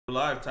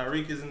Live.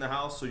 Tyreek is in the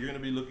house, so you're gonna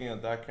be looking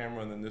at that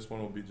camera, and then this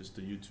one will be just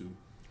the YouTube.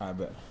 I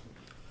bet.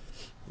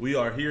 We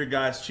are here,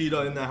 guys.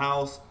 Cheetah in the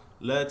house.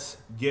 Let's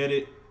get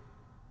it.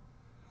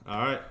 All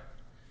right.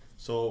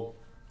 So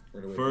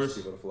first,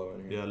 people to flow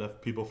in here. yeah,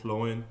 let people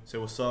flow in. Say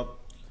what's up.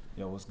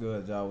 Yo, what's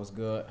good, y'all? What's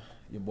good?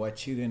 Your boy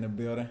Cheetah in the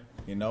building.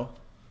 You know,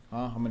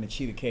 I'm in the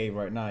Cheetah cave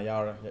right now.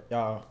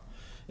 Y'all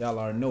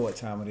already know what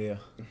time it is,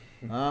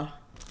 huh?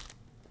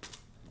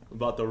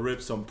 About to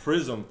rip some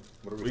Prism.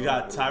 We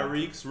got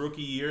Tyreek's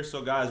rookie year.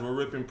 So guys, we're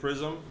ripping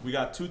Prism. We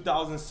got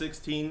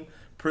 2016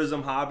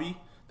 Prism Hobby.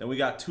 Then we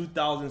got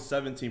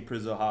 2017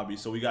 Prism Hobby.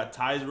 So we got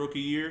Ty's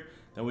rookie year.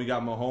 Then we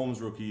got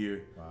Mahomes rookie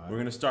year. Right. We're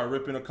gonna start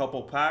ripping a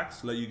couple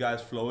packs. Let you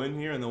guys flow in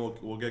here, and then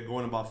we'll get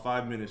going in about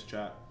 5 minutes,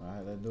 chat. All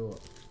right, let's do it.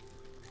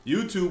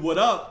 YouTube, what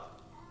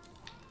up?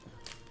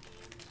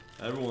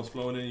 Everyone's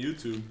flowing in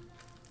YouTube.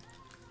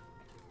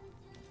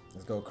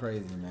 Let's go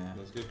crazy, man.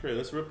 Let's get crazy.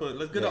 Let's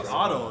get an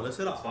auto. Let's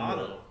hit an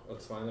auto.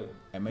 Let's find it.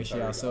 And make sure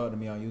y'all sub to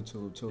me on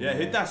YouTube too. Yeah, man.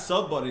 hit that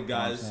sub button,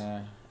 guys. You know what I'm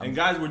saying? And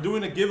guys, we're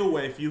doing a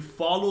giveaway. If you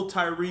follow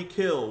Tyreek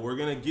Hill, we're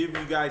gonna give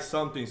you guys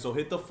something. So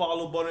hit the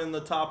follow button in the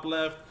top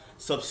left.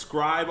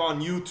 Subscribe on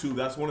YouTube.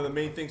 That's one of the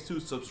main things too.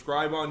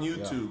 Subscribe on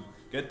YouTube.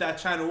 Yeah. Get that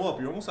channel up.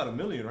 You're almost at 1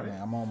 million, right?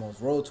 Man, I'm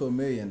almost road to 1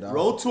 million, dog.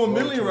 Road to a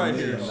million right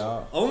here.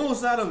 Dog.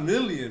 Almost at 1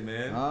 million,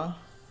 man. Huh?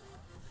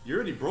 You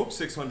already broke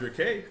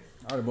 600K.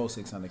 I already broke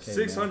 600K.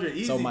 600 man.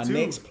 easy, So my too.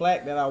 next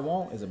plaque that I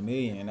want is 1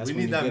 million. That's We when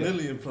need you that get it.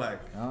 million plaque.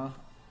 Huh?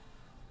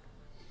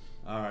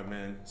 All right,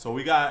 man. So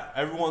we got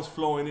everyone's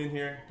flowing in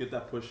here. Get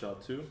that push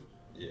out too.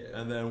 Yeah.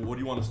 And then what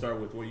do you want to start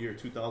with? What year?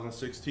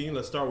 2016?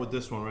 Let's start with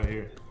this one right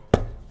here.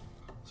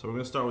 So we're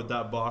going to start with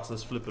that box.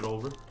 Let's flip it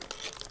over.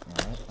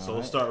 So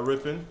we'll start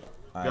ripping.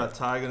 Got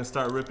Ty going to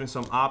start ripping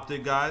some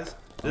Optic, guys.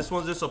 This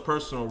one's just a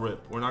personal rip.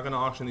 We're not going to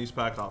auction these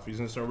packs off. He's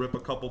going to start rip a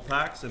couple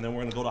packs, and then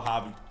we're going to go to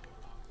Hobby.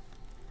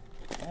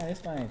 Man, this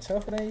thing ain't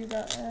tougher than you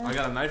got, man. I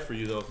got a knife for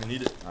you, though, if you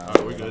need it. All All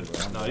right, we're I'm good.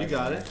 good. No, you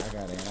got it. I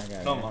got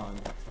it. Come on.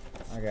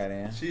 I got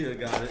in. Cheetah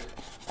got it.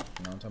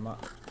 You know what I'm talking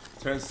about?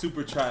 Turn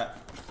super chat.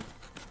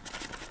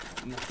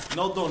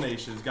 No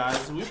donations,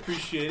 guys. We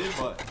appreciate it,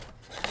 but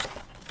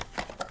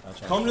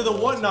come to the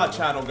Whatnot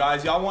channel,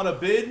 guys. Y'all want to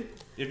bid?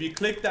 If you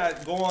click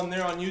that, go on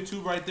there on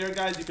YouTube right there,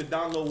 guys. You can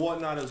download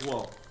Whatnot as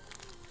well.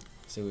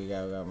 See, we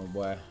got my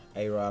boy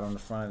A-Rod on the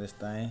front of this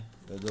thing.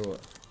 Let's do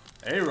it.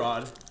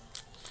 A-Rod.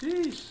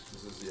 Sheesh.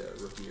 This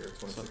is rookie year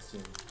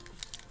 2016.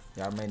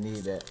 Y'all may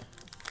need that.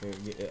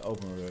 Get it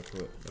open real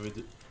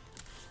quick.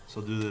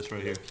 So do this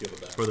right here. Kill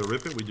the back. For the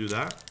rip it, we do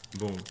that.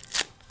 Boom.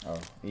 Oh,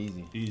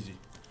 easy. Easy.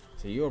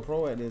 So you're a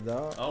pro at this,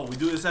 dog. Oh, we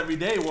do this every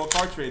day. We're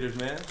car traders,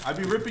 man. I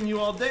be ripping you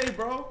all day,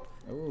 bro.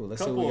 Ooh,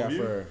 let's see what we got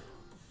first.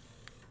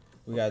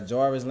 We got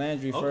Jarvis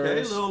Landry first.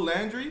 Okay, little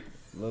Landry.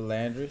 Little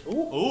Landry.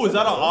 Ooh, is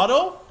that an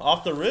auto?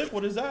 Off the rip?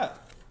 What is that?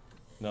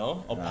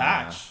 No, a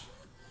patch.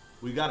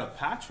 We got a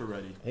patch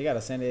already. He got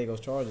a San Diego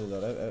Chargers,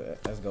 though.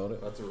 That's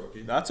goated. That's a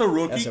rookie. That's a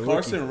rookie. That's a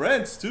Carson rookie.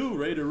 Wentz, too.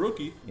 Rated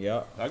rookie.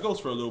 Yep. That goes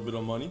for a little bit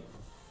of money.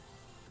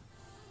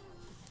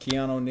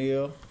 Keon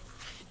O'Neal.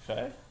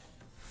 Okay.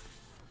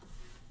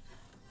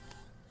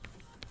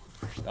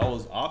 That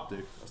was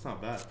Optic. That's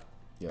not bad.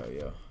 Yo.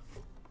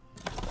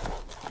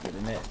 Get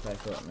the net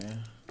back up, man.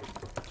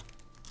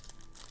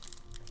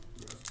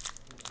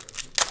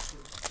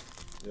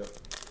 Yep.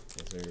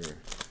 Yes, sir.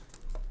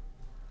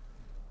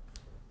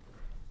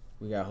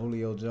 We got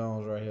Julio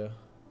Jones right here.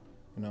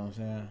 You know what I'm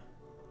saying?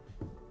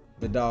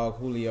 The dog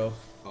Julio.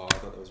 Oh, I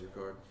thought that was your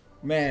card.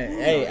 Man,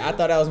 hey, I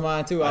thought that was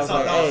mine too. I was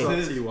like,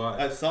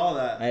 hey. I saw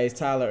that. Hey, it's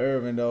Tyler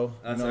Irvin though.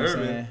 That's you know what I'm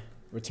Irvin. saying?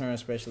 Return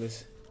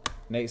specialist.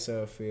 Nate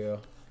Sudfeld.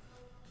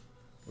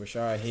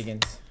 Rashard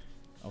Higgins.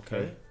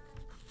 Okay.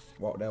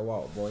 Walk that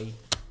walk, boy.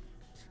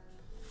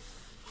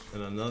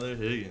 And another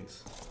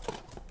Higgins.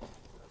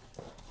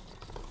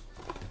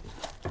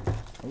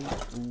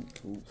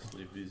 Ooh.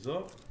 Sleep these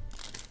up.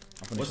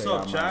 I'm finna What's show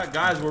up, y'all chat? mine.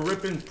 Guys, we're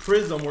ripping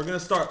Prism. We're going to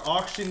start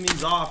auctioning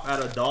these off at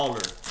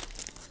 $1.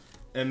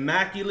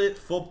 Immaculate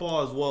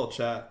football as well,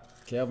 chat.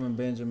 Kelvin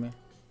Benjamin.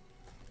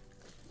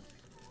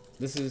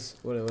 This is,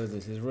 what is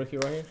this? His rookie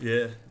right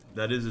here? Yeah,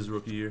 that is his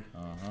rookie year.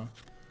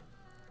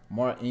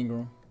 Mark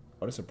Ingram.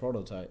 Oh, this is a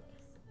prototype.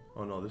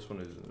 Oh, no, this one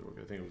isn't the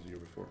rookie. I think it was the year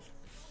before.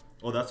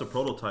 Oh, that's a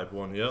prototype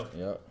one. Yep.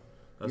 Yep.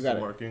 That's You got the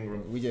it. Mark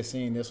Ingram. We just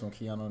seen this one,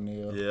 Keon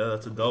O'Neal. Yeah,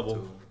 that's a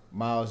double.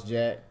 Miles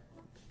Jack,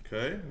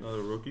 Okay,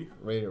 another rookie.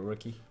 rated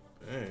rookie.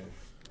 Dang.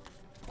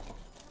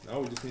 Now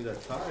we just need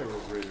that tire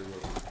rated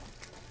rookie.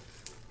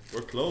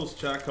 We're close,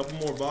 chat. Couple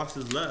more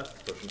boxes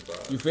left. Pushing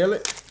 5. You feel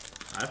it?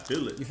 I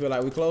feel it. You feel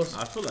like we close?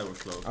 I feel like we're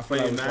close. I feel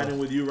Playing like we're Madden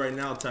close. with you right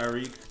now,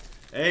 Tyreek.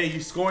 Hey,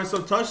 you scoring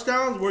some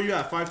touchdowns? Where you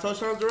at? 5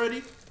 touchdowns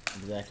already?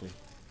 Exactly.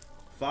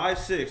 5,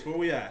 6. Where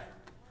we at?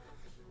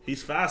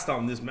 He's fast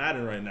on this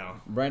Madden right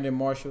now. Brandon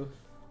Marshall.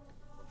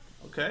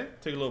 Okay,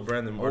 take a little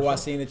Brandon Marshall. Oh, I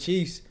seen the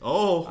Chiefs.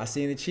 Oh, I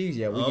seen the Chiefs.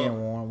 Yeah, we getting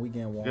warm. We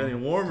getting warm.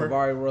 Getting warmer.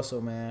 Kavari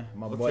Russell, man.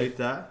 My we'll boy. take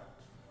that.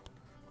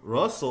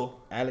 Russell,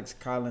 Alex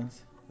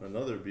Collins.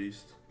 another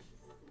beast.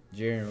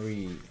 Jaron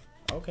Reed.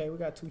 Okay, we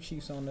got 2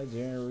 Chiefs on there.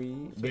 Jaron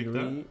Reed. Big Take that.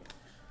 Reed.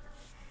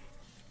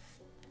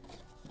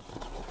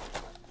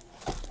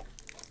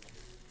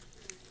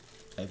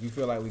 If you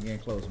feel like we getting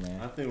close,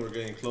 man. I think we're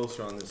getting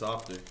closer on this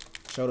optic.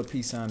 Show the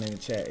peace sign in the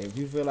chat. If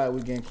you feel like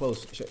we getting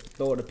close,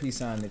 throw the peace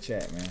sign in the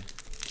chat, man.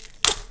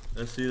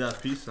 Let's see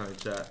that peace sign,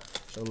 chat.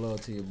 Show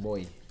love to your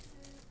boy.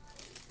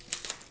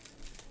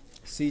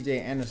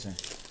 CJ Anderson.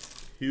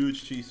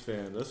 Huge Chiefs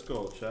fan. Let's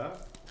go,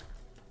 chat.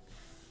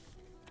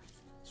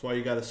 That's why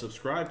you got to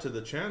subscribe to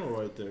the channel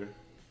right there.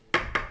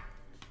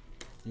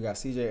 You got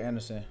CJ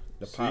Anderson.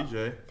 The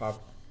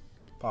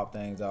pop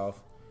things off.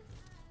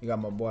 You got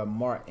my boy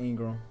Mark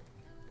Ingram.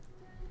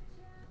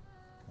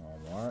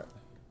 Oh, Mark.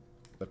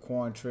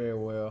 Laquan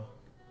Treadwell.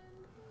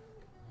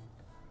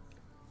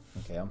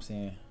 Okay, I'm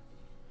seeing.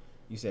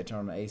 You said turn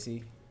on the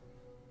AC.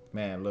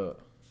 Man,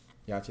 look.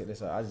 Y'all check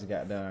this out. I just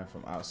got done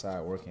from outside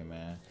working,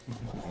 man.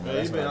 You know,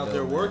 Hey, you been out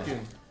there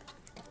working,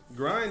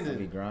 grinding. I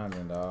be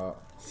grinding, dog.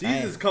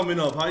 Season's coming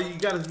up. How you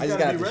gotta? I just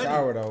got the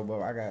shower though,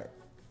 but I got.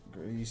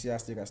 You see, I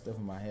still got stuff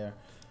in my hair,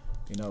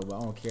 you know. But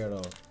I don't care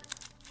though.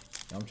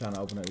 I'm trying to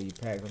open up these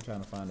packs. I'm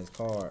trying to find this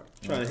card.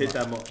 Trying to hit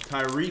that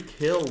Tyreek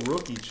Hill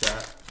rookie,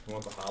 chat. You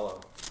want the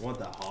hollow? I want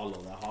that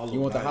hollow. That hollow. You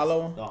want nice. the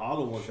hollow one? The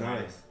hollow one's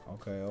nice.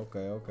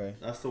 Okay.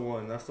 That's the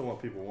one. That's the one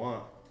people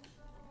want.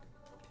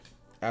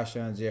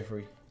 Alshon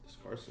Jeffrey. This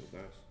Carson's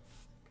nice.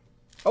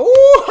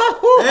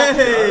 Oh!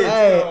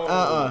 Hey!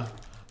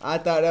 I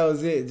thought that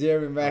was it,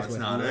 Jeremy Macklin. It's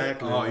not it.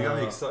 Oh, you got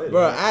me excited.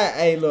 Bro, look,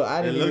 I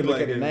didn't even look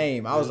like at the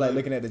name. I was like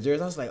looking at the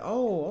jersey. I was like,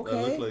 oh, That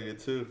okay. looked like it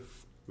too.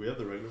 We have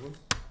the regular ones.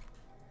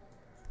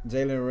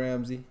 Jalen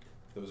Ramsey.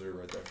 Those are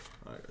right there.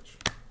 I got you.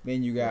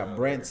 Then you got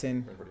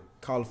Branson They're pretty.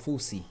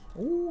 Kalfusi.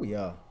 Ooh,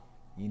 yeah.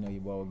 You know you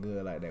boy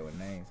good like that with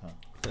names, huh?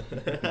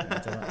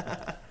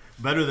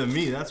 Better than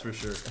me, that's for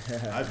sure.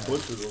 I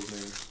butcher those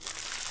names.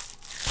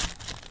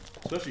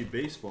 Especially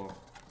baseball.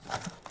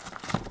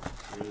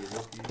 Really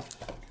rookie.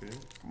 Okay.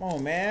 Come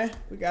on, man.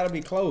 We got to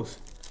be close.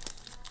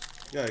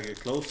 Gotta get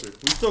closer.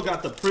 We still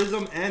got the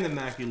Prism and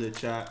Immaculate,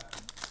 chat.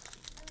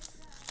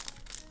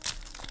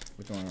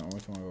 Which one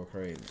go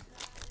crazy?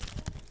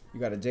 You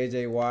got a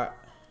J.J. Watt.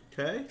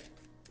 Okay.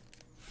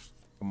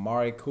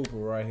 Amari Cooper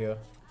right here.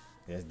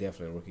 That's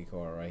definitely a rookie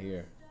card right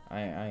here.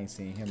 I ain't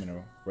seen him in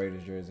a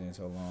Raiders jersey in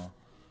so long.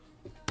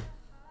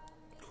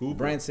 Cooper.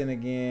 Branson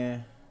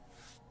again.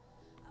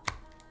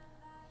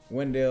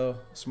 Wendell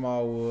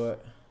Smallwood.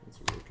 That's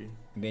a rookie.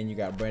 And then you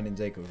got Brandon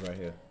Jacobs right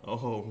here.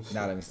 Oh.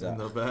 Now let me stop.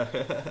 Not bad.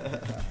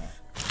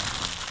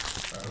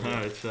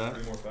 Alright, chat.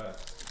 3 more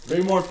packs.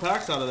 3 more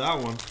packs out of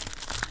that one.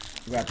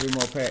 We got 3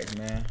 more packs,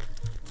 man.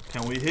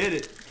 Can we hit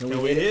it? Can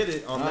we hit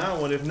it on that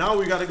one? If not,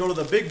 we got to go to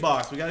the big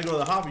box. We got to go to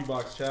the hobby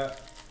box,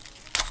 chat.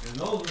 And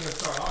those we're going to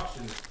start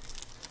auctioning.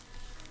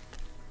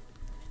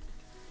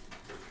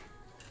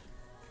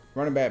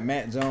 Running back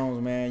Matt Jones,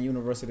 man.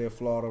 University of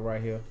Florida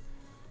right here.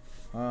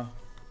 Huh?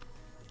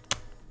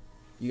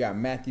 You got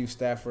Matthew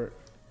Stafford.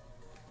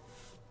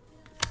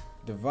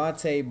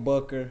 Devontae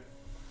Booker.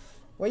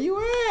 Where you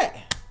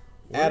at?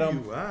 Where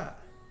Adam you at?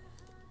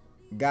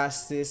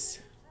 Gostis.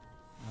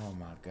 Oh,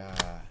 my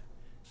God.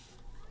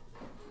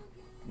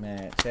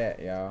 Man, chat,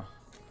 y'all.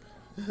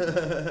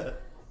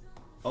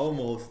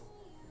 Almost.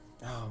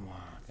 Oh,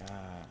 my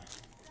God.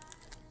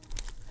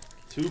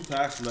 2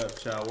 packs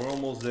left, chat. We're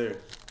almost there.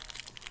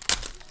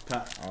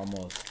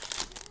 Almost.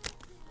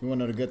 You want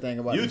to know the good thing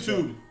about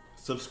YouTube?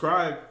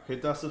 Subscribe.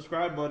 Hit that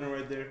subscribe button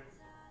right there.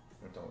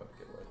 Don't let it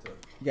get right there.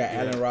 You got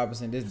Allen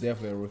Robinson. This is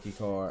definitely a rookie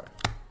card.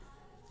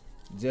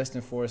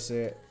 Justin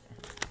Forsett.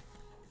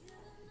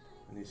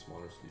 I need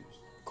smaller sleeves.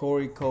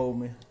 Corey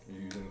Coleman.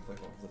 You're using the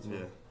thick ones. That's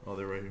Yeah. Oh,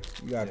 they're right here.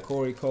 You got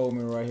Corey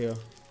Coleman right here.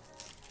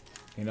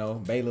 You know,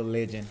 Baylor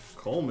legend.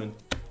 Coleman.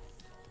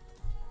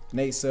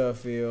 Nate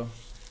Sudfeld.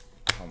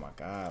 Oh my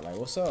God! Like,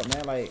 what's up,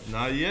 man? Like,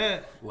 Not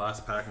yet.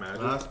 Last pack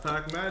magic. Last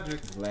pack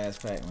magic.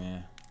 last pack,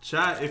 man.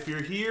 Chat, if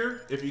you're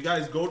here, if you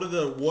guys go to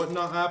the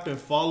Whatnot app and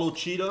follow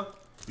Cheetah,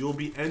 you'll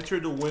be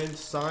entered to win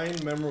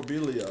signed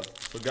memorabilia.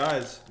 So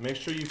guys, make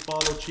sure you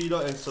follow Cheetah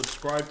and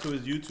subscribe to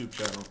his YouTube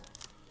channel.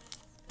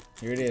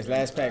 Here it is,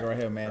 last pack right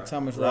here, man.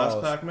 Thomas Last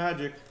Rawls, pack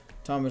magic.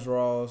 Thomas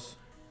Rawls,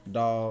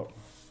 Dog,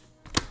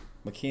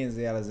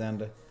 Mackenzie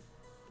Alexander,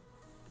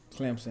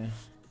 Clemson.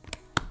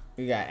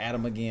 We got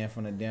Adam again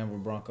from the Denver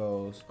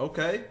Broncos.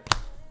 Okay.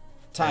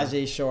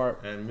 Tajay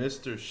Sharp And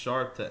Mr.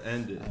 Sharp to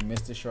end it. and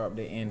Mr. Sharp.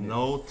 They ended.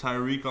 No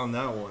Tyreek on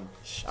that one.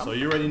 So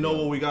you already know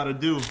what we got to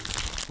do.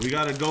 We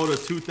got to go to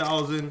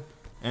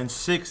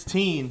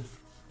 2016.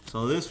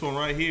 So this one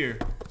right here.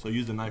 So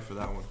use the knife for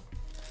that one.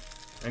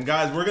 And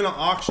guys, we're going to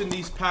auction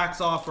these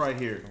packs off right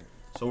here.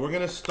 So we're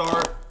going to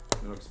start.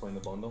 You want to explain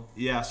the bundle?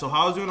 Yeah, so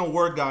how it's going to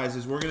work, guys,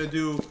 is we're going to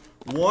do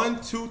one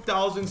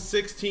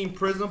 2016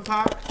 Prism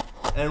pack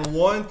and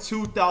one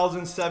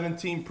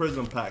 2017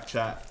 Prism pack,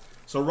 chat.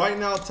 So right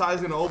now, Ty's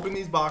going to open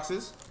these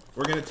boxes.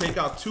 We're going to take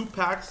out 2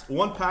 packs,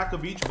 1 pack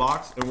of each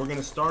box, and we're going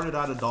to start it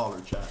at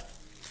 $1, chat.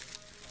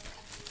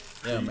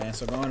 Yeah, man.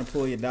 So go on and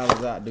pull your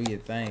dollars out, do your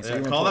thing. So Yeah,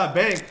 you call wanna that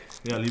bank.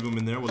 Yeah, leave them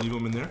in there. We'll leave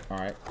them in there. All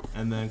right.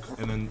 And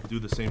then do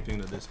the same thing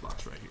to this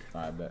box right here.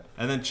 All right, bet.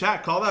 And then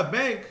chat, call that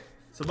bank.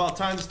 It's about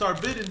time to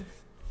start bidding.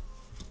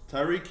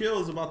 Tyreek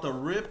Hill is about to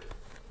rip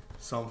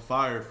some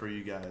fire for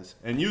you guys.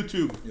 And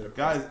YouTube, You gotta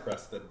guys.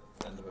 press the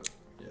end of it.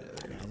 Yeah,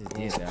 there you I go.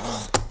 just did that.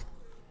 Huh?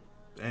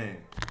 Dang.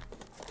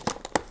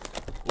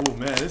 Oh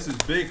man, this is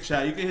big,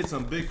 chat. You can hit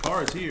some big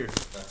cards here.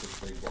 That's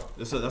a big box.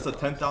 That's a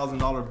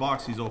 $10,000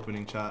 box he's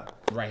opening, chat.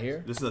 Right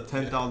here. This is a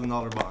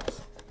 $10,000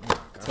 box.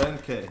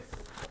 10K.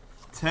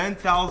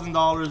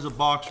 $10,000 a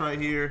box right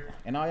here.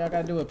 And all y'all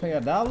gotta do is pay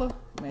 $1.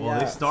 Man, Well, y'all-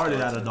 they started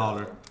at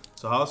 $1.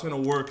 So how it's gonna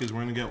work is we're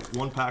gonna get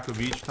one pack of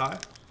each tie.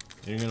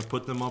 And you're gonna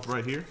put them up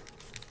right here.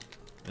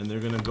 And they're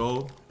gonna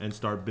go and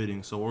start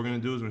bidding. So what we're gonna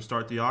do is we're gonna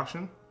start the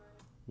auction.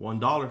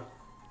 $1.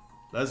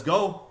 Let's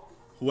go.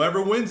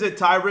 Whoever wins it,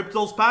 Ty rips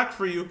those packs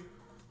for you.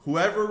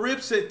 Whoever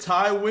rips it,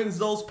 Ty wins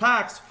those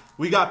packs.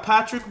 We got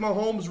Patrick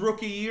Mahomes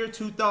rookie year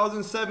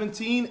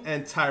 2017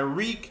 and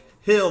Tyreek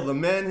Hill, the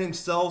man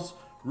himself,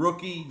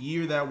 rookie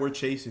year that we're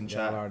chasing, Y'all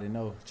chat. already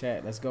know.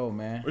 Chat, let's go,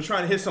 man. We're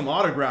trying to hit some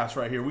autographs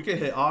right here. We can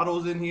hit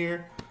autos in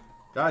here.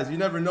 Guys, you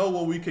never know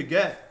what we could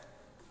get.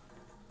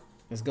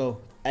 Let's go.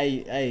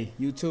 Hey,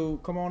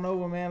 YouTube, come on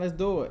over, man. Let's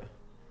do it.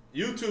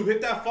 YouTube,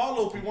 hit that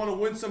follow if you want to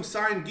win some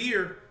signed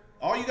gear.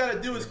 All you got to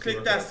do is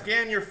click that,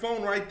 scan your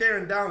phone right there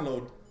and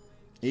download.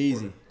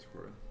 Easy.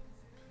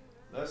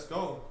 Let's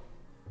go.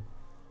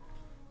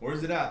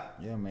 Where's it at?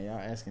 Yeah, man. Y'all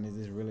asking, is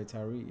this really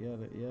Tyreek?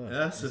 Yeah.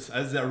 That's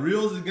as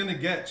real as it's going to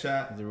get,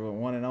 chat. It's the real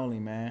one and only,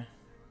 man.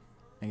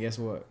 And guess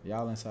what?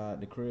 Y'all inside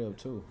the crib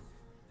too.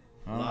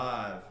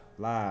 Live.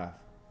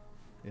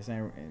 This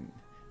ain't. And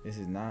this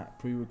is not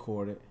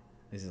pre-recorded.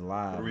 This is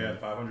live. Where we man.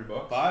 at 500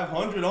 bucks?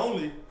 500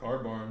 only.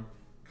 Card barn.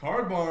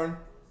 Card barn.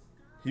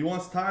 He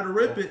wants Ty to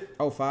rip it.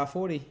 Oh,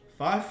 540.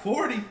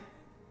 540.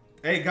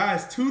 Hey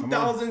guys, Come on,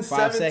 5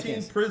 2017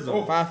 seconds. Prism.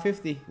 Oh,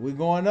 550. We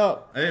going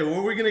up. Hey, what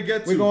are we gonna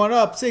get to? We going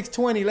up.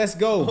 620. Let's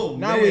go. Oh,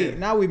 now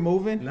man. we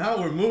moving. Now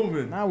we're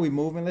moving. Now we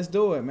moving. Let's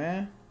do it,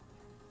 man.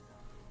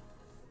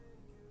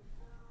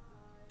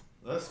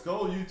 Let's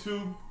go,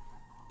 YouTube.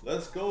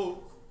 Let's go.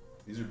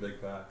 These are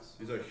big packs.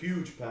 These are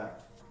huge pack.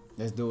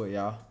 Let's do it,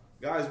 y'all.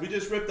 Guys, we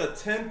just ripped a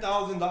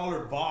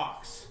 $10,000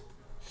 box.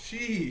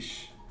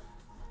 Sheesh.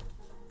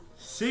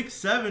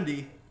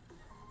 670.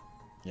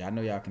 Yeah, I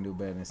know y'all can do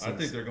better than 6. I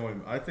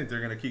think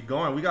they're gonna keep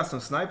going. We got some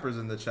snipers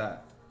in the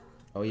chat.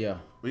 Oh yeah.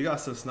 We got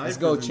some snipers. Let's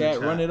go, in the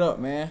chat. Run it up,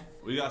 man.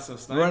 We got some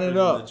snipers Run it in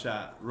up. the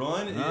chat.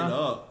 Run it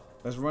up.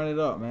 Let's run it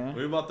up, man.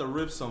 We're about to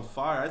rip some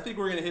fire. I think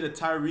we're gonna hit a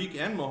Tyreek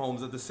and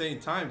Mahomes at the same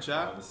time,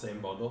 chat. The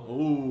same bundle.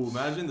 Ooh,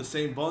 imagine the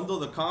same bundle,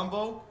 the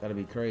combo. That'll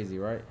be crazy,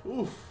 right?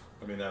 Oof.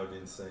 I mean, that would be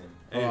insane.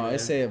 Hey, It man.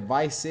 said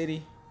Vice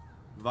City.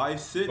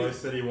 Vice City. Vice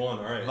City 1,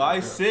 alright.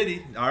 Vice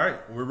City. All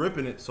right, we're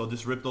ripping it. So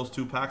just rip those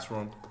 2 packs for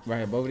him. Right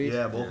here, both of these?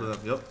 Yeah, both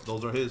of them. Yep,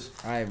 those are his.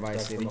 All right, Vice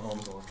That's the City.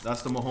 Mahomes one.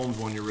 That's the Mahomes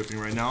one you're ripping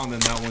right now, and then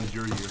that one's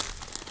your year.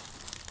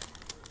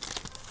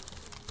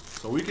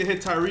 So we can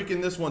hit Tyreek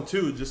in this one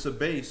too, just a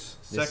base.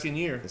 Second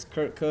year. It's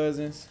Kirk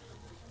Cousins.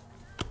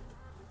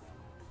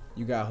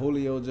 You got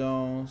Julio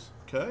Jones.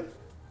 Okay.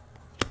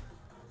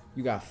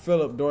 You got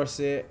Philip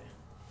Dorsett.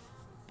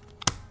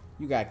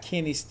 You got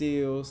Kenny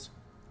Stills.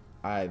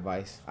 All right,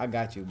 Vice. I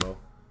got you, bro.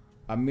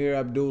 Amir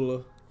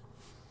Abdullah.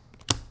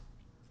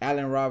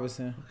 Allen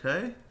Robinson.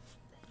 Okay.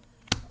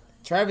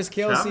 Travis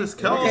Kelce. Travis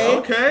Kelce,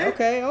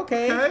 okay.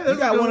 Okay. that's You a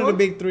got good one of the one.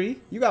 big 3.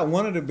 You got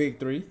one of the big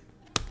 3.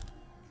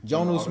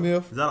 Jonnu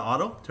Smith. Is that an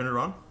auto? Turn it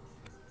around.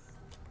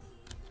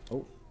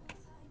 Oh.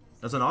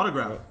 That's an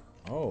autograph.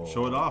 Oh.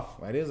 Show it off.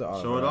 That is an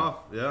autograph. Show it off.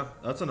 Yeah,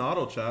 that's an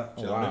auto, chat.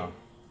 Oh, wow.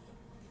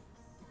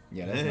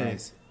 Yeah, that's Dang.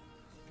 nice.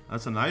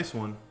 That's a nice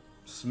one.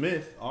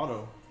 Smith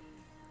auto.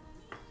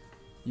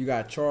 You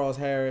got Charles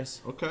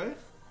Harris, Okay.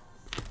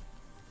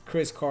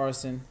 Chris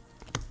Carson,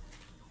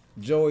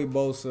 Joey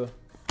Bosa,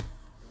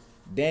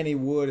 Danny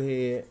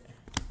Woodhead,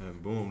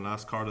 And boom,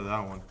 last card of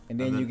that one. and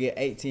then you get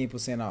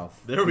 18%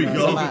 off. There we You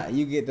know go. what I'm saying?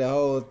 You get the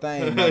whole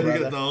thing, my you brother.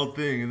 get the whole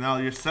thing, and now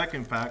your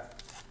second pack.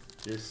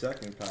 Your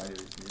second pack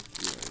is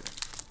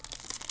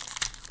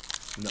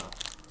no.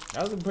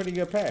 That was a pretty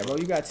good pack, bro.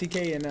 You got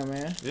TK in there,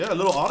 man. Yeah, a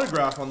little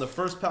autograph on the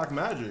first pack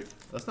Magic.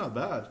 That's not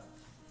bad.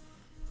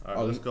 All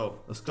right, let's go.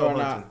 Let's go,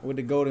 Starting Hunting. out with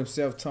the GOAT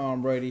himself,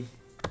 Tom Brady,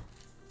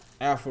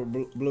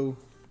 Alfred Blue,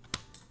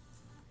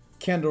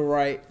 Kendall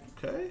Wright,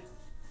 Okay.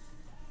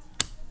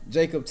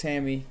 Jacob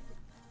Tammy,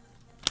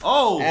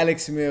 Oh.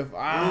 Alex Smith.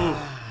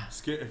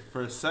 Scared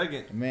for a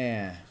second.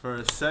 Man. For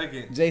a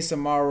second. Jason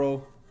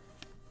Morrow,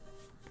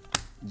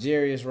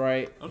 Jarius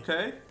Wright,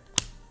 Okay.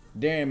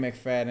 Darren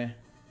McFadden,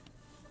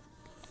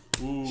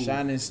 Ooh.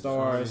 Shining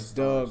Stars,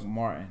 Doug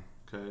Martin.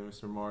 Okay,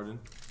 Mr. Martin.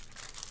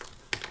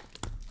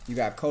 You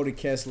got Cody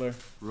Kessler,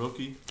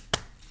 Rookie.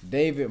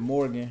 David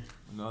Morgan,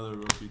 Another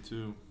rookie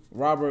too.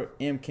 Robert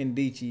M.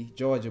 Kendichi,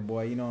 Georgia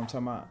boy. You know what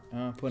I'm talking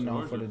about? Putting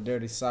on for the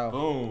Dirty South.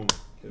 Boom.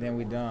 Then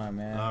we done,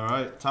 man. All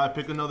right, Ty,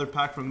 pick another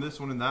pack from this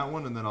one and that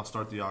one, and then I'll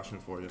start the auction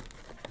for you.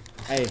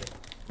 Hey,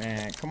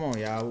 man, come on,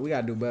 y'all. We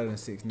gotta do better than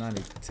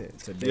 690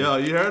 today. Yo,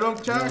 you heard him, You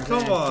know chat? what I'm Come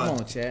saying? on. Come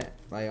on, chat.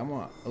 Like I'm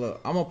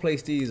gonna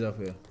place these up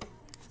here.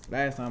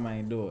 Last time I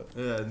ain't do it.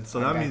 Yeah, and so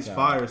I that got means y'all.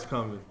 fire's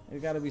coming.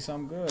 It gotta be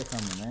something good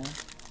coming, man.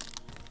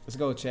 Let's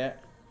go,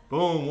 chat.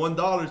 Boom,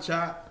 $1,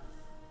 chat.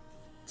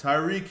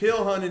 Tyreek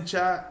Hill hunting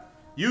chat.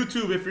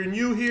 YouTube, if you're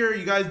new here,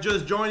 you guys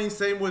just joining,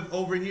 same with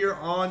over here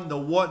on the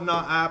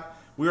Whatnot app.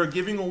 We are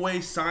giving away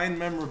signed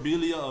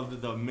memorabilia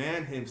of the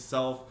man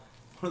himself.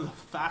 One of the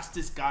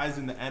fastest guys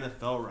in the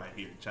NFL right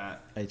here,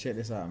 chat. Hey, check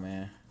this out,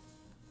 man.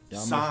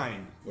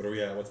 Signed. What are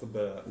we at? What's the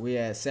bet? We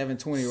at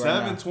 720 right now.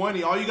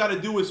 720. All you got to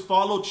do is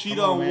follow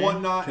Cheetah on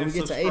Whatnot and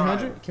subscribe. Can we get to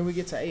 800? Can we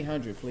get to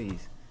 800,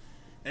 please?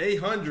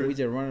 800. Can we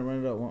just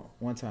run it up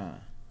one time?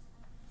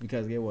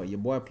 Because get what? Your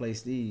boy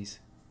placed these.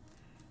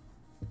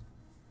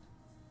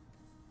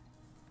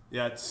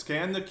 Yeah,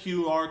 scan the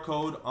QR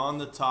code on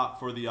the top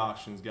for the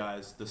auctions,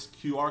 guys. The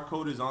QR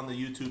code is on the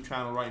YouTube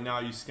channel right now.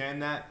 You scan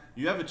that,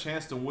 you have a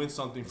chance to win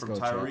something from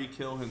Tyreek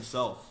Hill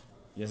himself.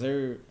 Yes,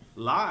 sir.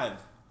 Live.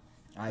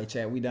 All right,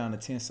 chat. We down to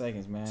 10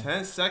 seconds, man.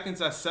 10 seconds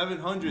at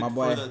 700. My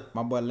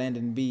boy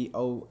Landon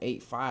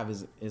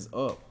B085 is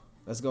up.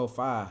 Let's go.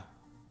 5,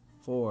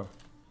 4,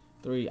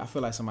 3. I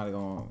feel like someone's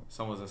gonna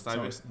snipe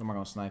it. Somebody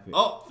gonna snipe it.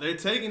 Oh, they're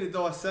taking it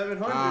though at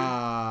 700.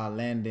 Ah,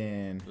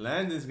 Landon.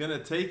 Landon's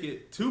gonna take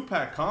it.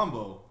 2-pack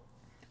combo.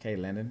 Okay,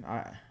 Landon. All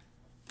right,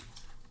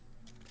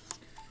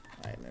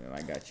 Landon.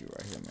 I got you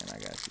right here, man. I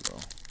got you, bro.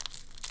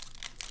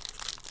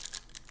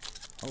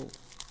 Oh,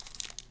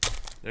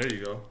 there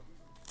you go.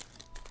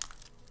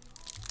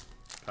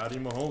 Patty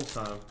Mahomes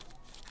time.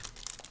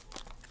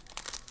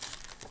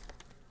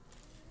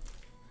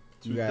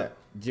 You got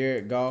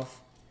Jared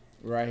Goff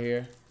right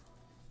here.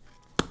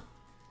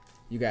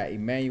 You got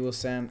Emmanuel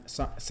Sanders.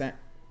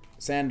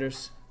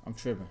 I'm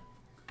tripping.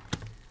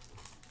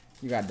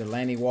 You got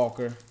Delaney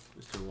Walker.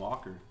 Mr.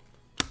 Walker.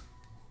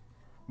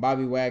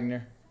 Bobby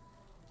Wagner.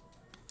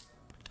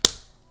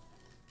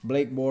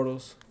 Blake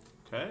Bortles.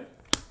 Okay.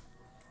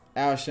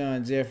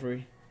 Alshon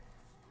Jeffrey.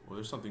 Well,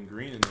 there's something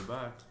green in the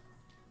back.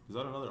 Is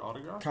that another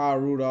autograph? Kyle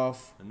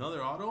Rudolph.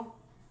 Another auto?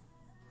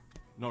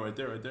 No, right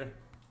there, right there.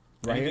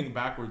 Right Anything here?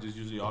 backwards is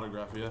usually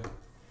autograph, yeah.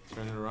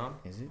 Turn it around.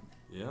 Is it?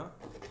 Yeah,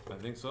 I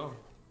think so.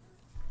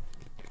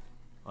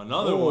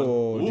 Another one.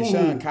 Oh, Ooh.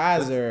 Deshaun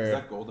Kaiser. Is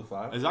that gold to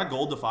 5? Is that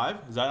gold to 5?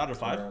 Is that out of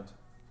 5? Around.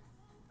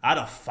 Out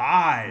of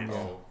 5.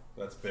 Oh,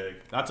 that's big.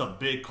 That's a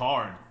big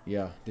card.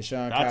 Yeah,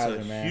 Deshaun That's Kaiser,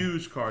 a man.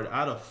 huge card.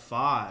 Out of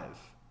 5.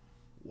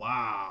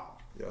 Wow.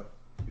 Yeah.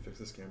 You fix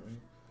this camera.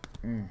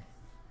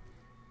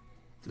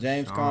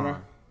 James Deshaun.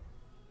 Conner.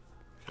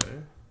 Okay.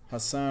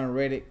 Hassan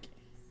Reddick.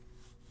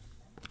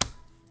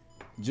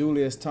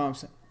 Julius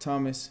Thomas.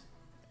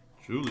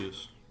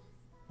 Julius.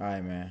 All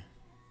right, man.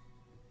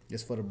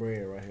 This for the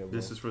bread right here, bro.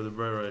 This is for the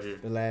bread right here.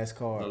 the last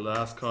card. The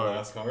last card.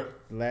 Last card.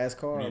 The last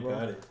We card, need bro.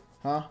 Patty.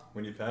 Huh?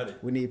 We need Patty.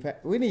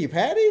 We need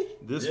Patty?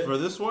 This Yeah. for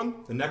this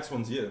one? The next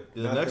one's you.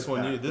 The Not next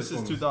one, pack. you. This is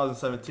one's-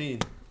 2017.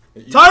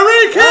 You-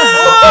 Tyreek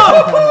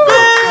Hill!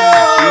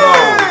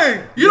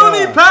 Bang! You don't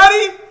need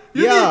Patty.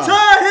 You need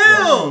Ty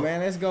Hill. Yo,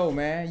 man, let's go,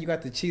 man. You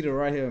got the Cheetah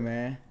right here,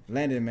 man.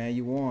 Landon, man,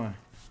 you won.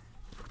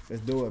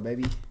 Let's do it,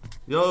 baby.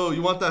 Yo,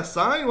 you want that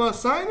sign? You want to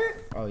sign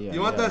it? Oh yeah.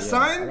 You want that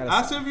sign?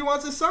 Ask him if he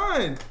wants it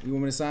signed. You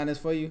want me to sign this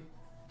for you?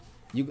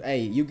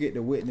 You get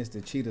to witness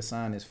the Cheetah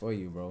sign this for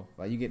you, bro.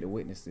 Like you get to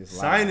witness this.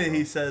 Sign live, it, bro.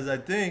 he says, I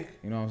think.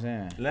 You know what I'm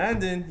saying?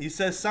 Landon, he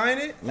says sign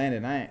it.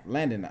 Landon,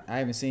 I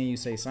haven't seen you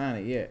say sign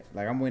it yet.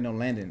 Like I'm waiting on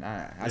Landon.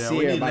 I Yeah, see we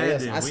need everybody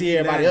else. Landon. I We see need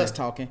everybody Landon. else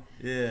talking.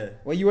 Yeah.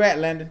 Where you at,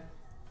 Landon?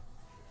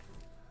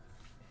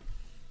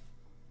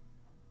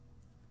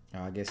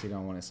 Oh, I guess he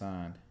don't want it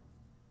signed.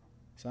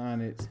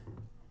 Sign it.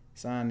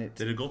 Sign it.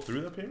 Did it go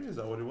through that payment? Is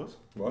that what it was?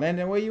 What?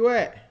 Landon, where you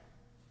at?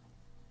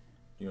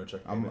 You want to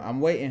check payment?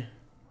 I'm waiting.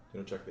 You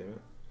want to check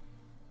payment?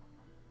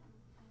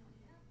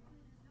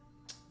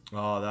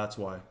 Oh, that's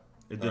why.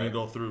 It didn't Alright.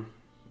 go through.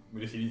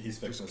 He's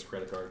fixing his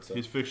credit card. So.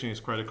 He's fixing his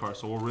credit card,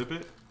 so we'll rip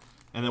it.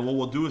 And then what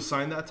we'll do is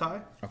sign that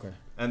tie. Okay.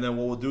 And then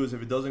what we'll do is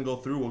if it doesn't go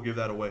through, we'll give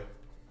that away.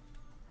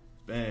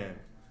 Bam.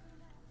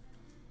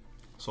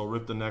 So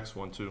rip the next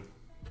one too.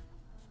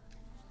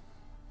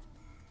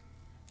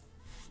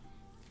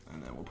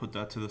 And then we'll put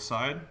that to the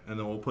side. And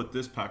then we'll put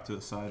this pack to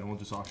the side and we'll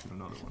just auction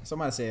another one.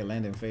 Somebody said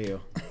Landon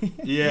failed.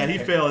 Yeah, he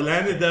failed.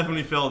 Landon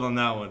definitely failed on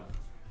that one.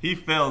 He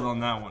failed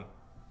on that one.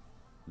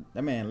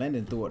 That man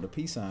Landon threw up the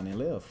peace sign and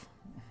left.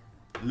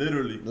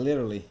 Literally.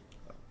 Literally.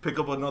 Pick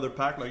up another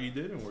pack like you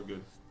did and we're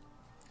good.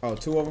 Oh,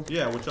 2 of them?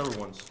 Yeah, whichever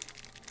ones.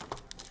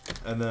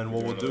 And then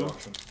what we'll do,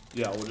 Auction.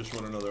 yeah, we'll just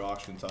run another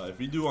auction tie. If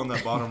you do on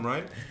that bottom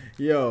right,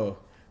 Yo.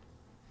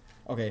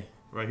 Okay.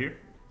 right here,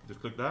 just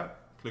click that,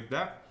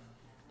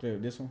 Clear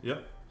this one.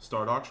 yep,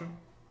 start auction,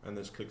 and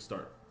just click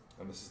start.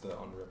 And this is the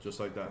unripped. Just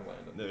like that.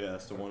 Landon. Yeah,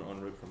 that's the one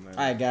unripped from there.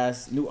 All right,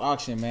 guys. New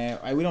auction, man.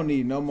 All right, we don't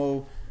need no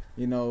more,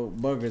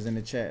 buggers in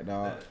the chat,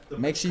 dog.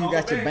 Make sure you Call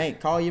got the your bank.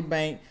 bank. Call your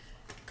bank.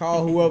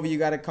 Call whoever you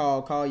got to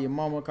call. Call your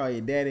mama. Call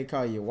your daddy.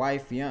 Call your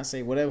wife,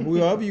 fiance, whatever.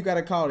 Whoever you got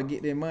to call to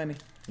get their money.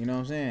 You know what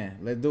I'm saying?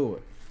 Let's do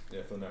it.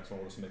 Yeah, for the next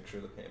one, we'll just make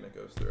sure the payment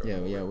goes through. Yeah.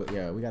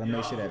 We got to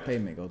make sure that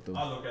payment go through.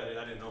 I'll look at it.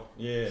 I didn't know.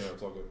 Yeah, no,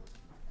 it's all good.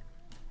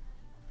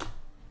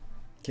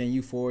 Can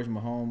you forge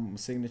Mahomes'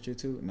 signature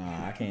too?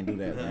 Nah, I can't do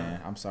that,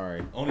 man. I'm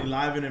sorry. Only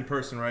live and in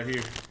person right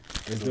here.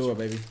 Let's do it,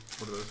 baby.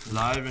 What are those?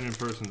 Live and in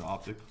person, the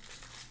optic.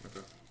 Okay.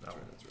 That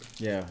one, that's right.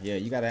 Yeah.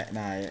 You gotta.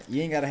 Nah,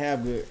 you ain't gotta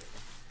have good.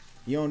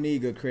 You don't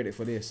need good credit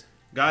for this.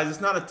 Guys,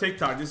 it's not a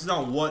TikTok. This is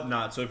on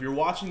Whatnot. So if you're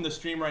watching the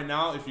stream right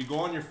now, if you go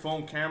on your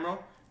phone camera,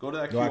 go to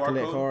that Do QR I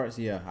collect code. cards?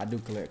 Yeah, I do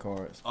collect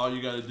cards. All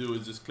you gotta do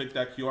is just click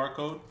that QR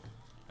code,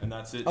 and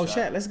that's it. Oh,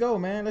 chat, let's go,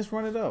 man. Let's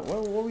run it up.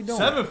 What we doing?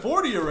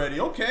 740 already.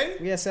 Okay.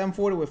 We at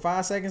 740 with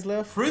 5 seconds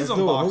left. Prism Let's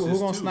do it. boxes, Who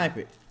gonna too. snipe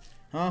it?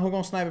 Huh? Who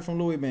gonna snipe it from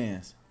Louis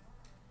Bands?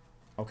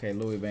 Okay,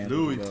 Louis Bands.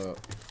 Louis.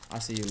 I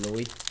see you,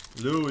 Louis.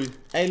 Louis.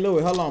 Hey,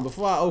 Louis, hold on.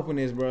 Before I open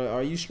this, bro,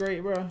 are you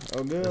straight, bro?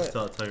 Oh, good.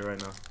 I'll tell you right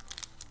now.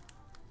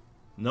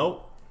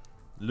 Nope.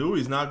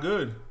 Louis not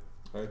good.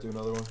 All right, do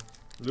another one.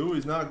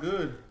 Louis not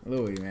good.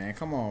 Louis, man,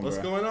 come on, What's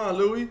bro. going on,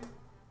 Louis?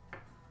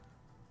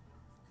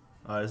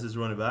 All right, this is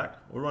running back.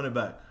 We'll run it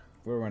back.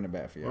 We'll run it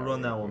back for you. We'll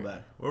run that one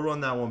back. We'll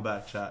run that one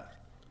back, chat.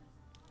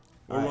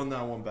 We'll All right. run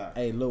that one back.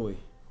 Hey, Louis.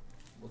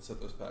 Let's set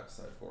those packs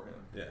aside for him.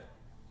 Yeah.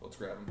 Let's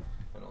grab them,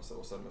 and also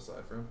we'll set them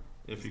aside for him.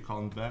 If you call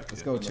him back. Let's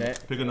yeah. go,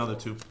 chat. Pick another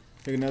two.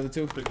 Pick another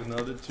two. Pick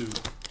another two.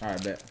 All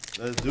right, bet.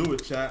 Let's do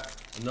it, chat.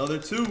 Another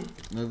two.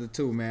 Another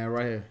two, man,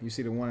 right here. You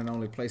see the one and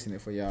only placing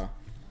it for y'all.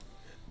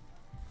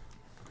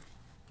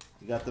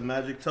 You got the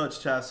magic touch,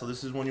 chat, so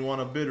this is when you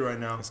want to bid right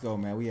now. Let's go,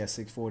 man. We at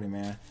 640,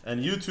 man.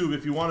 And YouTube,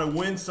 if you want to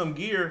win some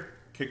gear,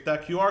 kick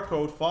that QR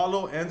code,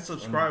 follow, and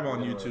subscribe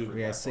on YouTube.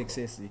 We at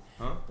 660.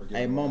 Huh?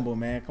 Hey, Mumble,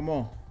 man, come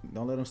on.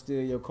 Don't let them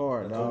steal your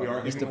card, That's what we dog.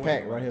 are It's the giving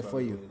pack away. right here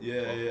for you. Yeah,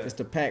 yeah. It's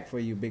the pack for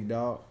you, big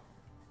dog.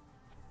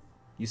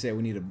 You said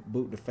we need to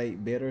boot the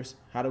fake bidders.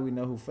 How do we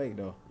know who fake,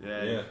 though?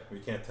 Yeah, we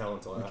can't tell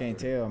until We after. can't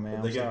tell, man. But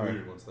I'm they get sorry.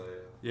 booted once they.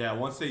 Yeah,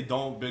 once they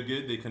don't bid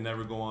it, they can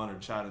never go on or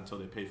chat until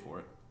they pay for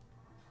it.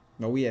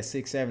 No, we at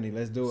 670.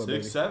 Let's do it,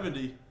 baby.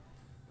 670.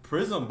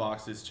 Prism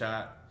boxes,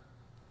 chat.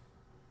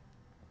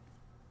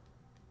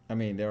 I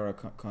mean, there are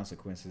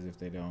consequences if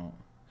they don't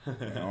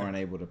aren't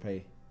able to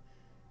pay.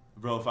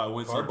 Bro, if I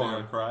win Card something,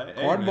 barn. I cry.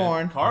 Hey, Card man.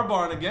 barn. Card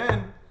barn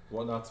again.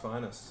 Whatnot's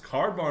finest.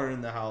 Card barn in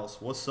the house.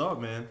 What's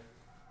up, man?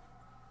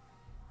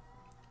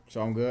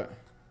 So I'm good.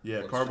 Yeah,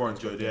 Let's card barn's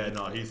check good. Yeah,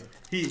 no, his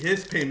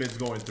payment's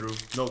going through,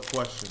 no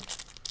question.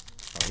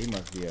 Oh, he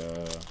must be let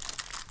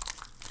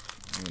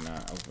me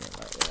not open it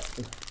like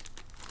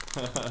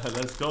that.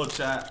 Let's go,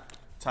 chat.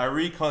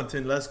 Tyreek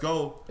hunting, let's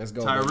go. Let's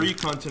go, Tyreek baby.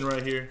 hunting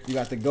right here. You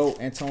got the GOAT,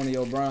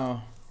 Antonio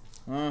Brown.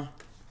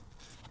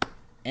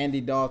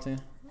 Andy Dalton.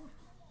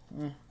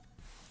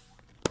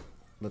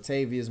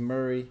 Latavius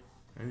Murray.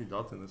 Andy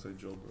Dalton looks like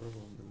Joe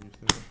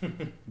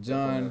Burrow.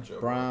 John Joe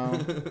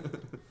Brown.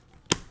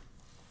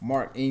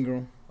 Mark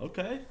Ingram.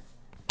 Okay.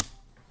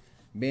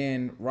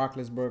 Ben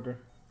Roethlisberger.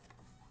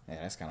 Yeah,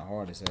 that's kind of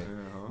hard to say. Yeah,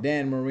 huh?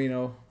 Dan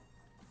Marino.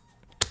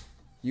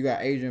 You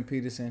got Adrian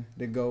Peterson,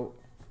 the GOAT.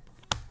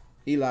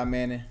 Eli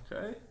Manning.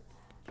 Okay.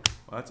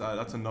 Well,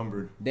 that's a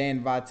numbered.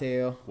 Dan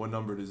Vitale. What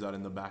numbered is that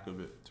in the back of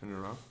it? Turn it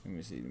around. Let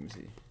me see.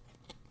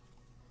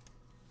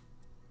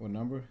 What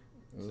number?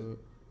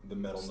 The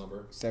metal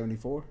number.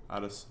 74.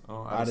 Out of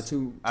Out of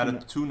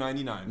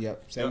 299.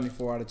 Yep,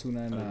 74 out of Out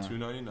 299. of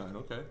 299.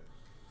 Okay.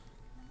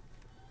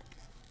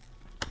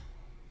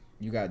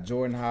 You got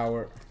Jordan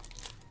Howard,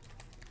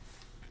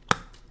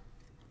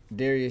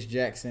 Darius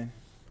Jackson.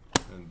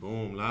 And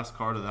boom, last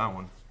card of that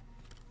one.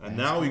 And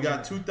Last now we card.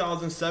 got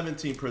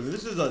 2017 Prism.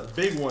 This is a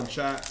big one,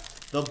 chat.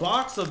 The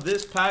box of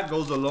this pack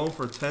goes alone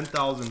for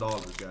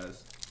 $10,000,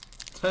 guys.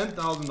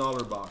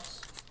 $10,000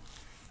 box.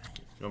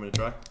 You want me to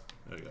try?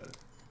 There you got it.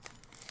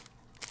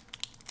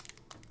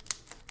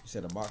 You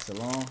said a box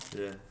alone.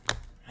 Yeah.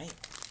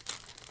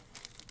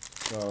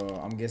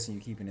 So I'm guessing you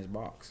keeping this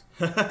box.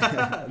 No,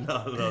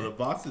 the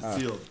box is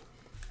sealed.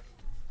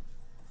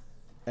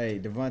 Hey,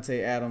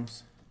 Devontae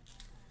Adams,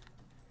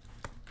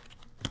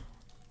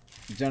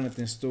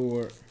 Jonathan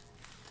Stewart,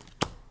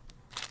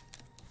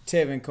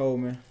 Tevin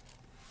Coleman,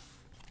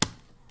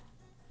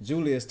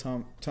 Julius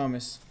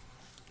Thomas,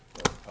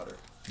 Putter.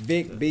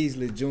 Vic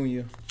Beasley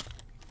Jr.,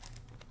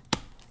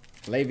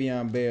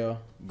 Le'Veon Bell,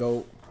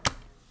 GOAT,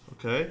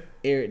 Okay.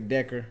 Eric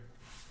Decker,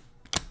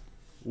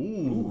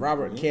 Ooh.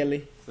 Robert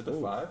Kelly. Is that the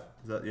 5?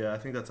 Is that, yeah, I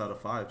think that's out of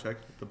 5. Check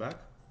the back.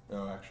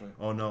 No, actually.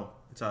 Oh, no.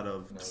 It's out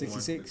of No,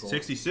 66?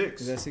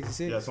 66. Is that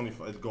 66? Yeah, it's only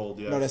it's gold.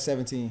 Yeah. No, that's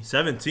 17.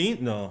 17?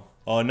 No.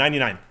 Oh,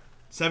 99.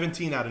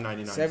 17 out of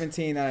 99.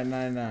 17 out of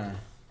 99.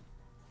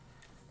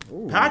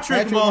 Ooh,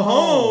 Patrick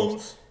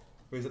Mahomes.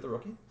 Wait, is that the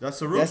rookie?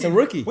 That's a rookie. That's a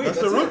rookie. Wait, That's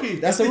a that's it? rookie.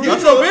 That's a That's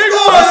rookie. a big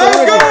one. That's a Let's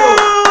rookie.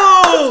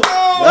 go.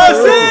 That's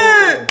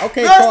it.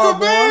 Okay, That's Carl the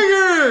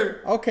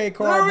banger. Okay, There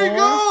Carl we Bourne.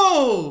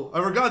 go.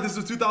 I forgot this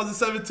was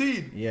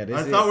 2017. Yeah, this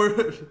I is thought it.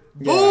 we were.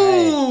 Yeah,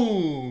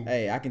 Boom.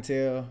 Hey, I can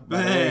tell by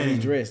the way he Bang.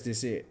 dressed.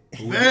 This it.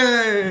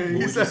 Dang.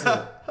 He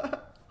said,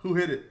 who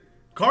hit it?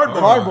 Card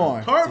Card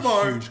Barn. Card It's a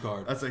Barn. huge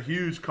card. That's a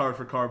huge card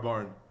for Card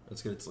Barn.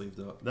 Let's get it sleeved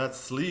up. That's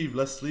sleeve.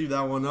 Let's sleeve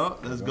that one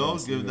up. Let's Go go. ahead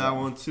and sleeve Give it that up.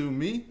 one to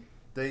me.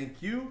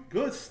 Thank you.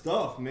 Good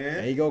stuff, There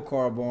man. you go,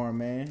 Carl Bourne,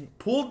 man.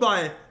 Pulled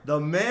by the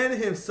man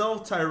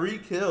himself,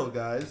 Tyreek Hill,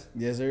 guys.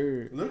 Yes,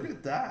 sir. Look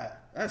at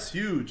that. That's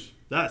huge.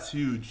 That's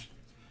huge.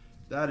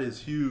 That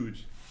is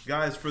huge.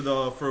 Guys, for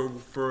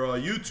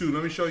YouTube,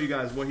 let me show you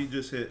guys what he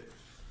just hit.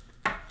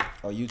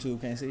 Oh, YouTube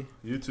can't see?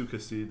 YouTube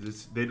could see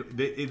this.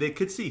 They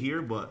could see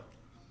here, but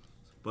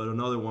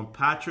another one.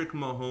 Patrick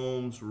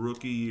Mahomes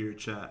rookie year,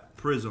 chat.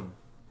 Prism.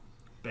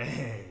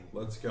 Bang.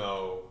 Let's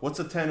go. What's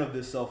a 10 of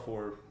this sell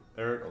for,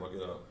 Eric? I'll look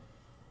it up.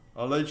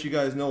 I'll let you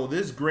guys know.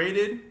 This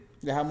graded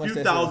Yeah, how much?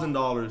 few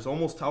 $1,000s.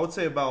 Almost, I would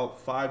say about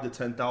 5 to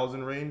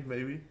 10,000 range,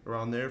 maybe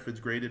around there if it's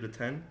graded a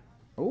 10.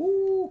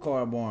 Ooh,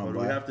 cardboard, But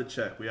boy. we have to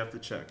check. We have to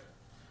check.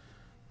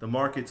 The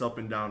market's up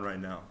and down right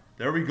now.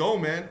 There we go,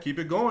 man. Keep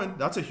it going.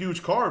 That's a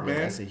huge card, man.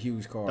 That's a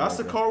huge card. That's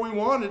the card we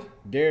wanted.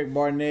 Derek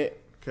Barnett,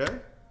 Okay.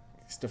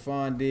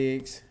 Stephon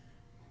Diggs,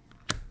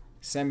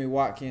 Sammy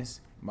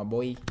Watkins, my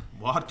boy.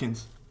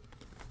 Watkins.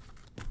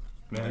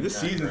 Man, this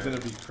season's going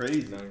to be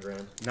crazy.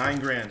 $9,000.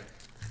 $9,000.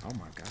 Oh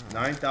my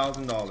God.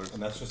 $9,000.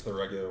 And that's just the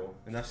regular one.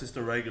 And that's just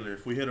the regular.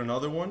 If we hit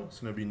another one, it's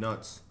going to be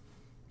nuts.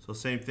 So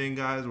same thing,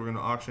 guys. We're going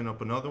to auction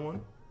up another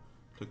one.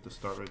 Click the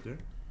start right there.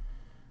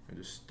 And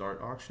just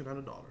start auction at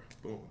 $1.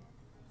 Boom.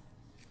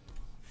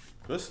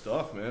 Good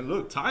stuff, man.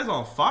 Look, Ty's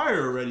on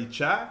fire already,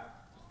 chat.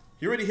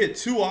 He already hit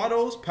 2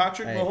 autos.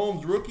 Patrick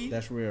Mahomes rookie.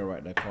 That's real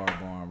right there,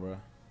 cardboard, bro.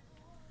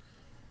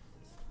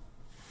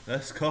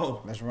 Let's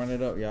go. Let's run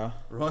it up, y'all.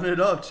 Run it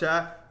up,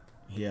 chat.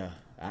 Yeah.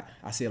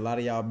 I see a lot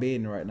of y'all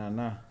bidding right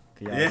now.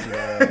 Can y'all see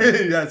Yeah.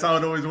 that? That's how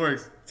it always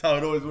works. That's how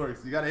it always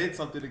works. You got to hit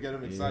something to get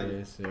him excited.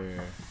 Yes, sir.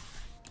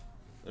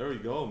 There we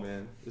go,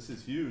 man. This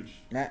is huge.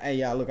 Now, hey,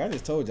 y'all, look, I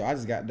just told you, I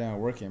just got done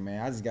working,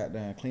 man. I just got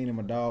done cleaning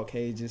my dog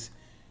cages,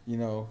 you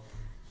know,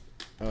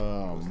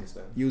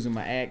 using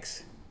my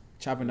axe,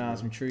 chopping down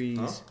some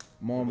trees,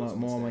 mowing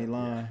my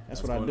lawn.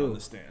 That's what I do. On the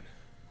stand.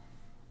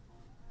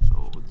 So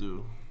what we'll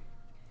do,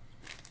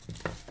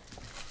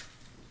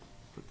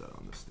 put that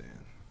on the stand.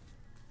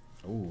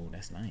 Ooh,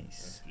 that's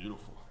nice. That's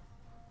beautiful.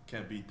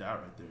 Can't beat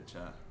that right there,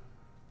 chat.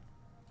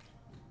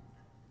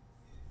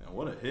 And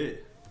what a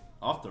hit.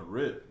 Off the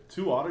rip.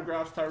 2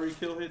 autographs Tyreek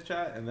Hill hit,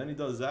 chat, and then he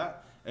does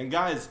that. And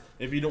guys,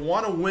 if you don't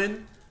want to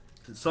win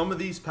some of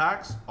these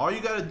packs, all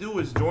you got to do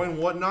is join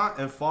Whatnot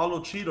and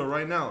follow Cheetah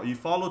right now. You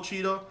follow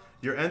Cheetah,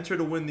 you're entered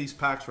to win these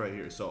packs right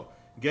here. So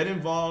get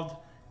involved.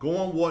 Go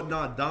on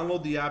Whatnot.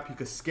 Download the app. You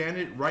can scan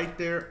it right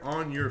there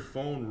on your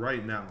phone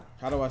right now.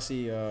 How do I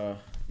see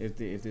if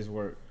this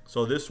works?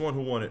 So this one,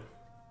 who won it?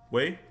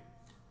 Wade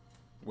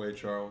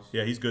Charles.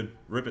 Yeah, he's good.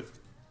 Rip it.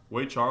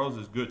 Wade Charles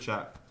is good,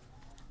 chat.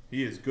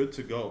 He is good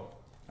to go.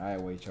 All right,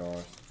 Wade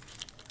Charles.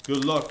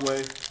 Good luck,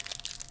 Wade.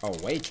 Oh,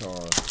 Wade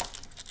Charles.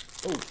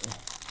 Oh.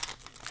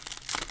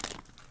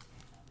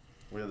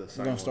 We're going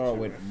to start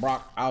with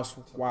Brock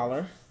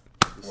Osweiler.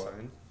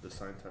 The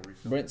sign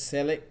Tyreek. Brent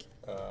Selleck.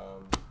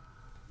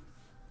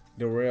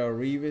 Darrell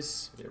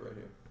Reeves. Yeah, right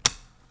here.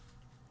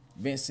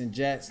 Vincent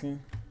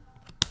Jackson.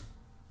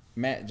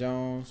 Matt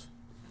Jones.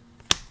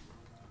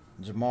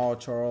 Jamal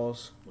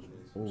Charles.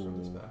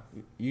 Ooh.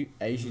 You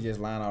should just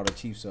line all the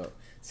Chiefs up.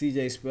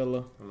 CJ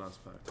Spiller. The last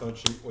pack. Oh,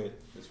 wait.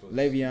 This was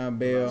Le'Veon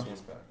Bell.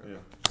 Pack. Yeah.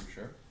 You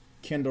sure?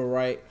 Kendall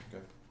Wright.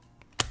 Okay.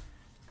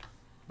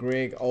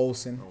 Greg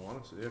Olsen. I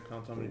want to see. Yeah,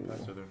 count how many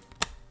packs are there.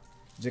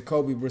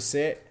 Jacoby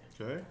Brissett.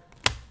 Okay.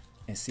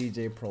 And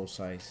CJ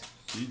Procise.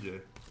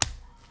 CJ.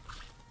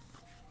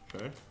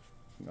 Okay.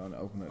 Gonna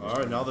open it. All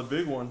right, now the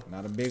big one.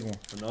 Not a big one.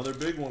 Another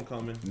big one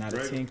coming. Not a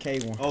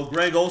 10K one. Oh,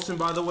 Greg Olsen,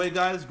 by the way,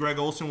 guys. Greg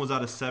Olsen was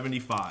out of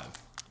 75.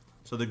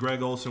 So the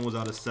Greg Olsen was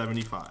out of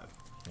 75.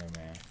 Yeah,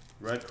 man.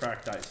 Red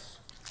cracked ice.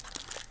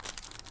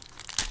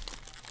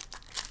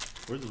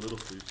 Where's the little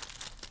sleeves?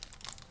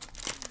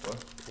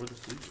 What? Where's the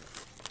sleeves?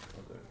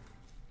 Okay.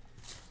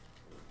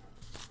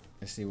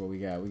 Let's see what we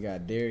got. We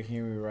got Derrick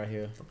Henry right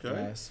here. Okay.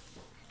 Nice.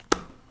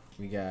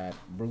 We got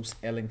Bruce Is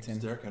Ellington.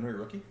 Derrick Henry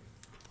rookie?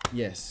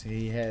 Yes,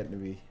 he had to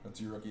be.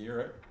 That's your rookie year,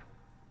 right?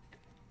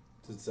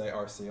 Does it say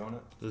RC on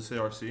it? Does it say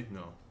RC?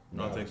 No. I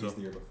don't think so. He's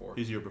the year before.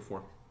 He's the year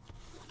before.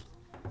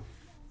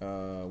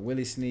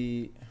 Willie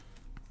Snead.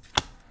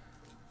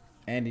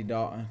 Andy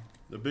Dalton.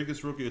 The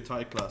biggest rookie of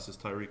Ty class is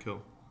Tyreek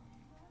Hill.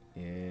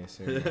 Yes,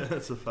 sir.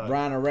 That's a fact.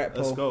 Brian Arakpo.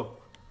 Let's go.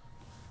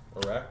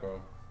 Iraq,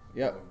 bro.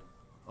 Yep.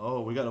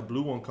 Oh, we got a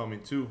blue one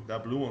coming too.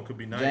 That blue one could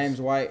be nice.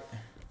 James White.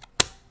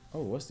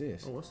 Oh, what's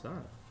this? Oh, what's that?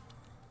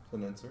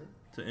 An insert.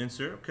 To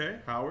insert, okay.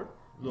 Howard.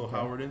 Little Okay.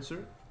 Howard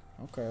insert.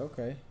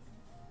 Okay.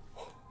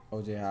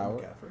 OJ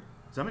Howard. Howard.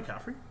 Is that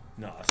McCaffrey?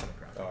 No, that's not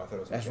McCaffrey. Oh, I thought it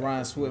was. That's McCaffrey.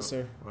 Ryan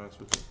Switzer. No, Ryan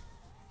Switzer.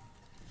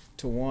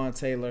 Tawan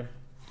Taylor.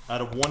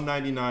 Out of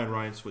 199,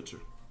 Ryan Switzer.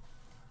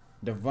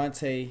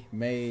 Devontae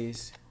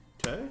Mays.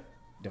 Okay.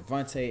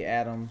 Devontae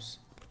Adams.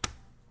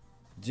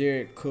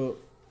 Jared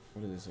Cook.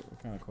 What is this?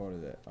 What kind of card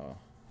is that? Oh.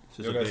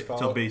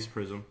 It's a base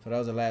prism. So that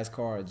was the last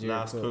card. Jared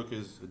Last Cook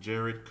is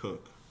Jared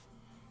Cook.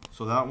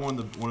 So that one,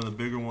 one of the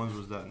bigger ones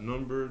was that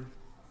numbered.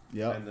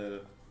 Yep. And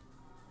the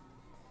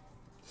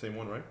same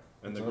one, right?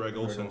 And the Greg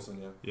Olsen.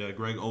 Yeah. Yeah,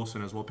 Greg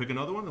Olsen as well. Pick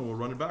another one and we'll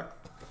run it back.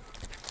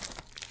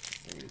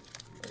 I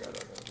got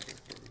it.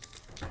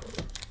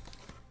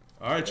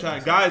 All right,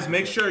 chat. Guys,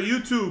 make sure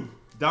YouTube,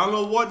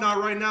 download Whatnot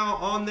right now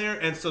on there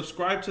and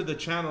subscribe to the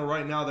channel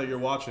right now that you're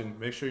watching.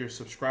 Make sure you're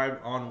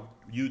subscribed on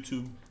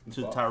YouTube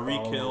to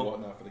Tyreek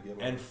Hill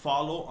and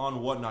follow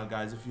on Whatnot,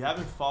 guys. If you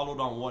haven't followed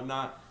on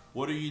Whatnot,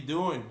 What are you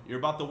doing? You're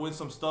about to win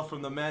some stuff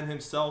from the man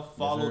himself.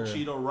 Follow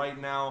Cheetah right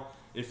now.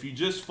 If you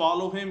just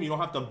follow him, you don't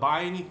have to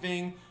buy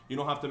anything. You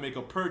don't have to make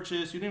a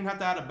purchase. You don't even have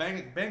to add a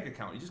bank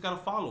account. You just got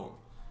to follow him.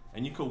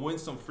 And you can win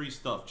some free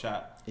stuff,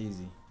 chat.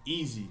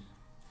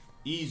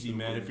 Easy,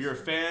 man. If you're a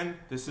fan,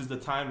 this is the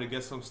time to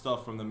get some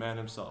stuff from the man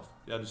himself.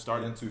 Yeah, just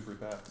start. And 2 free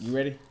packs. You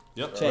ready?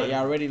 Yep. Chat,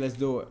 y'all ready? Let's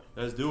do it.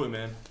 Let's do it,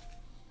 man.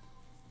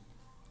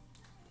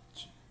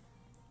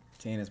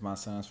 10 is my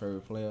son's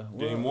favorite player.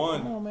 Game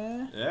 1. Come on,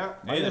 man. Yeah.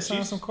 Hey, let's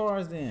sign some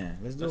cards then.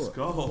 Let's do it. Let's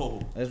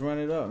go. Let's run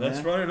it up, man.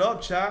 Let's run it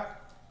up, chat.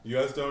 You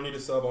guys don't need a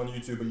sub on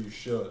YouTube, but you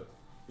should.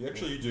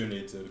 You do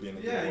need to be in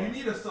the Yeah, giveaway. you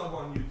need a sub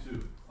on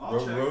YouTube.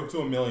 Road to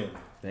 1 million.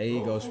 There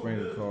you go,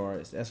 sprinkle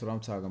cards. That's what I'm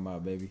talking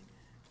about, baby.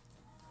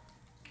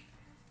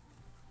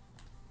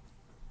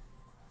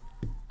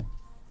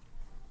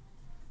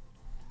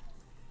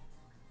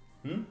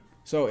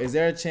 So, is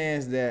there a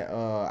chance that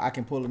I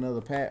can pull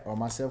another pack or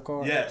myself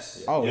card?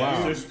 Yes. Oh,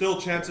 wow. There's still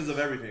chances of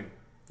everything.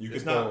 You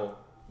can pull.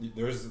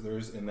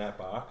 There's in that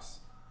box,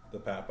 the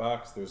pat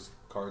box. There's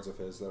cards of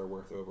his that are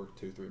worth over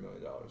 $2-3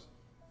 million.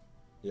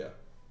 Yeah.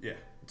 Yeah.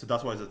 So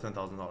that's why it's a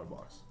 $10,000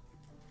 box.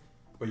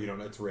 But you don't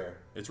know, it's rare.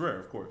 It's rare,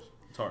 of course.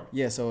 It's hard.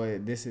 Yeah, so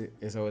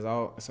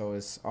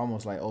it's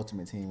almost like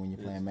Ultimate Team when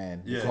you're playing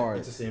Madden. Yeah,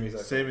 cards. It's the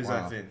same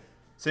exact thing.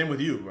 Same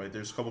with you, right?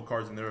 There's a couple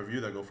cards in their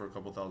review that go for a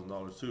couple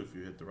 $1,000s too if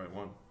you hit the right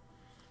one.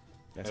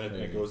 And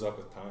it goes up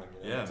with time.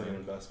 You know? Yeah, it's like an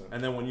investment.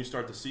 And then when you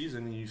start the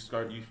season, you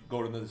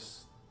go to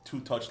this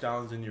 2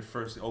 touchdowns in your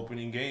first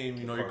opening game.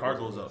 You know your card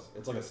goes up.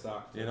 It's like a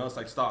stock. You know, it's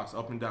like stocks,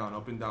 up and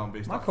down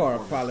based. My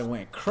card probably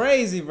went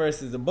crazy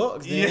versus the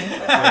Bucks. Then.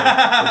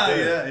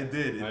 Yeah, it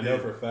did. I know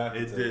for a fact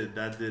it did.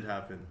 That did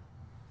happen.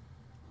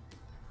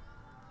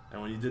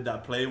 And when you did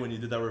that play, when you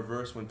did that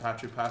reverse, when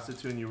Patrick passed it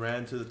to you and you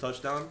ran to the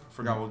touchdown, I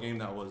forgot what game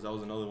that was. That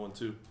was another one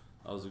too.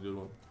 That was a good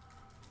one.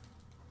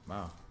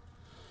 Wow.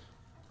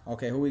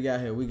 Okay, who we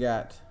got here? We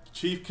got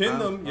Chief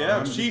Kingdom,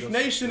 Chief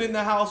Nation in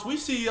the house. We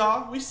see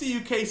y'all. We see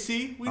you,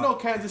 KC. We know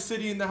Kansas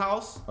City in the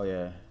house. Oh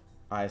yeah.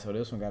 All right, so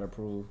this one got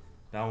approved.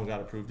 That one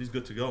got approved. He's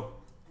good to go.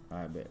 All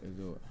right, bet. Let's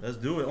do it. Let's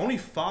do it. Only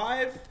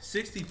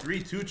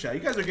 563 too, chat. You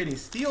guys are getting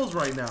steals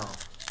right now.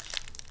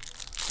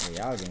 Hey,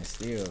 y'all getting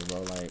steals,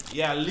 bro. Like,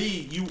 yeah,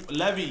 Levy, you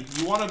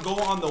want to go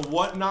on the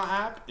Whatnot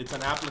app? It's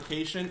an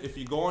application. If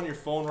you go on your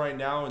phone right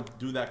now and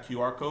do that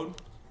QR code,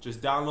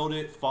 just download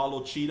it,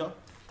 follow Cheetah,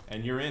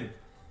 and you're in.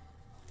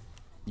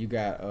 You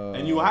got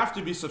and you have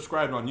to be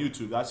subscribed on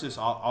YouTube. That's just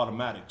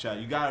automatic, chat.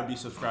 You gotta be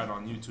subscribed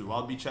on YouTube.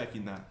 I'll be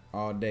checking that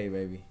all day,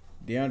 baby.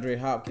 DeAndre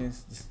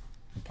Hopkins, just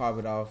pop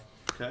it off.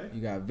 Okay.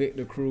 You got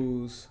Victor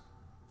Cruz.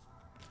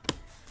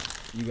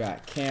 You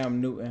got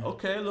Cam Newton.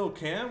 Okay, little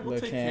Cam. We'll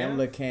take Cam.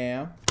 Little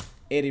Cam.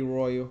 Eddie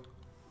Royal.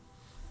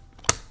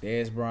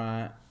 Dez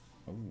Bryant.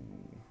 Ooh.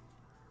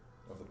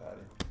 Of the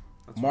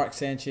patty. Mark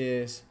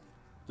Sanchez.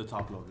 The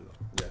top loader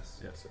though.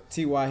 Yes.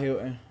 T.Y.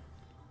 Hilton.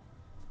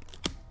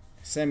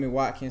 Sammy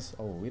Watkins.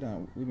 Oh, we've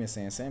been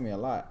saying Sammy a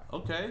lot.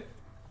 Okay.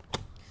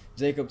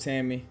 Jacob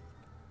Tammy.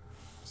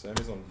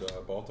 Sammy's on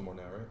Baltimore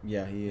now, right?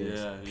 Yeah, he is.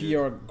 Yeah,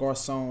 Pierre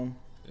Garcon.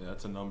 Yeah,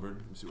 that's a numbered.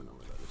 Let me see what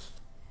number that is.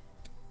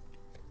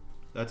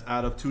 That's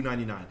out of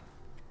 299.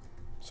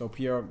 So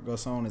Pierre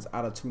Garcon is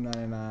out of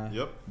 299.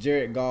 Yep.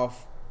 Jared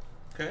Goff.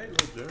 Okay,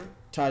 little Jared.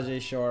 Tajay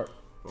Sharp.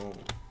 Boom.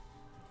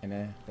 And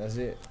then that's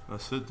it.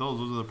 That's it. Those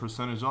are the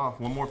percentage off.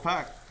 One more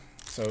pack.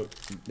 So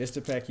this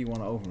the pack you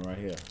want to open right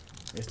here.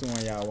 It's the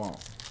one y'all want.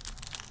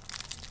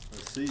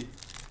 Let's see.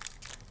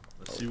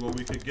 Let's see what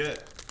we could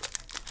get.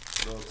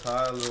 Little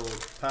Ty, little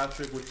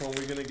Patrick. Which one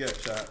we gonna get,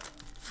 chat?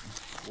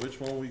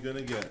 Which one we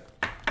gonna get?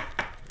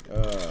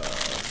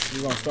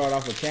 We're gonna start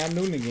off with Cam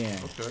Newton again.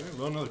 Okay,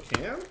 another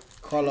Cam.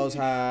 Carlos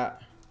Hyde.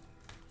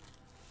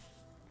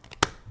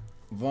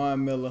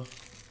 Von Miller.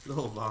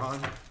 Little Von.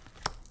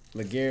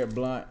 LeGarrette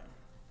Blount.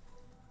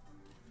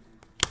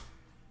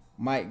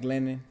 Mike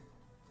Glennon.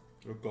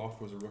 Your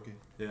Goff was a rookie.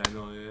 Yeah, I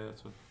know. Yeah,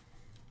 that's what.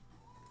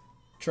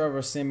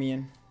 Trevor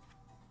Siemian.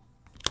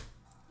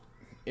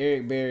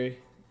 Eric Berry.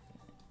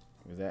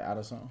 Was that out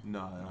of something?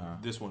 No,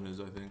 this one is,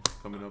 I think,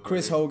 coming up.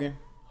 Chris Hogan.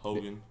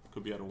 Hogan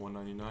could be out of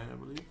 199, I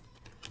believe.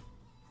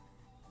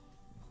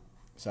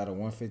 It's out of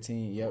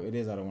 115. Yep, it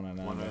is out of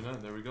 199.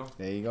 199. There we go.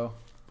 There you go.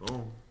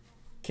 Boom.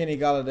 Kenny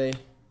Galladay.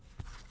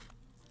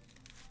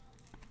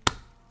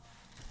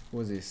 Who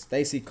was this?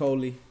 Stacy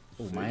Coley.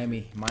 Oh,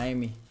 Miami.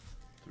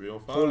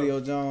 305. Julio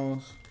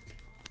Jones.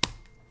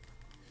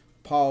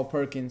 Paul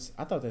Perkins.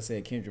 I thought that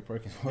said Kendrick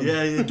Perkins.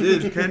 Yeah, you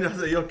did. Kendrick, I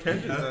said, yo,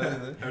 Kendrick.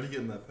 How'd you get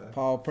in that pack?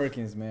 Paul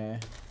Perkins, man.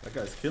 That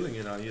guy's killing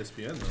it on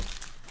ESPN,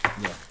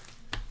 though. Yeah.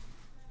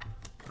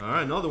 All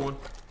right, another one.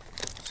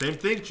 Same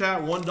thing,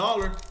 chat. $1.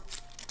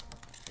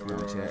 Tell me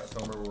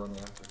we're running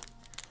after.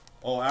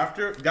 Oh,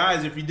 after?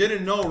 Guys, if you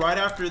didn't know, right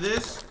after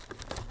this,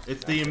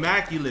 it's the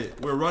Immaculate.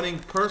 We're running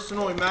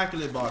personal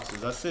Immaculate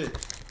boxes. That's it.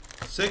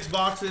 6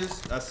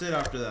 boxes. That's it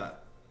after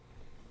that.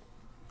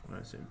 All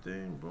right, same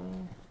thing.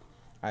 Boom.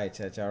 All right,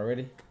 chat, y'all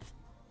ready?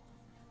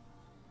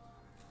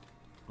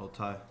 Oh,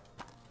 Ty.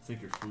 I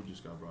think your food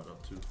just got brought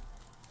up, too.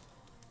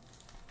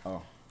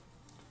 Oh.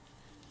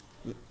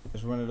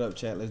 Let's run it up,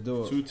 chat. Let's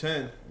do it.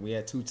 210. We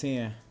at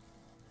 210.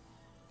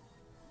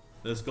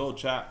 Let's go,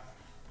 chat.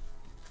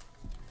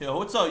 Yo,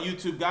 what's up,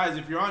 YouTube guys?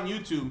 If you're on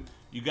YouTube,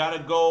 you gotta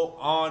go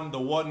on the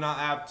Whatnot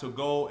app to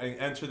go and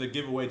enter the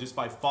giveaway just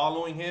by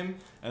following him,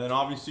 and then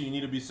obviously you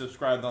need to be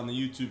subscribed on the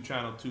YouTube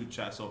channel too,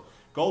 chat. So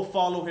go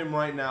follow him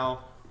right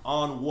now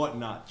on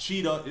Whatnot.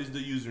 Cheetah is the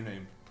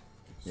username.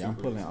 Yeah, I'm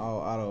pulling all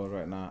autos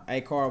right now.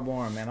 Hey,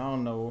 Cardborn, man, I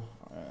don't know.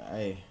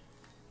 Hey,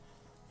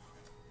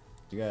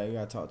 you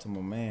gotta talk to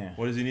my man.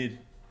 What does he need?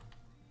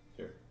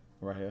 Here.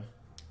 Right here.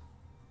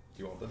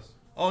 Do you want this?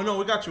 Oh no,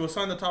 we got you. We'll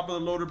sign the top of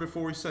the loader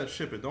before we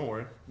ship it. Don't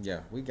worry.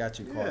 Yeah, we got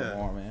you, Yeah.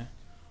 Cardborn, man.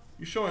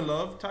 You showing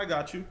love. Ty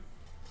got you.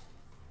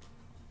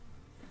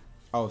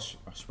 Oh,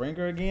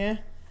 Springer again?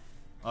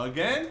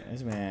 Again?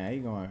 This man, he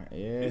going.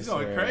 Yeah, He's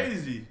going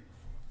crazy.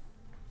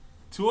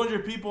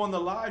 200 people on the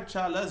live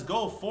chat. Let's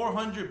go.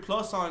 400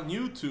 plus on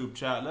YouTube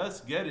chat.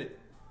 Let's get it.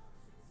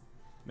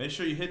 Make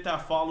sure you hit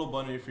that follow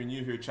button if you're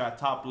new here, chat.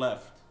 Top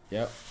left.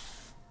 Yep.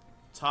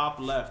 Top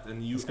left,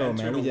 and you Let's go,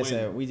 enter man. to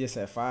win. We just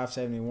at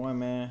 571,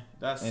 man.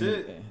 That's and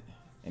it.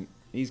 And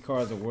these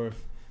cards are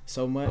worth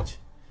so much.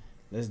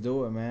 Let's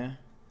do it, man.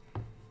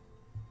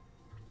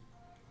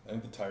 I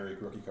think the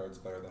Tyreek rookie card is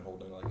better than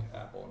holding like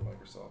Apple and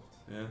Microsoft.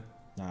 Yeah.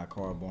 Nah,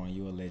 Cardborn,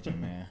 you a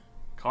legend, man.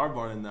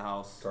 Cardboard in the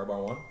house.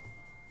 Cardboard 1?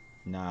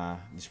 Nah,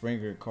 the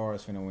Springer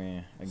card's finna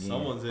win again.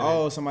 Someone's in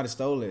oh, it. somebody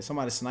stole it.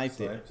 Somebody sniped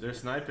it. They're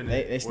sniping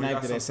They it.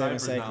 sniped We it got at some 7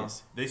 snipers now.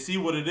 seconds. They see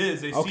what it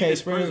is. They see Okay, this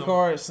Springer prism.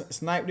 card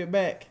sniped it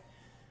back.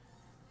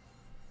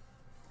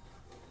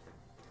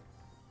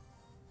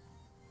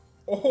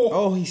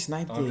 Oh, he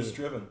sniped I'm it. just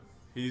driven.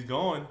 He's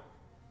going.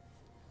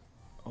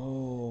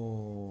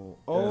 Oh,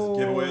 This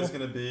giveaway is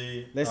gonna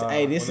be. Let's.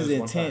 Hey, this when is there's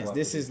one pack intense. left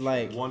This of is each.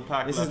 like One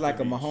pack this left is like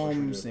a of each.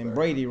 Mahomes and There.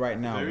 Brady right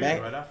now. There he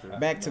is, right after.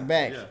 Back to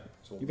back. Yeah.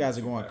 So You guys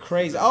are two going packs.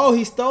 crazy. Oh,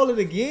 he stole it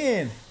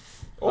again.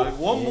 Like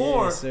one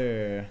more. Yes,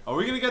 sir. Are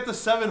we gonna get the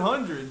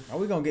 700? Are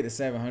we gonna get to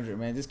 700,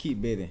 man? Just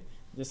keep bidding.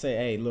 Just say,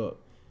 hey,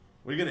 look.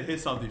 We're gonna hit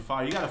something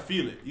fire. You gotta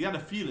feel it. You gotta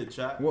feel it,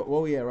 chat. What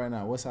we at right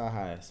now? What's our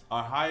highest?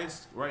 Our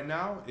highest right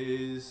now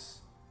is,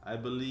 I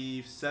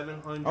believe,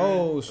 700.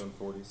 Oh,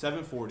 740.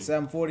 740.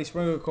 740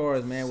 Springer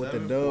cards, man, with the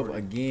dub 740.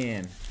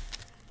 again.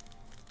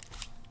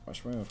 Our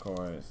Springer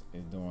cards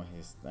is doing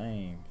his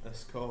thing.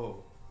 Let's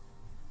go.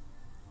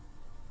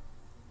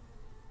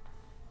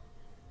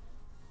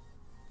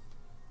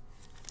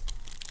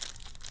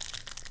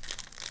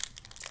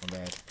 My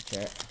bad,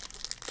 chat.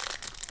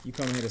 You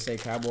come here to say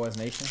Cowboys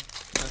Nation?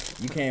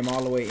 You came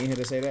all the way in here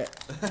to say that?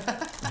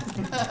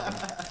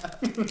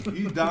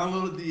 You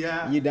downloaded the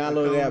app. You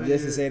downloaded the app just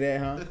to here. say that,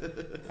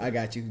 huh? I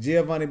got you.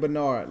 Giovanni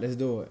Bernard, let's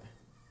do it.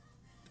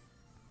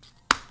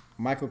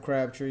 Michael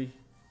Crabtree,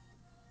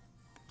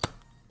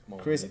 Come on,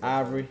 Chris we need that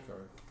Ivory.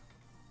 card.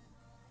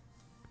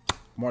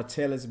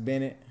 Martellus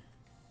Bennett,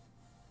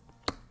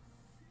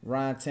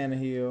 Ryan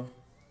Tannehill,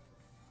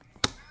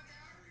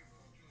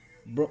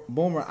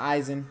 Boomer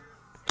Eisen,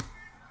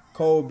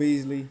 Cole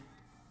Beasley,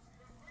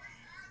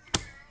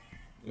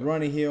 Yep.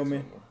 Ronnie Just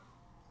Hillman. one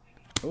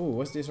more. Ooh,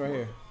 what's this right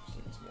here? Just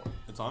need some more.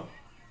 It's on.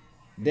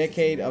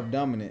 Decade of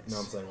Dominance. No,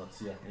 I'm saying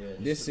let's yeah.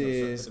 This just- no,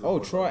 is sorry, oh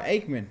the Troy fourth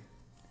Aikman.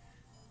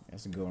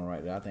 That's a good one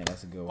right there. I think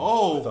that's a good one. one. I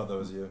Oh, thought that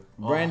was you.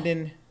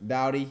 Brandon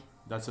Dowdy.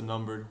 that's a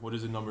numbered. What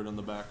is it numbered on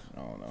the back? I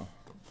don't know.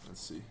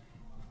 Let's see.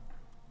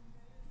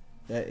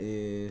 That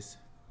is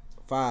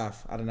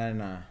 5 out of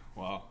 99.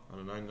 Wow, on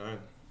a 99.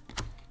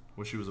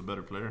 Wish he was a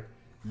better player.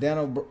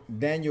 Daniel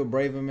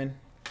Braverman,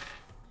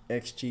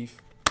 ex-chief.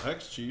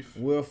 Ex-chief.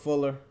 Will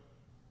Fuller.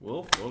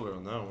 Will Fuller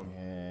on that one.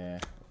 Yeah.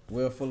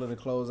 Will Fuller to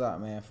close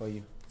out, man, for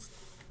you.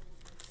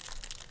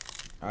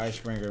 All right,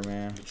 Springer,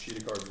 man. The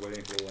cheetah card's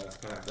waiting for the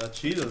last pack. That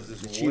Cheetah's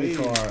just The cheetah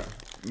waiting. card.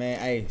 Man,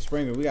 hey,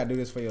 Springer, we got to do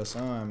this for your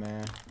son,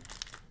 man.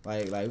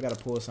 Like we got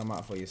to pull something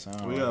out for your son.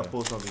 We right gotta here.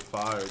 pull something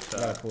fire, We got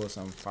chat. to pull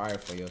something fire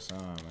for your son,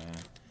 man.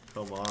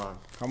 Come on.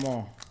 Come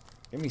on.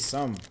 Give me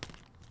some.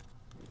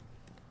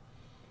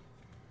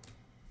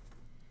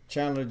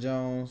 Chandler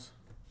Jones,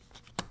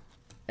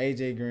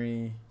 AJ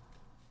Green,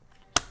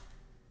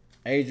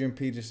 Adrian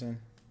Peterson,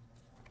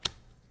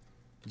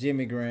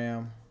 Jimmy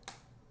Graham,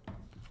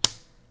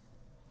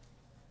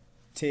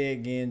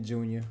 Ted Ginn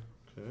Jr.,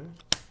 Okay.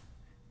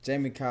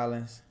 Jamie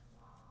Collins.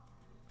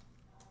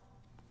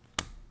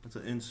 That's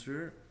an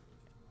insert.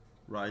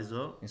 Rise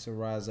up. It's a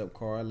rise up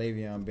card.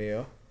 Le'Veon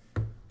Bell.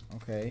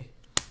 Okay.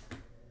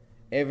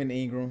 Evan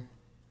Ingram.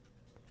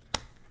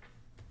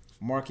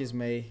 Marcus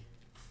May.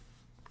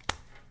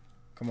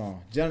 Come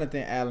on.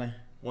 Jonathan Allen.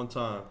 One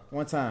time.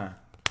 One time.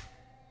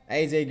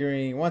 AJ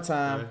Green. One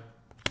time.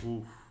 Okay.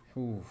 Oof.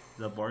 Ooh. Is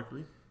that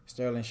Barkley?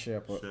 Sterling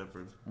Shepard.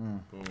 Shepard. Mm.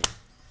 Boom.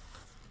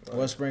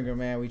 Well, Springer,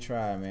 man, we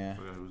tried, man.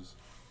 Okay, it was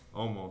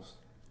almost.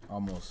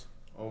 Almost.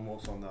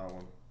 Almost on that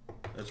one.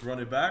 Let's run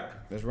it back.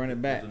 Let's run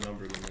it back. Put the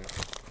number in there.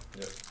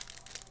 Yep.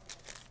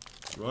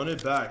 Run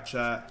it back,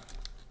 chat.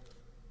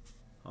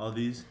 All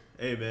these.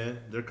 Hey, man,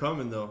 they're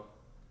coming, though.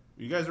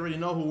 You guys already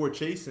know who we're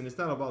chasing. It's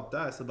not about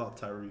that. It's about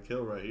Tyreek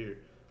Hill right here.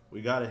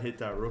 We got to hit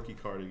that rookie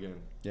card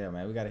again. Yeah,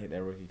 man, we got to hit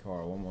that rookie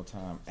card one more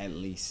time, at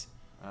least.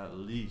 At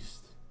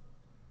least.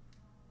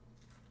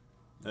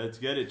 Let's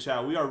get it,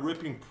 chat. We are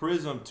ripping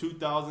Prism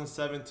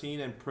 2017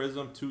 and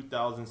Prism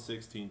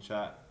 2016,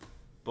 chat.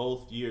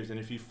 Both years. And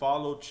if you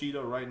follow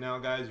Cheetah right now,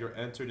 guys, you're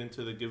entered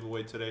into the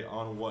giveaway today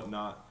on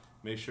Whatnot.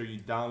 Make sure you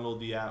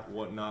download the app,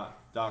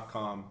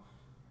 whatnot.com.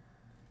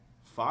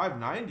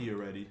 $5.90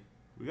 already.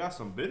 We got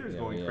some bidders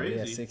going crazy. We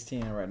got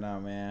 16 right now,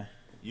 man.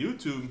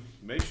 YouTube,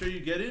 make sure you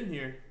get in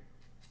here.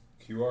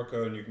 QR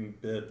code and you can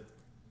bid.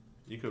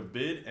 You could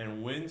bid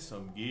and win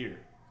some gear.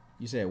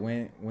 You said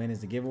when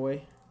is the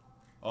giveaway?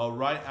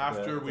 Right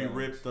after we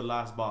rip the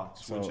last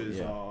box, which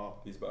is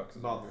these boxes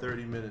about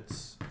 30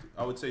 minutes.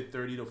 I would say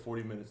 30 to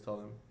 40 minutes, tell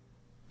them.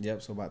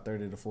 Yep, so about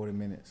 30 to 40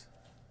 minutes.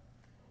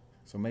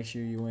 So make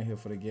sure you in here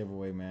for the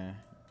giveaway, man.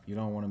 You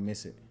don't want to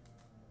miss it.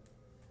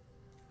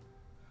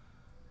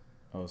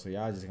 Oh, so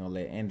y'all just gonna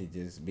let Andy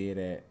just bid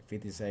at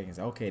 50 seconds.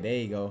 Okay, there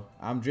you go.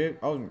 I'm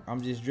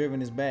just driving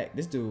this back.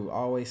 This dude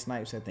always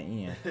snipes at the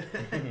end.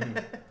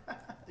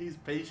 He's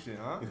patient,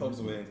 huh? He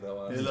loves waiting to that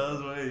last. He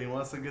loves waiting. He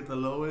wants to get the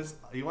lowest.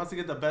 He wants to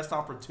get the best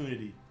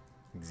opportunity.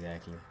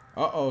 Exactly.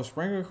 Uh-oh,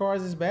 Springer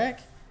Cars is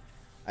back?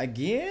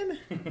 Again?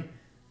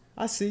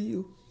 I see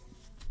you.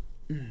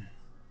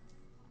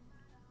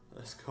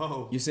 Let's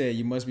go. You said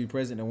you must be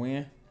present to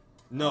win?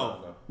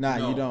 No. Nah,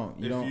 no. you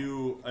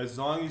don't. As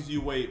long as you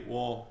wait,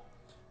 well,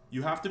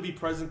 you have to be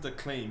present to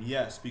claim,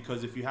 yes,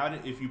 because if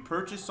you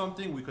purchased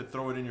something, we could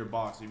throw it in your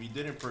box. If you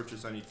didn't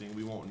purchase anything,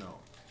 we won't know.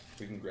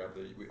 We can grab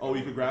it.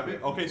 You could grab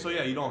it? Okay, so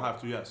yeah, you don't have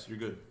to. Yes, you're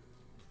good.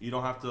 You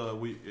don't have to.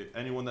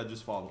 Anyone that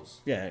just follows.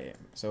 Yeah.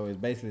 So it's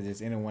basically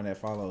just anyone that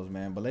follows,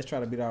 man. But let's try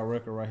to beat our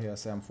record right here at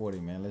 740,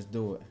 man. Let's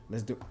do it.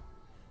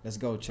 Let's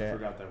go, chat. I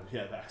forgot that we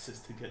have access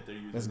to get their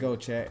username. Let's go,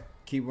 chat.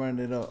 Keep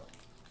running it up.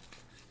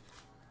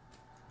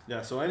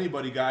 Yeah, so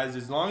anybody, guys,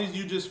 as long as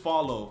you just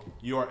follow,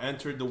 you are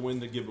entered to win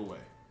the giveaway.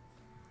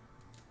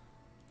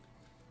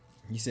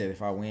 You said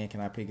if I win,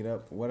 can I pick it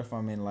up? What if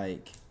I'm in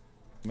like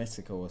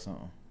Mexico or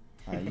something?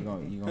 You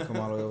gonna come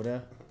all the way over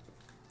there?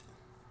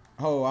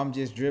 Oh, I'm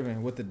just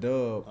driven with the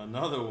dub.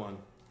 Another one.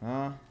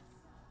 Huh?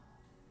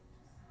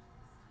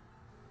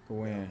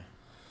 For when?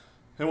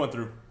 It went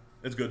through.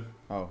 It's good.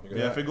 Oh.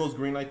 Yeah, if it goes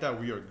green like that,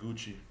 we are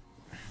Gucci.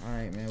 All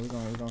right, man. We're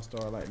gonna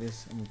start like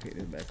this. I'm gonna pick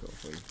this back up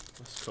for you.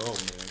 Let's go,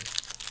 man.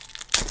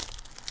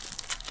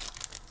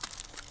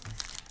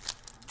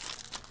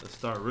 Let's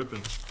start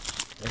ripping.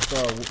 Let's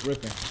start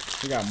ripping.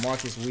 We got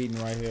Marcus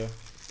Whedon right here.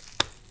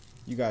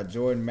 You got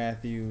Jordan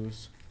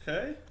Matthews.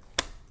 Okay.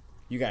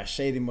 You got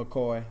Shady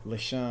McCoy,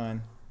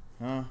 LaShawn,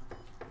 huh?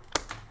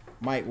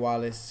 Mike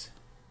Wallace,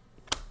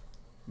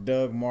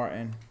 Doug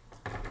Martin,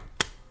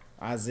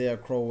 Isaiah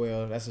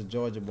Crowell. That's a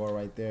Georgia boy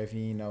right there, if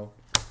you ain't know.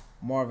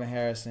 Marvin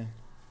Harrison,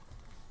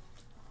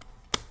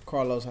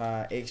 Carlos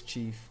Hyde,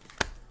 ex-Chief,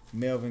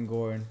 Melvin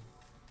Gordon,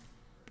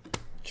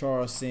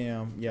 Charles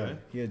Sim. Yeah, Okay.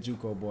 he a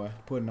JUCO boy,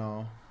 putting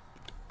on.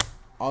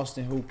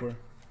 Austin Hooper,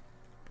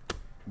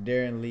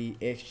 Darren Lee,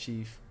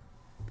 ex-Chief.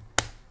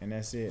 And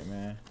that's it,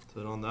 man.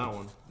 Sit on that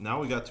one.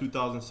 Now we got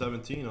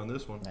 2017 on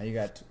this one. Now you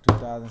got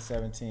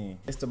 2017.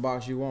 It's the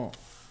box you want.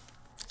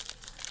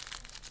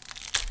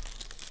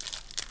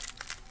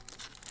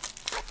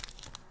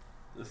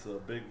 This is a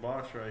big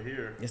box right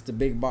here. It's the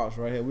big box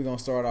right here. We're going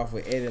to start off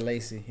with Eddie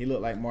Lacy. He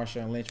looked like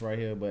Marshawn Lynch right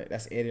here, but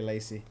that's Eddie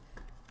Lacy.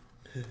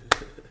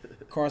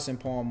 Carson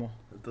Palmer.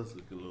 It does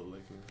look a little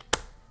like him.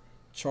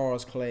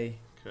 Charles Clay.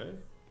 Okay.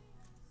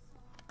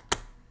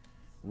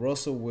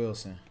 Russell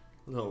Wilson.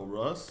 Little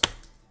Russ.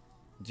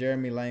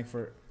 Jeremy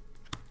Langford.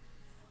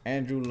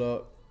 Andrew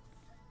Luck.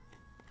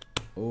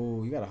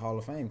 Oh, you got a Hall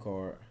of Fame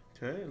card.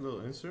 Okay, a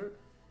little insert.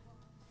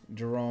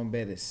 Jerome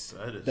Bettis.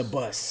 Bettis. The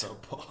bus. The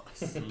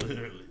bus,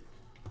 literally.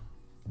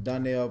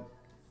 Donnell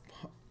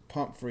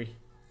Pumphrey.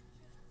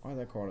 Why is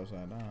that card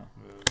upside down?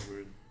 Yeah, that's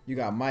weird. You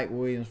got Mike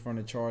Williams from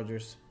the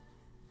Chargers.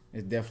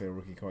 It's definitely a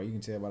rookie card. You can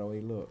tell by the way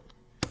he look.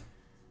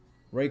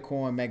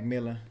 Raekwon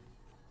McMillan.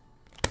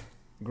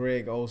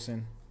 Greg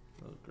Olsen.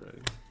 That was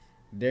great.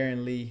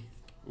 Darren Lee.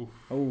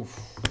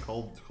 Oof.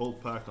 Cold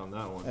pack on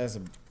that one. That's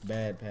a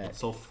bad pack.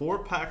 So 4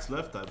 packs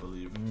left, I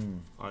believe,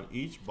 on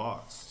each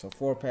box. So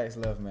 4 packs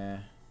left,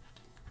 man.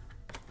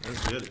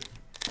 Let's get it.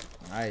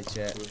 All right,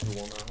 chat.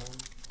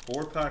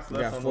 4 packs We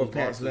left got on 4 those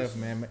packs boxes. left,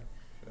 man.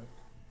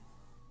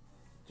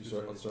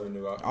 Let's start a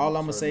new auction. All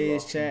I'm gonna Start a say new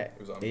is, auction. chat, It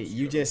was on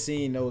you just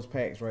seen those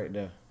packs right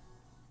there.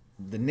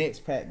 The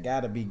next pack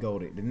gotta be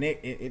goated. The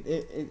next,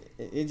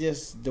 it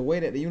just the way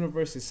that the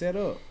universe is set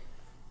up.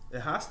 It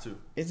has to.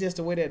 It's just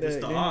the way that It's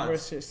the the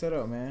universe odds. is set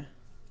up, man.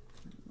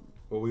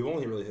 Well, we've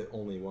only really hit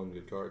only one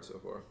good card so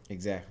far.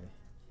 Exactly.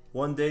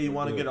 One day you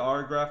want to get an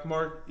autograph,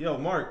 Mark? Yo,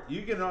 Mark,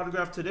 you get an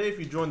autograph today if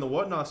you join the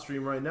Whatnot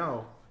stream right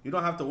now. You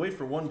don't have to wait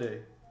for one day.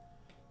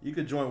 You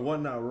could join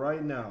Whatnot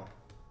right now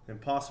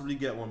and possibly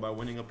get one by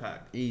winning a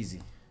pack.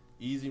 Easy.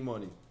 Easy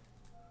money.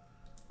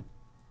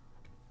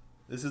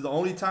 This is the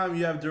only time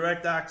you have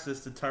direct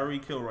access to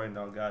Tyreek Hill right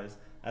now, guys.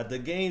 At the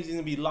games, he's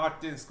going to be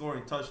locked in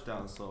scoring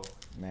touchdowns, so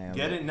Man,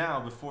 get it now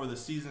before the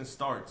season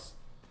starts.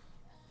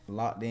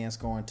 locked in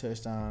scoring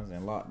touchdowns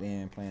and locked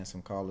in playing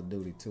some Call of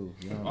Duty too.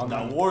 You know On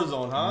that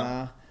Warzone, huh?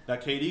 Nah.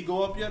 That KD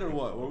go up yet or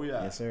what? Where we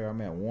at? Yes, sir. I'm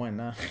at 1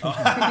 now.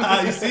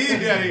 You see?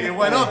 Yeah, it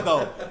went up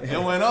though.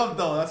 It went up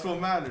though. That's what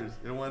matters.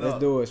 It went Let's up.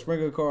 do it.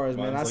 Sprinkle cards,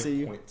 man. Mine's I see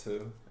you.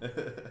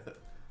 0.2.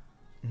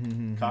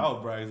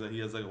 Kyle brags that he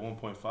has like a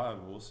 1.5,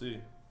 but we'll see.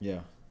 Yeah.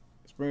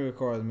 Sprinkle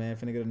cards, man.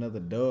 Finna get another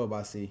dub,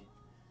 I see.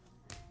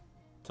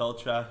 Tell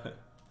chat.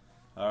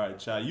 All right,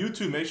 chat.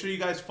 YouTube, make sure you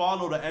guys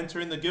follow to enter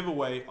in the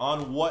giveaway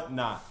on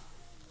Whatnot.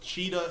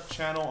 Cheetah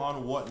channel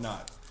on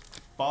Whatnot.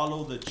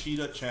 Follow the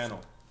Cheetah channel.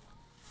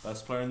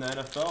 Best player in the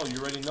NFL. You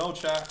already know,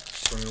 chat.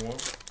 Springer one.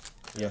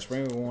 Yeah,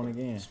 Springer won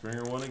again.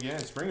 Springer won again.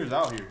 Springer's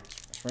out here.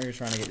 Springer's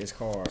trying to get this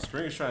card.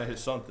 Springer's trying to hit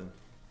something.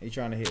 He's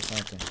trying to hit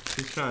something.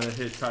 He's trying to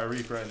hit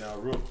Tyreek right now,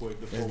 real quick.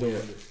 Before Let's we do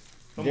end it.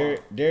 Come on.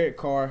 Derek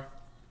Carr,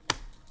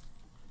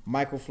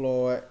 Michael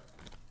Floyd,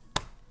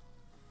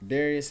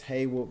 Darius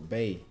Haywood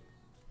Bay.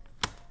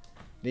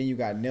 Then you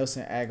got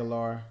Nelson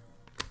Aguilar.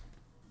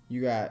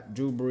 You got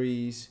Drew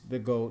Brees, the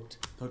GOAT.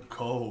 The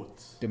GOAT.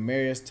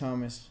 Demaryius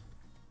Thomas.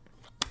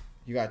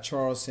 You got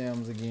Charles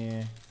Sims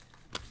again.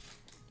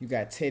 You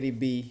got Teddy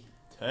B.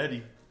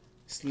 Teddy.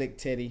 Slick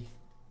Teddy.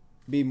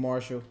 B.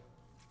 Marshall.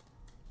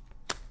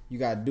 You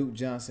got Duke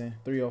Johnson,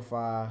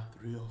 305.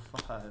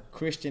 305.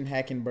 Christian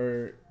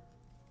Hackenberg.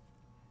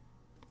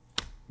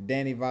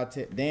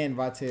 Dan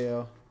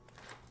Vitale.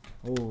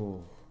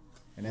 Ooh.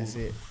 And that's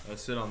it.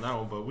 That's it on that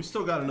one, but we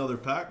still got another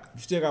pack.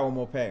 You still got one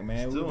more pack,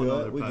 man. Still We good.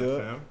 another We pack,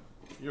 good. fam.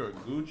 You're a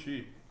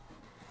Gucci.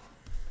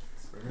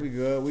 We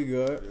good. We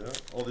good. Yeah.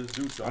 Oh, this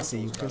Duke Johnson. I see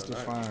you was pistol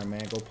kinda nice. firing,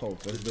 man. Go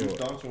poke. Let's This do Duke it.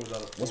 Johnson was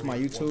out of 40, What's my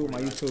YouTube?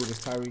 My 149. YouTube is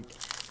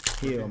Tyreek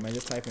Hill, man.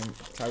 Just type in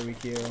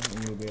Tyreek Hill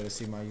and you'll be able to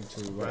see my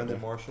YouTube right Brandon there.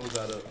 Marshall's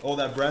out of. Oh,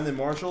 that Brandon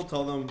Marshall.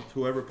 Tell them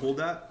whoever pulled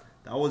that.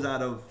 That was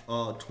out of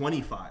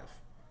 25.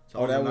 So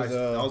Oh, that a was, nice,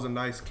 that was a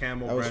nice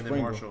camo that was Brandon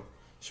Springer. Marshall.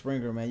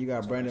 Springer, man. You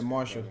got Brandon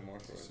Marshall. Brandon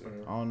Marshall right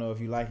there. I don't know if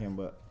you like him,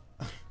 but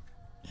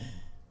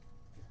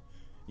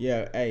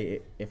yeah.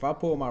 Hey, if I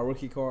pull my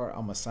rookie card,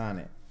 I'ma sign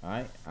it. All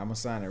right, I'ma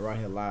sign it right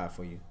here live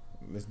for you.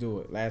 Let's do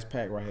it. Last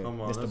pack right here. Come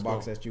on, This the let's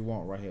box go. that you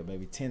want right here,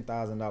 baby.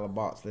 $10,000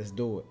 box. Let's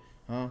do it,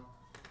 huh?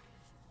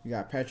 You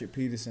got Patrick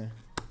Peterson,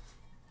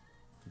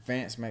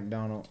 Vance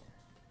McDonald,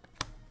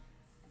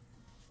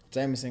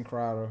 Jamison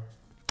Crowder,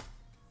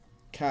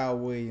 Kyle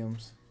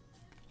Williams,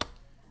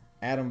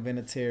 Adam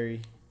Vinatieri.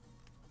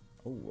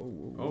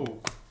 Oh.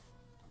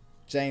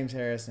 James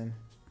Harrison,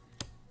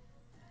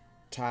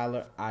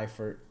 Tyler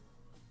Eifert,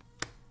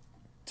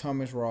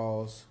 Thomas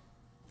Rawls.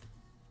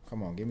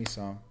 Come on, give me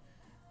some.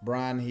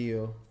 Brian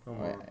Hill.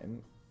 Come on.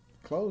 And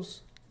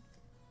close.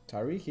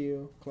 Tyreek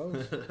Hill.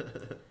 Close.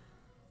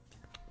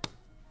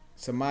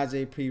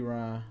 Samaje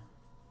Perine.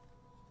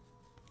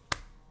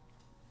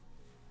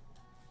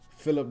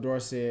 Philip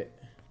Dorsett.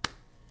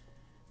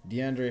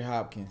 DeAndre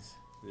Hopkins.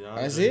 Yeah,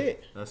 That's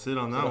it? That's it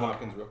on Is that that one.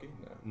 Hopkins rookie?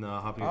 No. No,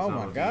 Hopkins. Oh not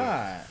my rookie.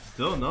 God.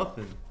 Still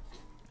nothing.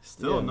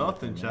 Still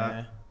nothing, chat.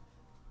 man.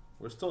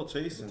 We're still The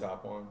chasing.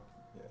 top one.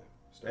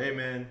 Yeah. Hey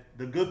man,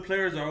 the good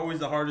players are always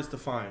the hardest to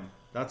find.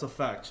 That's a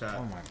fact, chat.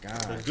 Oh my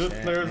God. The good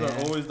chat, players man.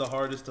 are always the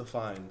hardest to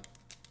find.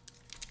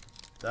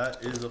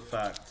 That is a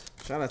fact.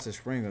 Shout out to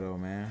Springer though,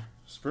 man.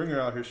 Springer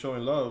out here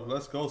showing love.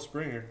 Let's go,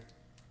 Springer.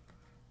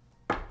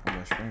 I'm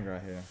a Springer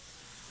out here.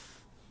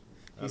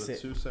 Out of said-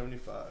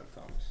 275,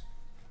 Thomas.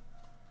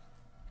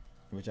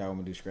 What y'all want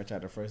me to do? Scratch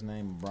out the first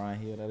name, Brian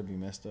Hill? That'd be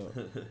messed up.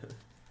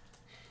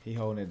 He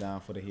holding it down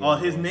for the Hill. Oh,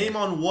 his boys. name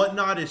on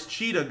Whatnot is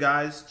Cheetah,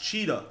 guys.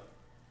 Cheetah.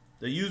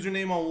 The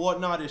username on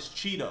Whatnot is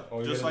Cheetah. All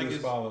you Just gotta like do is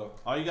his follow.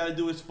 All you gotta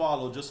do is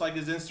follow. Just like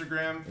his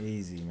Instagram,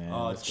 Easy, man.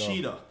 Let's go.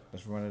 Cheetah.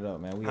 Let's run it up,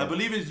 man. We I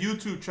believe his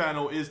YouTube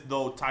channel is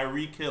though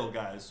Tyreek Hill,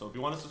 guys. So if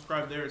you want to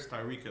subscribe there, it's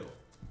Tyreek Hill.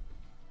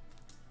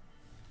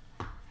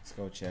 Let's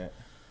go, chat.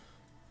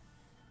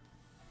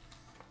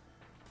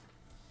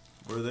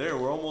 We're there.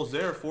 We're almost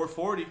there.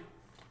 440.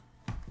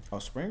 Oh,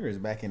 Springer is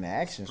back in the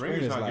action.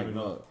 Springer's not like, giving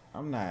up. look,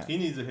 I'm not. He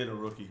needs to hit a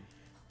rookie.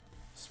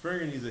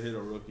 Springer needs to hit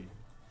a rookie.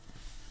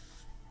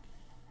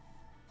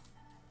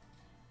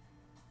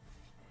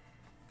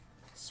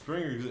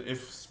 Springer,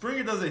 if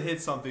Springer doesn't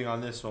hit something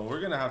on this one,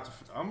 we're gonna have to.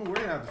 We're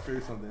gonna have to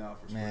figure something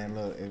out for Springer. Man,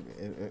 look,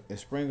 if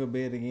Springer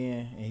bid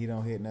again and he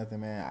don't hit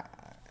nothing, man.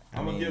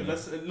 I'm gonna give.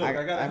 Let's look. I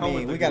got. A I helmet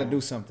mean, to we got to give do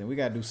him. something. We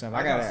got to do something.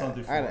 I got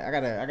something for him. I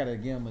gotta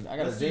give him. I got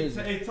a Let's see.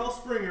 jersey. Hey, tell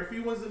Springer if he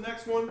wins the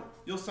next one,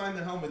 you'll sign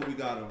the helmet that we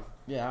got him.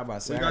 Yeah, I about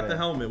to say. We got the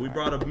helmet. We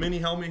brought a mini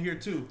helmet here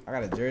too. I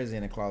got a jersey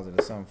in the closet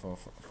or something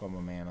for my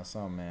man or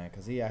something, man,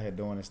 because he out here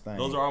doing his thing.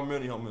 Those are our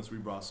mini helmets we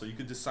brought, so you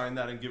could just sign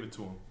that and give it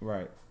to him.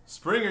 right.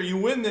 Springer, you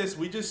win this.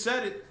 We just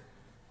said it.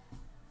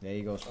 There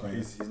you go, Oh, Springer.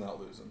 he's not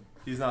losing.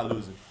 He's not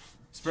losing.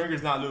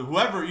 Springer's not losing.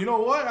 Whoever, you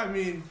know what? I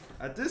mean,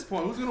 at this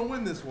point, who's gonna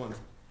win this one?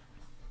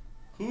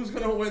 Who's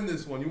gonna win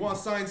this one? You want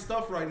signed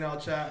stuff right now,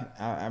 chat?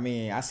 I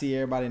mean, I see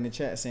everybody in the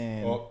chat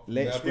saying Well,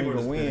 let now people are Springer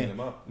just bidding win. him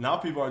up. Now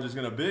people are just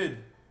gonna bid.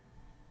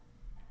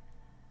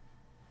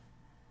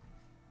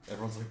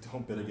 Everyone's like,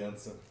 don't bid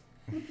against him.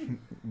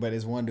 But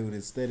it's one dude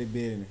that's steady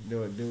bidding.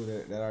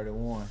 Dude that already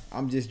won.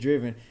 I'm just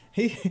driven.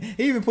 He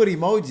even put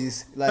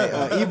emojis, like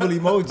evil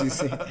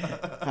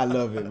emojis. I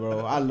love it,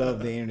 bro. I love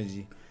the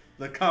energy.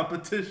 The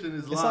competition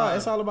is live.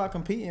 It's all about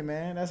competing,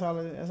 man. That's all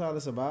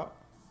it's about.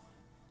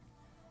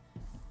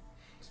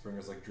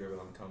 Springer's like driven.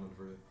 I'm coming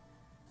for you.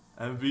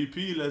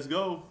 MVP, let's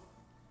go.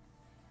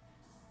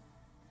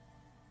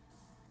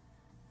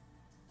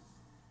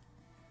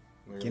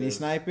 Can he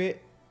snipe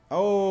it?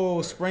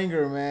 Oh,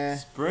 Springer, man.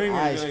 Springer's All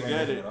right, gonna Springer.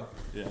 get it.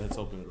 Yeah, let's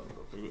open it up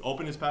real quick.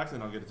 Open his packs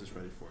and I'll get it just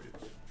ready for you.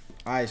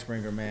 All right,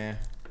 Springer, man.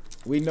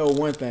 We know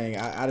one thing.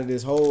 Out of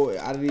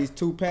these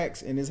 2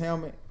 packs in this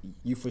helmet,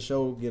 you for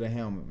sure get a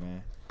helmet,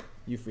 man.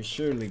 You for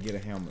surely get a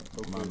helmet,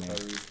 my man.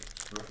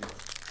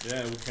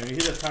 Yeah, can you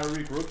hit a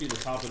Tyreek rookie to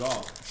top it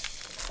off?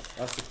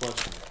 That's the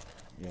question.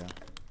 Yeah.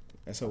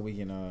 That's how we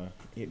can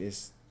hit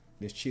this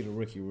Cheetah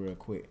rookie real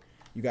quick.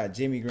 You got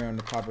Jimmy Graham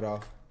to pop it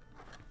off.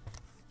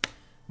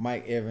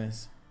 Mike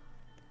Evans.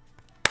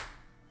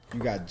 You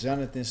got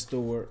Jonathan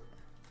Stewart.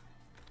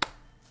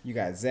 You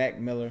got Zach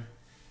Miller.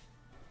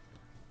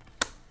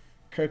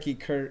 Kirky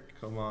Kirk.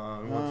 Come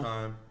on, one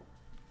time.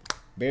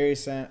 Barry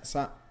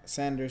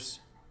Sanders.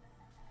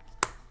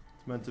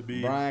 It's meant to be.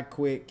 Brian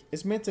Quick.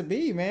 It's meant to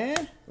be,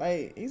 man.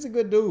 Like, he's a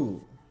good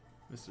dude.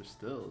 Mr.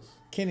 Stills.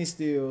 Kenny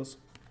Stills.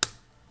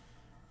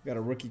 Got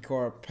a rookie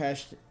card.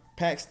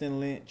 Paxton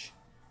Lynch.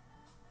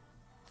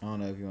 I don't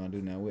know if you want to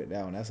do nothing with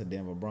that one. That's a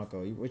Denver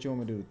Bronco. What you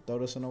want me to do? Throw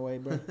this one away,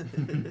 bro?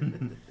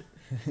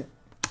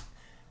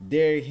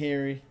 Derrick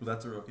Henry. Well,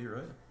 that's a rookie,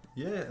 right?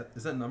 Yeah.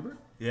 Is that numbered?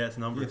 Yeah, it's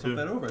number 2. Flip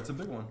that over. It's a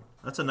big one.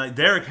 That's a nice.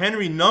 Derrick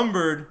Henry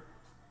numbered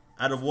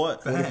out of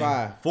what?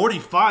 45.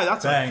 45.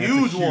 That's a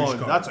huge one.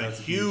 card. That's a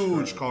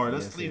huge card.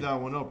 Let's Yes, leave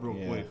that one up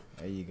real quick.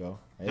 There you go.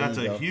 That's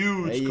a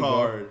huge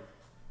card.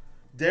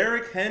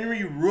 Derrick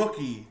Henry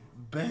rookie.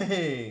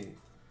 Bang.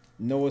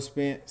 Noah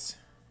Spence.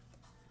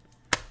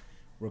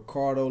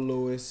 Ricardo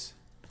Lewis.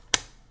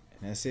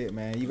 And that's it,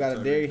 man. You got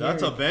a Derrick Henry.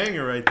 That's a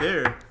banger right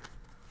there.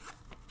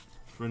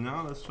 For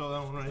now, let's show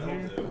that one right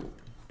here.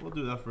 We'll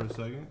do that for a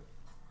second.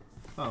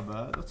 Not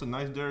bad. That's a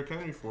nice Derrick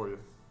Henry for you.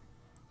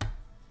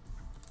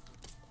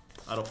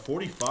 Out of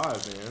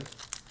 45, man.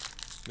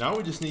 Now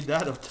we just need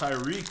that of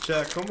Tyreek.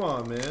 Chat, come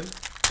on, man.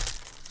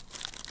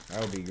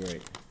 That would be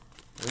great.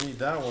 We need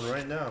that one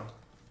right now.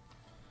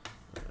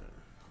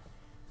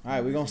 All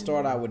right, we're going to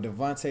start out with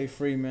Devontae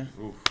Freeman.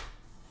 Oof.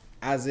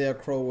 Isaiah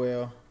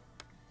Crowell.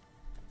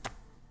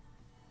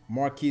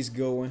 Marquise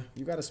Goodwin.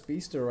 You got a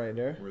speedster right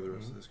there. Where are the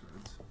rest of this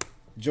cards?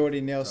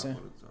 Jordy Nelson.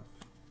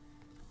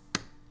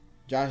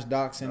 Josh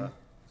Doxson.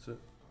 That's it.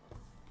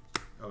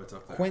 Oh, it's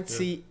up there.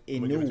 Quincy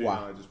I'm gonna give it to you now.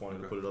 Enunwa. I just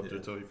wanted to put it up there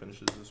until he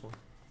finishes this one.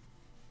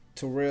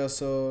 Terrell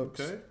Suggs.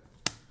 Okay.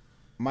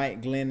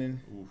 Mike Glennon.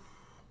 Oof.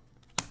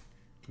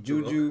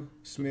 Juju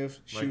Smith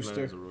Mike Schuster.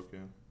 Glennon's a rook, yeah.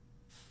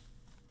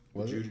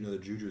 Was it? Juju, no, the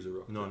Juju's a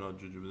rookie. No,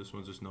 Juju. This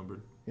one's just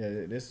numbered. Yeah,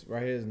 this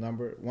right here is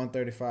numbered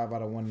 135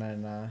 out of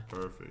 199.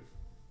 Perfect.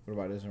 What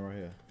about this one right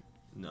here?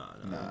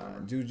 Nah.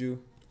 Juju.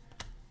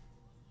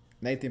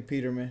 Nathan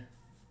Peterman.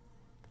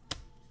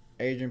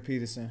 Adrian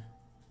Peterson.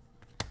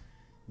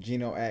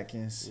 Geno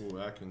Atkins. Ooh,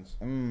 Atkins.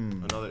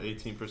 Mm. Another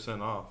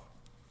 18% off.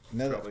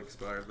 Another. Probably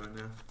expired by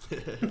now.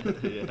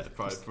 Yeah,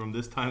 probably from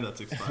this time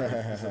that's expired.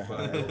 It's a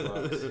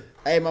 $5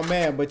 Hey, my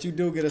man, but you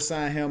do get a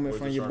signed helmet Where's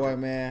from the your sharper?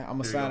 boy, man. I'm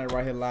going to Here you sign go. it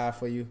right here live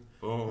for you.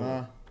 Boom.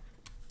 Uh,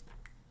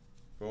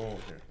 Boom.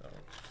 Here. That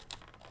one.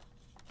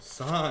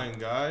 Sign,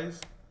 guys.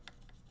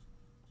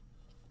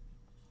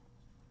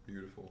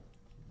 Beautiful.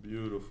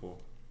 Beautiful.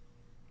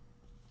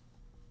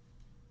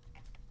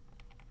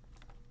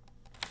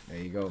 there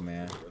you go,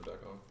 man. Put it back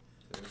on.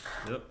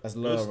 Yeah. Yep. That's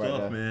Good love right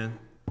stuff, there. man.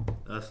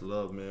 That's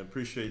love, man.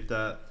 Appreciate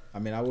that. I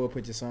mean, I will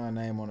put your son's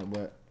name on it,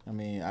 but, I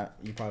mean,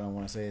 you probably don't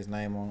want to say his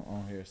name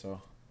on here, so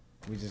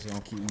we just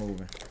going to keep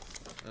moving.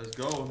 Let's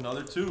go.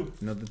 Another 2.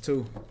 Another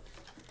 2.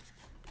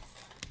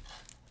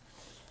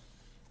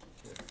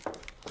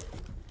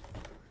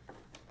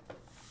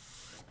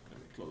 Let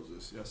me close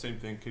this. Yeah, same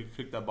thing.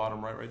 Click that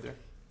bottom right there.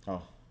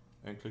 Oh.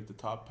 And click the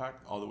top pack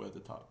all the way at the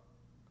top.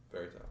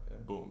 Very top, yeah.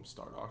 Boom.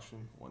 Start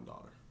auction. $1.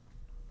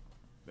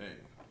 Bang.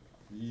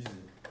 Easy.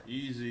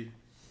 Easy.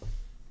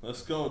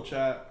 Let's go,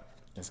 chat.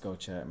 Let's go,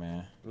 chat,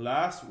 man.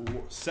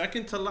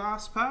 Second to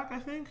last pack, I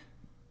think.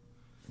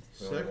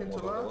 So Second to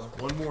one more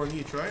last. One more in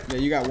each, right? Yeah,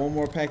 you got one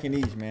more pack in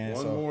each, man.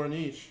 One so more in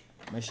each.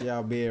 make sure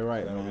y'all bid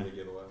right, That'll be man. the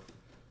giveaway.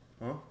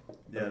 Huh?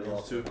 Yeah, But we'll those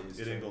also 2. these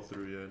It didn't two. go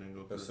through. Yeah, it didn't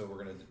go Oh, through.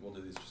 so we'll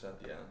do these just at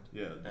the end.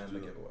 Yeah. And just the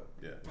do giveaway.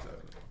 Yeah,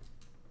 exactly.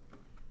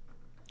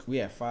 We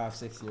at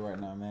 560 right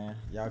now, man.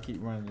 Y'all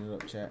keep running it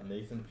up, chat.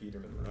 Nathan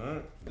Peterman. All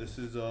right. This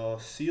is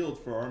sealed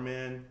for our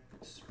man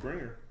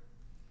Springer.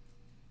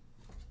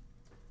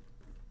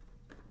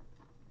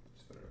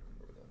 Just put it up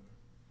over there.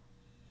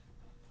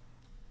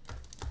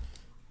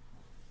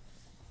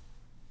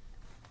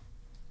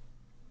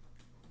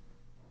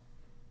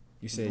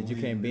 You said you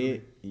can't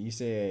bid. You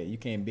said you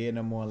can't bid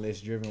no more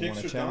unless Driven want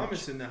Kicks a challenge.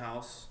 Thomas in the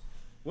house.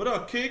 What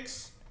up,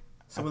 Kicks?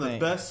 Some I of the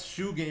think- best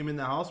shoe game in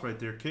the house right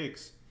there,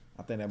 Kicks.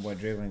 I think that boy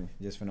Driven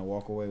just finna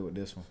walk away with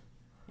this one.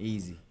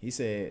 Easy. He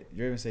said,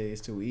 Draven said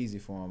it's too easy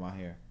for him out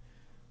here.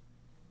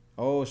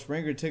 Oh,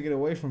 Springer took it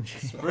away from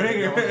you.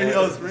 Springer.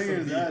 Yo,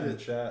 Springer's at it.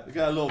 Chat. We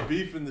got a little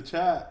beef in the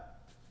chat.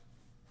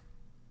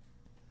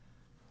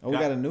 Oh, we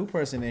got a new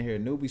person in here.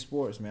 Newbie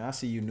Sports, man. I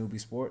see you, Newbie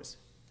Sports.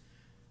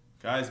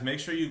 Guys, make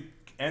sure you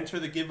enter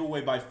the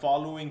giveaway by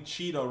following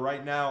Cheetah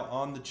right now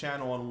on the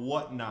channel on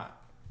Whatnot.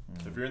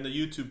 So if you're in the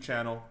YouTube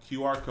channel,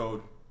 QR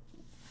code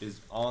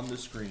is on the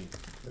screen.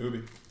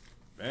 Newbie.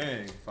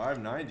 Bang,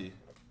 $5.90.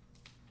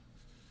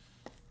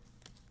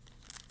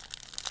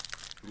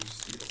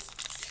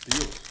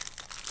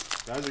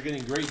 Deals. Guys are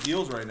getting great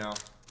deals right now.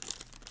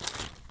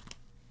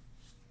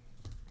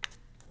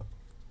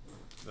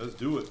 Let's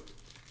do it.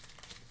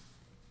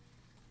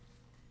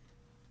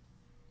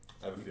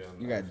 I have a feeling.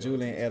 You got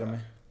Julian Edelman,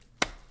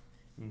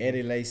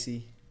 Eddie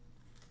Lacy,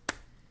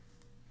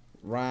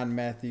 Ryan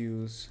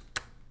Matthews,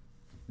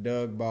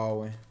 Doug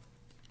Baldwin.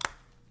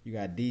 You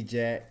got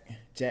D-Jack,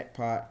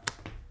 Jackpot,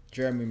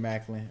 Jeremy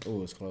Macklin.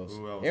 Oh, it's close.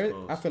 Ooh, that was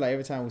close. I feel like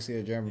every time we see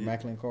a Jeremy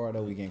Macklin card,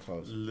 though, we getting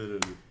close.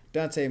 Literally.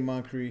 Dante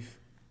Moncrief,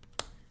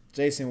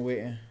 Jason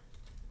Witten,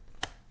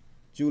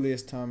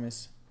 Julius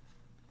Thomas,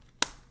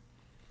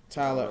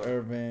 Tyler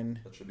Irvin.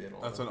 That should be an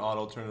auto. That's an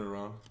auto. Turn it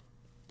around.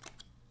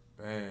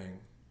 Bang.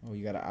 Oh,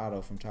 you got an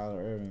auto from Tyler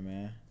Irvin,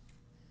 man.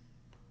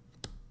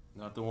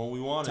 Not the one we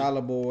wanted.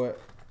 Tyler Boyd,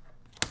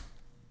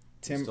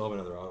 Still have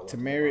another auto.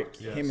 Tamarick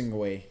Yes.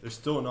 Hemingway. There's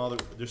still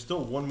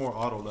one more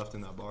auto left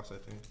in that box, I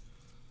think.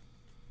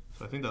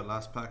 So I think that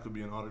last pack would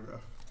be an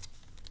autograph.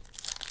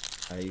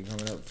 Hey, you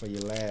coming up for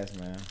your last,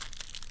 man.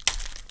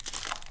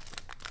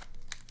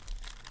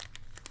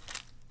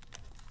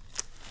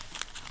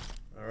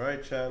 All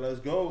right, Chad, let's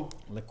go.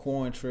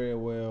 Laquan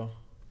Treadwell,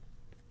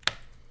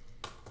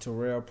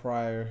 Terrell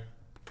Pryor,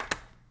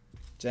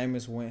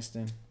 Jameis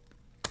Winston,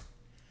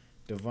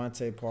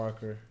 Devontae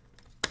Parker,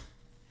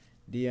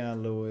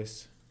 Deion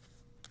Lewis,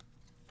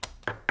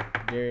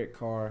 Derek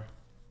Carr,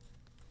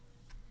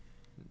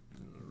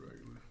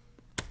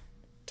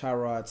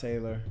 Tyrod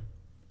Taylor,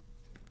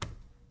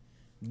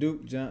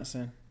 Duke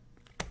Johnson,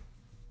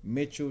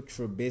 Mitchell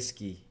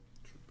Trubisky.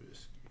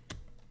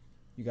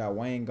 You got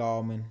Wayne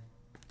Gallman,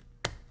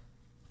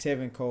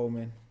 Tevin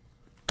Coleman,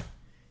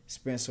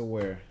 Spencer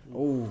Ware.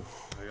 Ooh.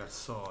 I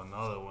saw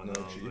another one. No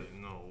I was Chief. like,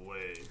 no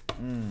way.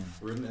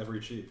 Written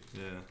every Chief.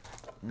 Yeah.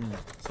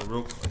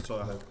 So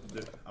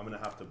I'm gonna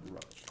have to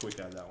quick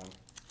add that one.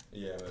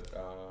 Yeah,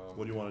 but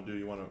What do you want to do?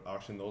 You want to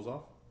auction those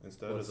off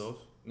instead of those?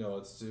 No,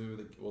 let's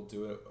do we'll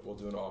do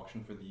an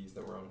auction for these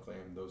that were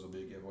unclaimed. Those will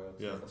be a giveaway.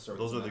 Yeah. Let's start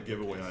Those with are the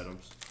immaculate giveaway case.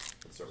 items.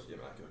 Let's start with the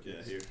immaculate Yeah,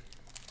 case. here.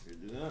 Here,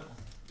 do that.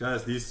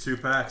 Guys, these 2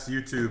 packs,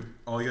 YouTube.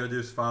 All you gotta do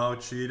is follow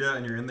Cheetah,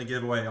 and you're in the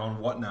giveaway on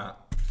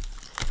Whatnot.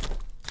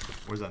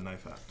 Where's that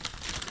knife at?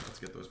 Let's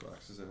get those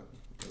boxes out.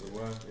 The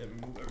other way. Yeah,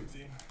 move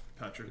everything.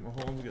 Patrick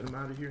Mahomes, get him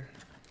out of here.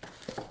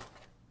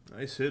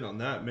 Nice hit on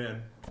that,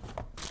 man.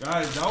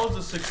 Guys, that was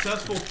a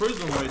successful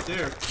prism right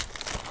there.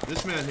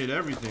 This man hit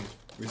everything.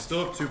 We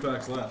still have 2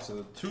 packs left,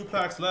 so 2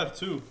 packs left,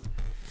 too.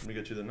 Let me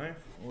get you the knife.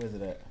 Where is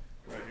it at?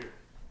 Right here.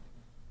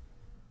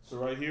 So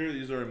right here,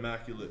 these are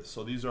immaculate.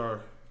 So these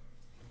are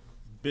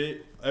big.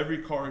 Every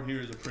card here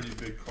is a pretty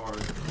big card.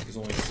 there's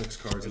only 6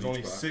 cards. There's in only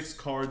each box. 6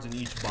 cards in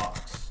each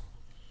box.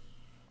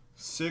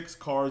 6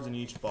 cards in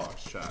each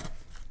box, chat.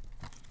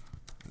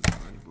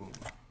 Boom.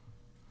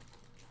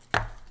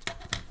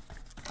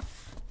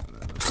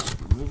 And then let's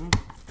remove them.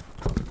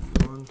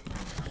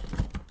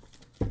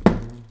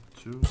 1,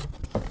 2.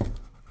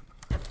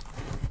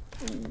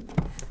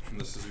 And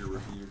this is your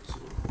rookie year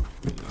too.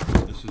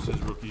 Yeah, this is his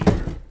rookie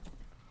year.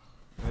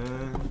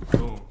 And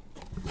boom.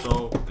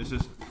 So it's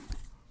just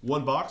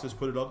one box. Let's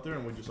put it up there,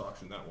 and we just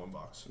auction that one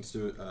box. Let's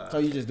do it. So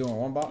you just doing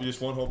one box? You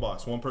just one whole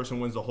box. One person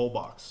wins the whole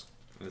box,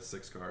 And it's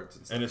 6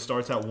 cards. and it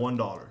starts at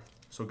 $1.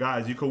 So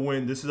guys, you could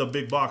win. This is a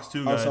big box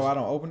too, Oh, guys. so I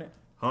don't open it?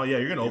 Oh yeah,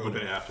 you're gonna You open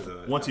it after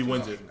the once he after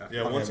wins the it. auction, after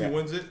Yeah, the once he bet.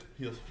 wins it,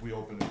 we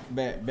open it.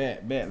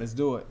 Bet. Let's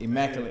do it.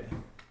 Immaculate.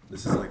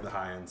 This is like the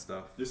high end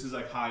stuff. This is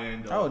like high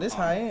end. Oh, this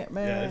high end,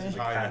 man. Yeah, this is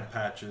Like high end.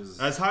 patches.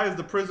 As high as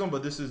the Prism,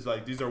 but this is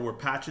like, these are where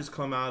patches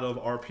come out of,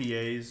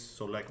 RPAs,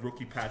 so like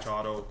rookie patch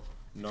auto,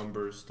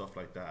 numbers, stuff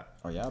like that.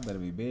 Oh, y'all better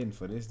be bidding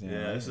for this then.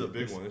 Yeah, man. this is a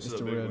big one. This is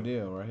It's a the big real one.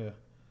 deal right here.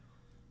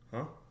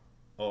 Huh?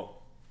 Oh.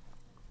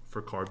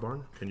 For Card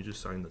Barn, can you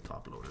just sign the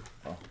top loader?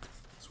 Oh.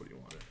 That's what you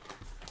wanted.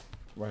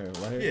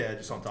 Right here. Yeah,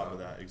 just on top of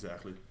that,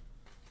 exactly.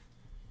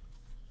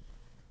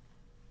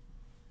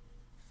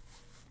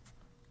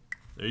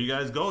 There you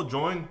guys go.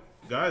 Join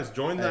the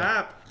Hey.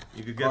 app.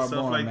 You could get Card stuff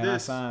Barn, like man.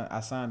 this. I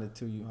signed it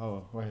to you.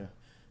 Oh, right here.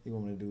 You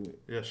want me to do it?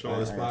 Yeah, show Oh,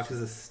 us. this box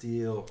is a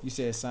steal. You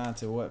said signed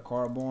to what?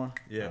 Cardborn?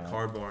 Yeah,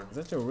 Card Barn. Is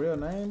that your real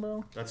name,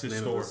 bro? That's his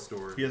Name of store. his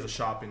store. He has a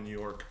shop in New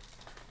York.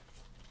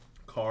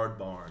 Card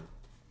Barn.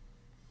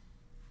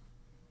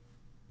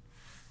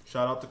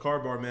 Shout out to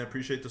Card Barn, man.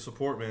 Appreciate the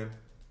support, man.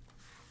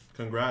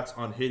 Congrats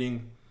on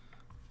hitting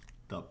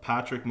the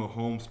Patrick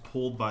Mahomes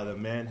pulled by the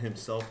man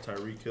himself,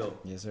 Tyreek Hill.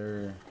 Yes,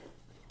 sir.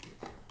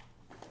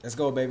 Let's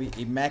go, baby.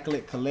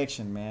 Immaculate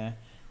collection, man.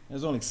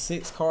 There's only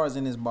 6 cards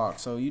in this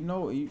box, so you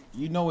know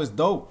it's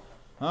dope.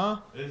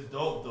 Huh? It's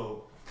dope,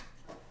 though.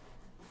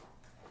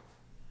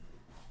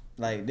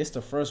 Like, this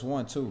the first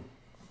one, too.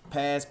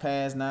 Pass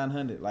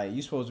 900. Like,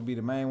 you supposed to be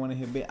the main one in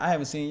here. I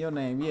haven't seen your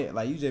name yet.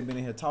 Like, you just been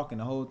in here talking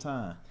the whole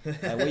time.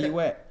 Like, where you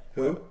at?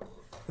 Who?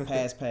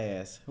 Pass.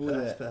 Who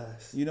is that?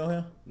 Pass. You know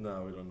him?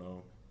 No, we don't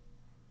know.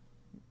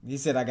 He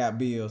said I got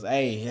bills.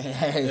 Hey.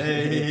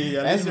 Hey,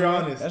 at least you're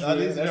honest. At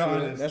least you're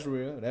honest. That's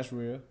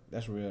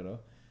real, though.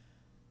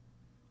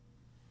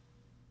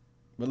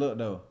 But look,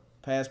 though.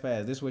 Pass.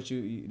 This what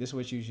you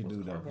should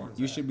do, though.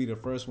 You should be the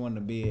first one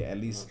to bid at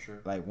least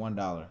like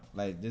 $1.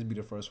 Like, just be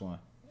the first one.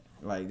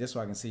 Like, just so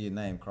I can see your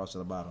name cross to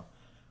the bottom.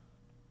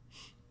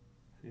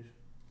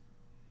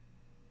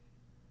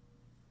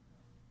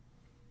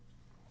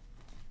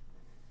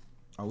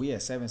 Oh, we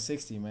at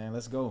 760, man.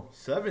 Let's go.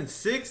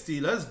 760.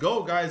 Let's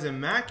go, guys.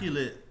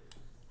 Immaculate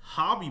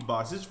hobby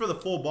box. This is for the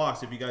full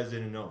box, if you guys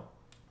didn't know.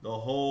 The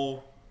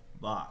whole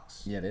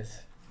box. Yeah,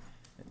 this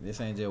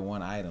ain't just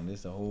one item.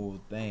 This the whole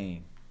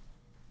thing.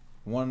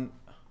 One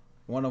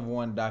of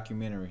one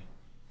documentary.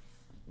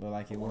 Look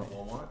like it went.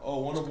 Oh,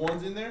 one of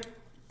one's in there?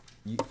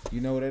 You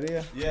know what it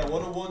is? Yeah,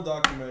 101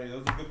 documentary.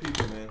 Those are good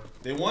people, man.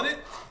 They won it?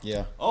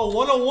 Yeah. Oh,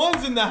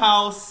 101's in the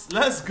house.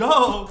 Let's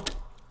go.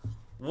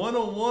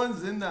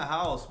 101's in the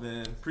house,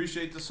 man.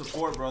 Appreciate the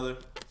support, brother.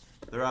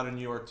 They're out in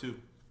New York, too,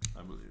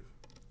 I believe.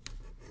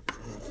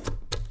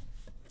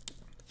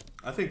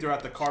 I think they're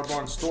at the Car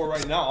Barn store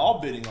right now,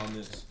 all bidding on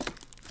this.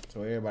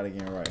 So everybody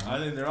getting right. Huh? I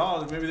think they're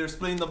all, maybe they're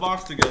splitting the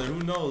box together.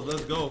 Who knows?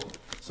 Let's go.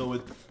 So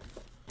with,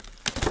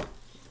 all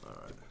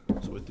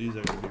right. So with these,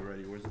 I can be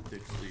ready. Where's the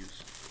thick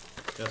sleeves?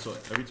 Yeah, so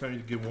every time you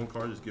give one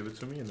card, just give it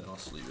to me, and then I'll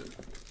sleeve it.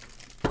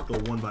 Let's go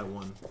one by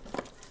one.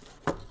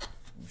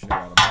 You should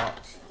have a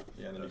box.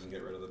 Yeah, and then you can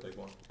get rid of the big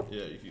one.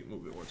 Yeah, you can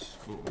move it once.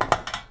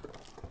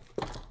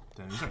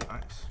 Damn, these are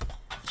nice.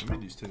 I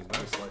made these things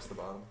nice. Just slice the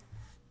bottom.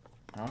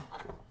 Huh?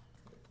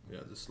 Yeah,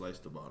 just slice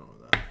the bottom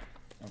of that.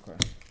 Okay.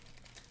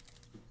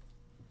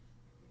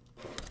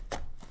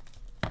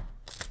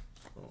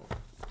 Oh.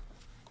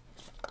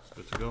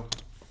 Good to go.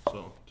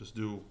 So just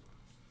do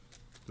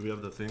we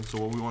have the thing? So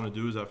what we want to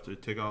do is after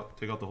take out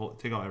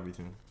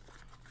everything,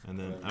 and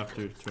then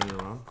after turn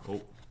it around.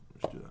 Oh,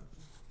 let's do that.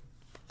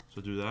 So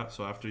do that.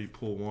 So after you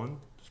pull one,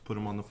 just put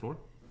them on the floor.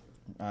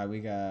 All right, we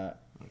got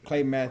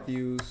Clay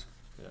Matthews.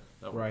 Yeah,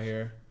 that right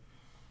here.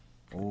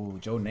 Oh,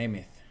 Joe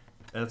Namath.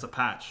 And it's a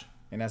patch.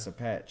 And that's a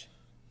patch.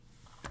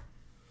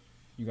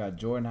 You got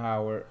Jordan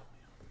Howard.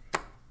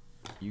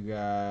 You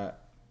got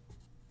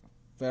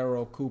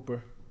Farrell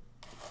Cooper.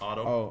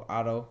 Auto. Oh,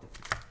 Otto.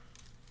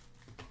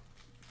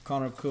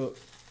 Connor Cook.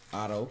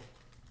 Otto.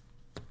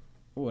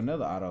 Oh,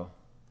 another Otto.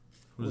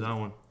 Who's that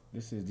one?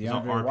 This is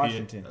DeAndre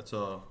Washington. That's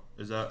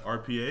is that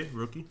RPA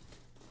rookie?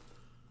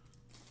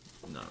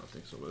 No, I don't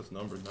think so. But it's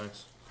numbered.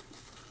 Nice.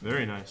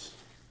 Very nice.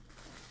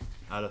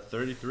 Out of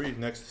 33.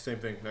 Next, same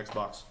thing. Next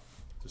box.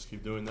 Just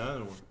keep doing that,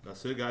 and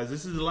that's it, guys.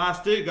 This is the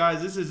last day,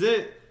 guys. This is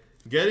it.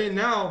 Get in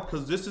now,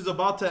 because this is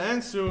about to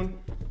end soon.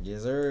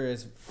 Yes, sir.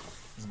 It's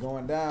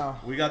going down.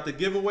 We got the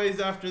giveaways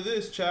after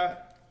this,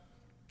 chat.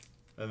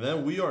 And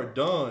then we are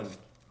done.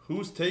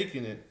 Who's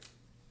taking it?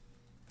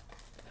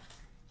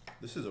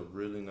 This is a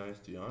really nice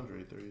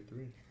DeAndre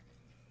 33.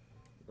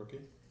 Okay.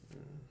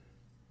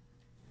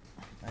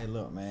 Hey,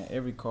 look, man.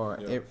 Every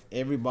card,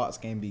 every box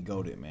can be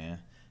goated, man.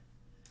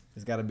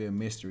 It's got to be a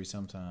mystery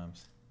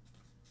sometimes.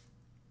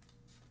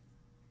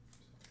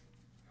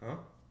 Huh?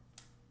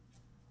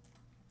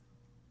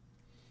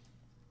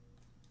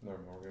 No,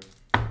 more good.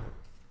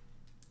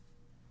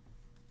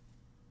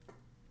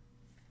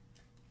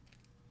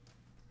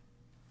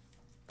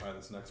 All right,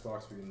 this next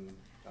box we can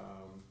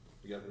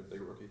we got a big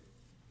rookie.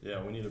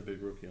 Yeah, we need a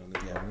big rookie on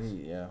this.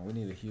 We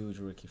need a huge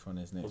rookie from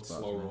this next Let's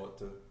box. slow man. roll it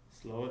to.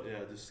 Slow it,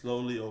 yeah. Just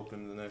slowly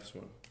open the next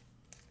one.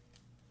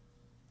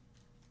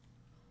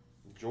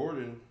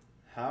 Jordan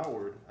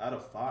Howard out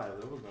of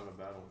 5. That was not a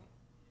bad one.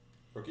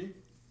 Rookie?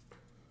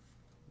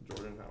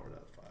 Jordan Howard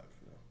out of 5.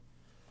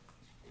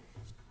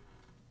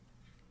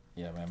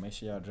 Yeah. Yeah, man. Make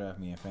sure y'all draft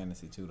me in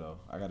fantasy too, though.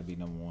 I got to be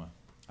number 1.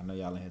 I know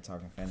y'all in here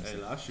talking fantasy.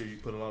 Hey, last year you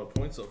put a lot of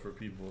points up for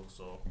people,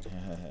 so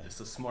it's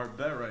a smart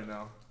bet right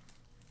now.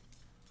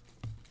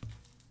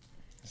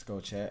 Let's go,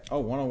 chat. Oh,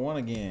 101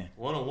 again.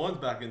 101's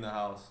back in the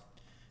house.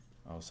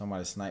 Oh,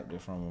 somebody sniped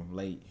it from him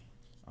late.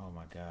 Oh,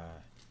 my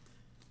God.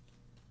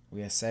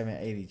 We at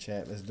 780,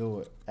 chat. Let's do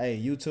it. Hey,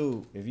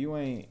 YouTube, if you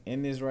ain't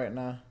in this right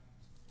now,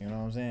 you know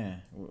what I'm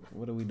saying?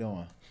 What are we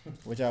doing?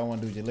 What y'all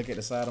want to do? Just look at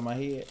the side of my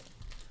head?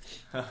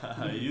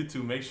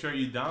 YouTube, make sure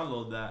you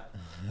download that.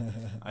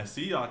 I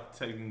see y'all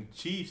taking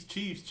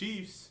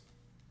Chiefs.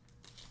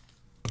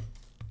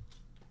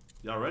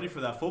 Y'all ready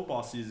for that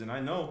football season? I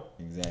know.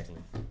 Exactly.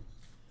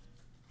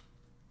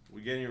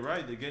 We getting it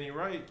right. They're getting it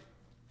right.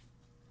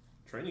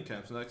 Training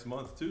camps next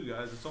month too,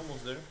 guys. It's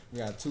almost there. We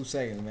got 2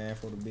 seconds, man,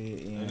 for the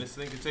bid in. And this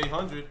thing is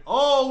 800.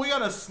 Oh, we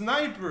got a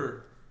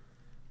sniper.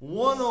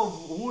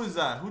 Who is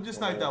that? Who just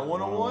sniped that?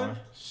 101?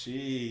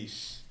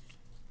 Sheesh.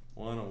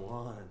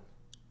 101.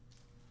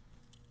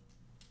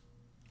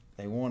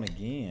 They won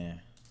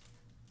again.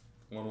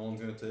 101's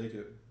gonna take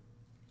it.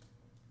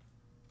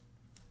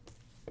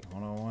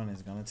 101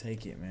 is gonna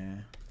take it,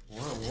 man.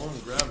 101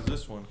 grabs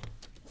this one.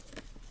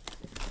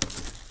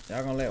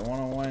 Y'all gonna let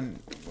 101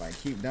 like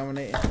keep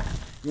dominating?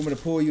 You want me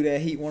to pull you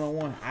that heat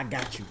 101? I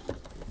got you.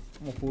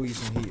 I'm gonna pull you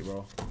some heat,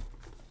 bro.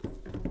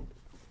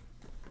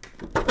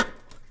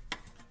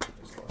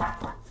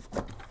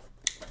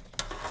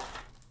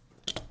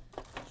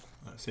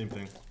 Alright, same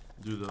thing.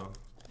 Do the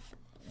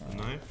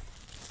knife.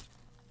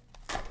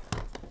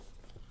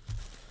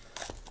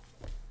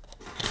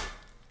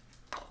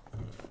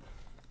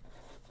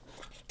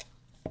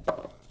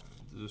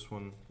 This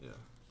one, yeah,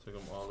 take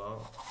them all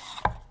out.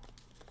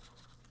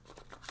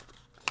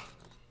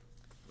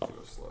 Let's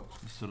go slow.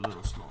 Just a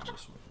little slow on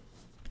this one.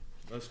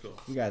 Let's go.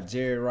 You got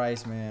Jerry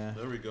Rice, man.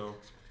 There we go.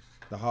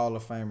 The Hall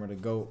of Famer, the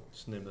GOAT.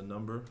 Just name the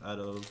number out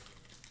of.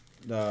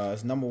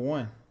 It's number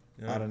 1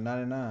 out of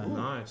 99. Ooh,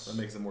 nice. That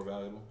makes it more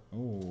valuable.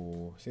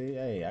 Ooh, see,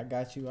 hey, I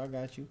got you. 1 out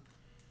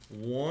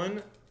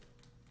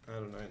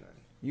of 99.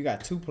 You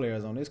got 2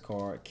 players on this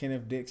card,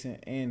 Kenneth Dixon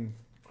and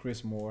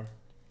Chris Moore.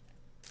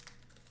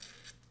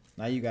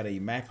 Now you got an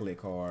immaculate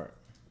card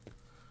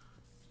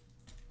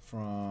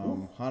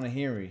from Hunter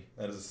Henry.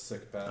 That is a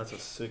sick patch. That's a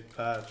sick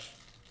patch.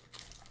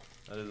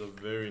 That is a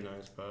very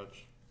nice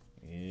patch.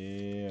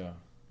 Yeah.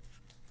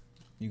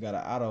 You got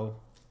an auto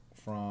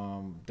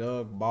from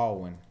Doug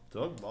Baldwin.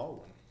 Doug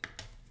Baldwin.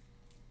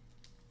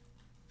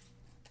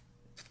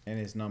 And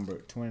it's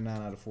numbered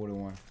 29 out of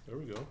 41. There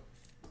we go.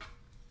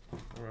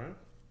 All right.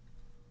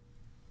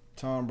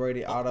 Tom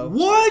Brady auto.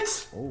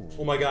 What?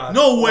 Oh my god.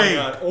 No way.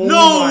 Oh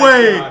No my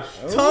way.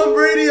 gosh. Tom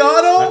Brady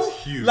auto?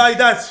 That's huge. Like,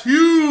 that's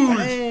huge.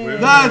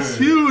 Dang. That's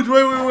huge.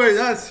 Wait.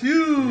 That's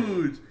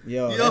huge.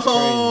 Yo, that's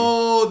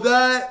crazy.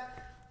 That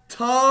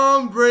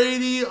Tom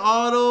Brady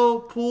auto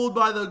pulled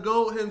by the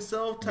GOAT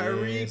himself,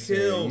 Tyreek Yes, yeah,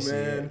 Hill, you see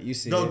man. it. You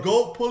see the it.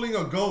 GOAT pulling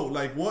a GOAT.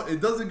 Like, what? It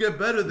doesn't get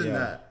better than Yeah.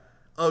 that.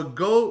 A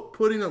GOAT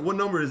putting a. What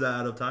number is that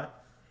out of, Ty?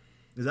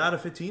 Is that out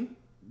of 15?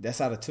 That's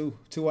out of 2.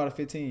 2 out of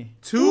 15.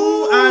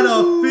 2 out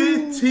of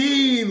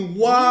 15.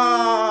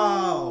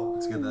 Wow.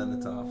 Let's get that in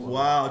the top.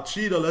 Wow,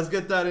 Cheetah, let's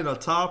get that in a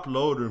top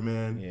loader,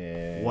 man.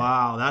 Yeah.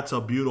 Wow, that's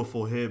a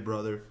beautiful hit,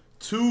 brother.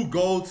 2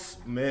 GOATs,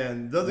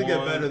 man. Doesn't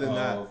get better than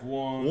that.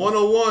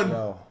 101.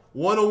 Yo.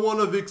 101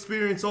 of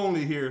experience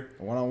only here.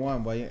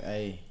 1-on-1, boy.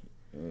 Hey,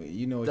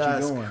 you know what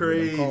That's you're doing. with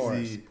them cards.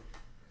 crazy.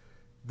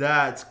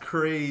 That's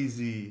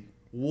crazy.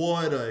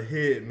 What a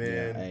hit, Yeah,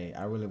 man. hey,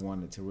 I really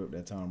wanted to rip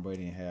that Tom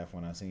Brady in half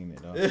when I seen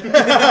it, though.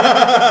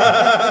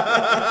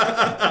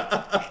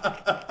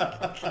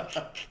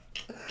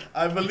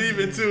 I believe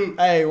it too.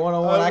 Hey,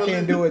 1-on-1, I believe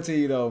can't do it to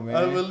you, though, man.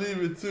 I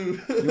believe it too.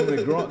 You want me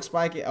to Gronk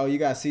spike it? Oh, you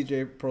got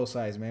CJ Pro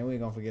Size, man. We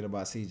ain't gonna forget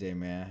about CJ,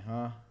 man,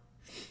 huh?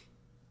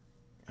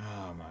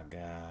 Oh my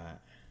God.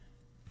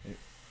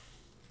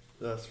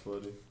 That's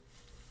funny.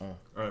 Oh. All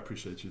right,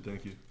 appreciate you.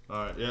 Thank you.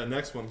 All right, yeah,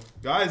 next one.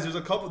 Guys, there's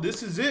a couple.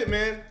 This is it,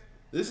 man.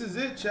 This is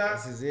it, chat.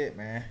 This is it,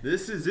 man.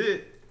 This is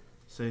it.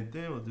 Same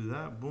thing. We'll do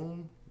that.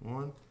 Boom.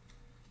 1.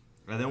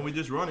 And then we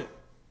just run it.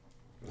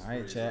 All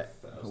right, chat.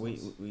 We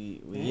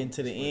getting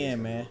to the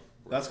end, man.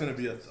 That's going to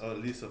be at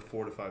least a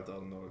 $4,000 to $5,000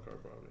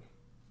 card, probably.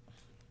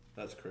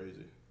 That's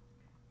crazy.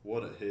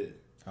 What a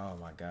hit. Oh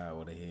my God,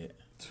 what a hit.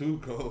 2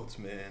 GOATs,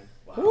 man.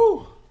 Wow.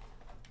 Woo!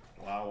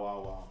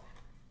 Wow.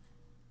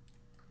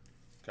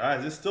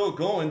 Guys, it's still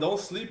going. Don't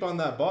sleep on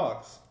that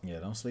box. Yeah,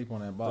 don't sleep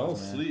on that box,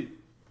 Don't man. sleep.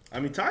 I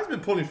mean, Ty's been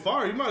pulling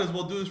fire. You might as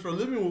well do this for a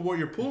living with what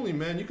you're pulling,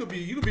 man. You could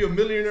be a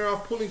millionaire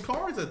off pulling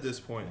cards at this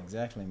point.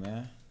 Exactly,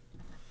 man.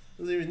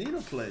 Doesn't even need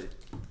a play.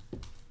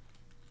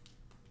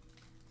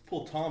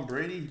 Pull Tom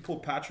Brady. He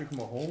pulled Patrick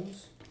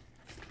Mahomes.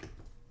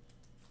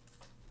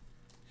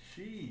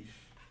 Sheesh.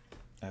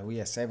 We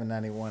at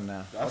 791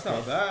 now. That's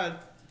not bad.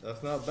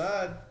 That's not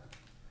bad.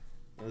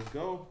 Let's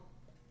go.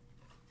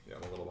 Yeah,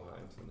 I'm a little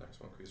behind to the next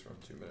one because we're on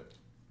 2-minute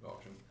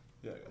auction.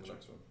 Yeah, On the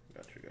next one.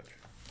 Got you.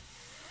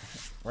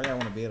 Why y'all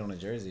want to bid on a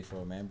jersey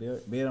for, man?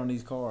 Bid on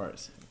these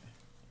cards.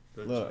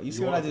 Good Look, job. you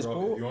see what I just If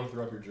pulled? you want to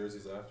throw up your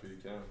jerseys after, you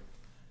can.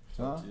 It's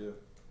Huh? up to you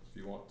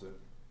if you want to.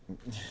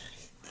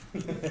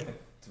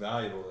 It's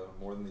valuable though,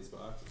 more than these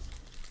boxes.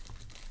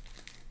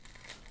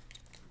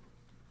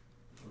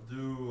 We'll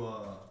do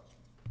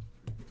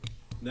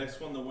next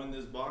one to win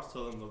this box.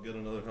 Tell them they'll get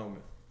another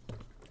helmet.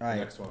 All right.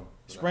 Next one.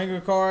 The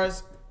Springer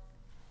cards.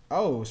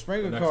 Oh,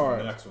 Springer next one.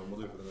 cards. The next one. We'll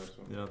do it for the next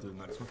one. Yeah, I'll do the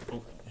next one. Oh.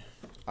 All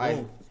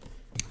right.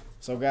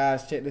 So,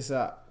 guys, check this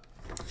out.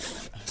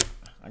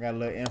 I got a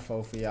little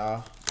info for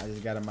y'all. I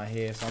just got in my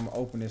head, so I'm going to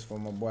open this for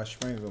my boy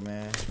Springer,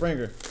 man.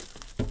 Springer.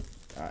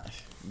 All right.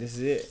 This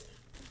is it.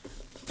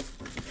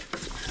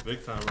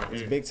 Big time right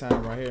It's here. big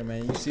time right here,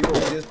 man. You see what we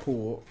just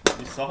pulled.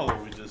 You saw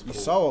what we just You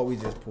pulled. saw what we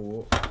just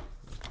pulled.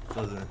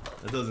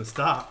 It doesn't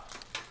stop.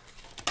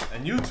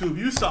 And YouTube,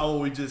 you saw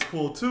what we just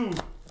pulled too.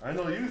 I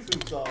know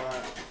YouTube saw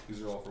that.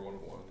 These are all for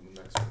 1-on-1. And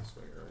the next one's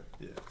Springer, right?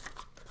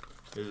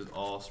 Yeah. It is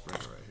all spring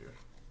right here.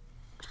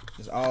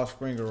 It's all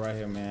Springer right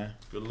here, man.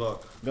 Good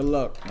luck. Good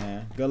luck,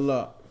 man. Good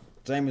luck.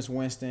 Jameis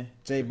Winston,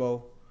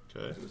 J-Bo,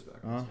 Okay. Do this back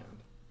on his hand.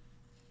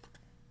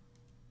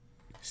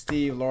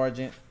 Steve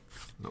Largent.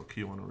 No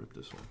key, want to rip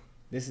this one.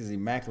 This is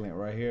immaculate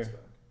right here.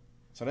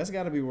 So that's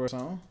got to be worth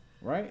something,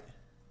 right?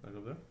 Like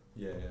up there?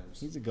 Yeah.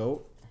 He's a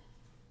GOAT.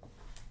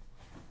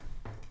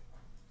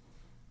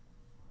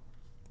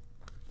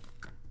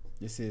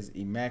 This is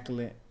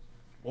immaculate.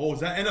 Oh, is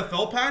that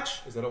NFL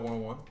patch? Is that a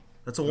 101?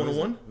 That's a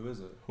 101? Who is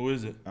it? Who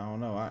is it? I don't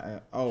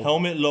know.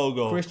 Helmet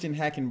logo. Christian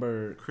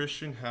Hackenberg.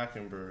 Christian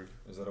Hackenberg.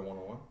 Is that a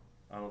 101?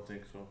 I don't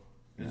think so.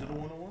 Is it a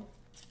 101?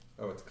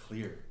 Oh, it's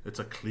clear. It's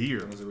a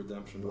clear. And there's a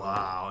redemption.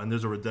 Wow, and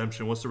there's a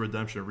redemption. What's the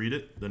redemption? Read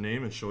it, the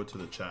name, and show it to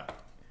the chat.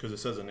 Because it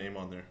says a name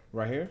on there.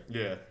 Right here?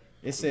 Yeah.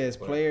 It says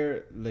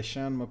player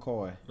LaShawn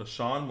McCoy.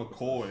 LaShawn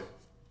McCoy.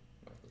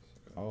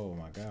 Oh,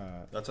 my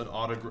God. That's an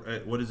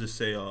autograph. What does it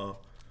say?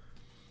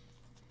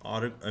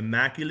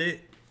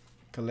 Immaculate?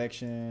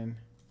 Collection.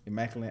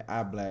 Immaculate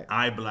Eye Black.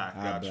 Eye black.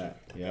 Eye Got you. black,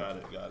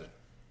 yep. Got it.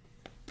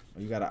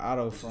 You got an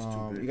auto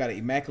from. You got an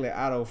immaculate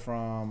auto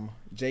from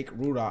Jake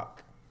Rudock.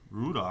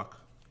 Rudock.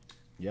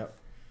 Yep.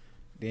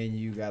 Then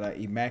you got an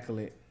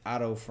immaculate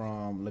auto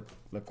from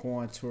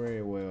Laquan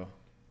Turrell.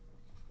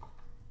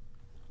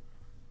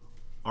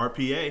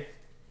 RPA.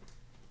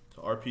 It's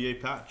an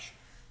RPA patch.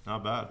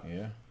 Not bad.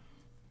 Yeah.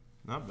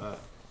 Not bad.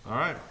 All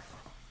right.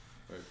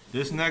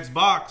 This next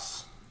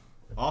box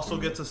also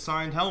gets a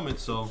signed helmet,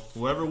 so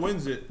whoever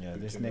wins it. Yeah,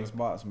 this next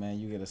box, man,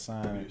 you get a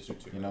signed,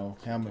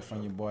 helmet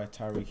from your boy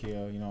Tyreek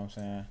Hill, you know what I'm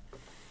saying?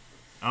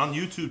 On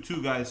YouTube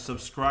too, guys.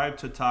 Subscribe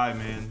to Ty,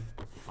 man.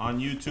 On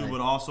YouTube,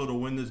 but also to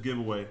win this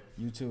giveaway.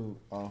 YouTube,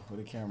 oh, with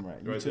the camera.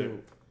 Right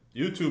YouTube.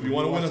 there. YouTube, you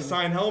want to win a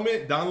signed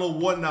helmet? Download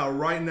What Now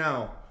right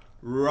now.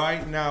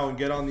 Right now and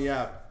get on the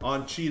app.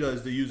 On Cheetah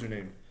is the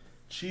username.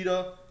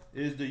 Cheetah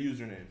is the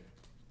username.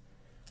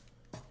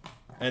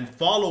 And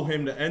follow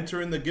him to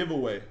enter in the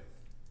giveaway.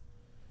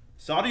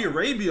 Saudi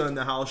Arabia in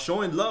the house,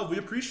 showing love. We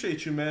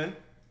appreciate you, man.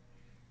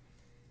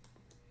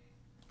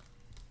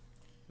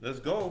 Let's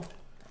go.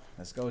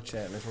 Let's go,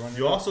 chat. Let's run it.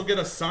 You also get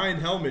a signed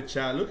helmet,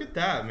 chat. Look at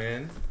that,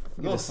 man.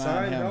 No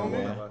signed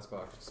helmet. That last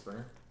box,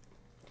 Springer.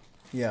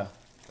 Yeah.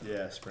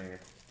 Yeah, Springer.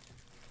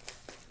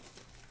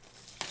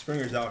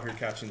 Springer's out here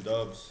catching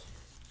dubs.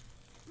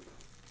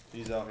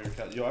 He's out here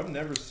catching. Yo, I've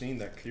never seen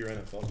that clear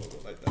NFL logo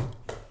like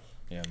that.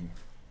 Yeah.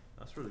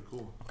 That's really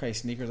cool. Okay,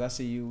 sneakers. I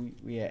see you.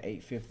 We at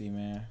 850,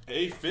 man.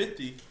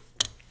 850.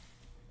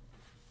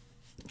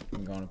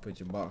 I'm gonna put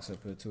your box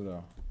up here too,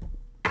 though,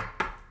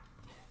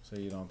 so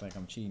you don't think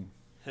I'm cheating.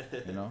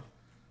 You know.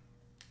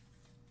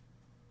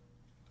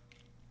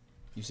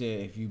 You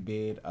said if you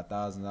bid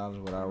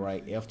 $1,000, would I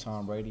write F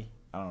Tom Brady?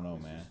 I don't know,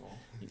 man.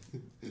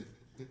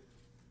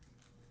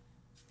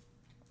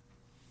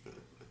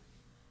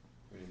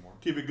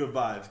 Keep it good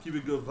vibes. Keep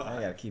it good vibes.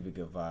 I gotta keep it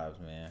good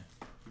vibes, man.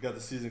 We got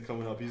the season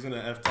coming up. He's gonna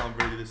F Tom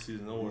Brady this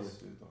season. Don't worry.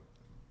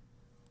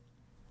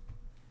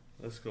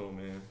 Let's go,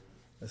 man.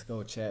 Let's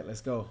go, chat.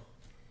 Let's go.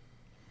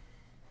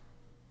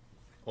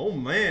 Oh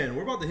man,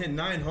 we're about to hit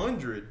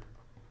 900.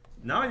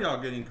 Now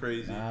y'all getting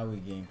crazy. Now we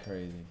getting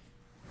crazy.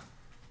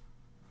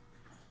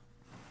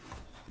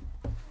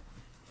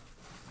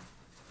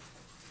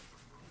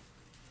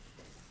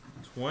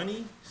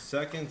 $20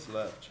 seconds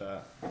left,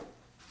 chat. Yeah,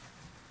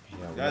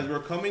 Guys, we're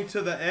coming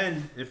to the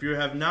end. If you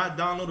have not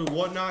downloaded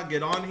Whatnot,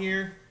 get on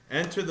here.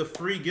 Enter the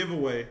free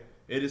giveaway.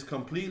 It is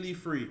completely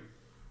free.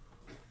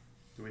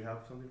 Do we have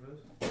something for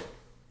this?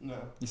 No.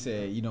 You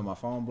said, you know, my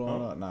phone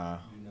blowing up? Nah.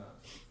 Do not.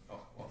 Oh,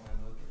 what man?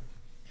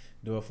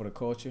 Do it for the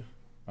culture.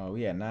 Oh,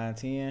 we at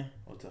 9:10.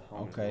 Oh, it's a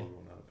helmet Okay.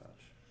 logo, not a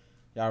patch.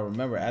 Y'all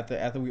remember,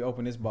 after we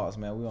open this box,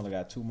 man, we only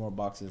got 2 more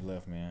boxes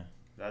left, man.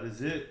 That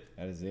is it.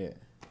 That is it.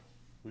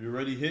 We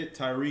already hit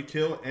Tyreek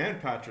Hill and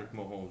Patrick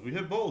Mahomes. We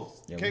hit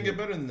both. Yeah, Can't get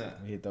better than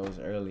that. We hit those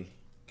early.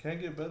 Can't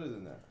get better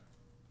than that.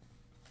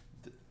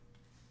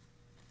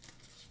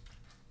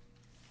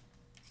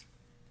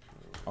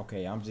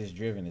 Okay, I'm just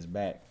driven. It's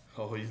back.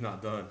 Oh, he's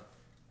not done.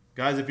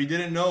 Guys, if you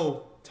didn't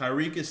know,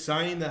 Tyreek is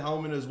signing the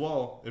helmet as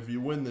well if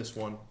you win this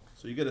one.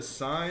 So you get a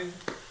signed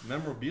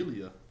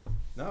memorabilia.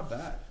 Not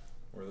bad.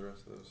 Where are the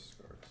rest of those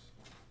cards?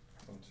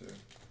 1, 2.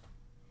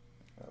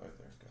 Oh, right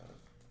there. Got it.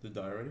 Did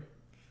die already?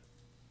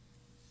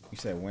 You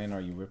said, when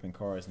are you ripping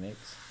cars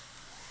next?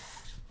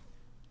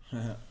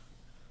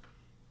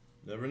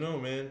 Never know,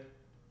 man.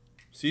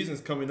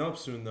 Season's coming up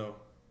soon, though.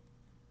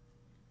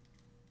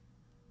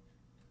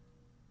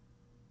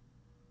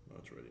 Oh,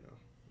 it's ready now.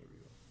 There we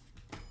go.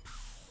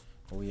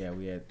 Oh, yeah,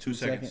 we had 2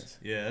 seconds.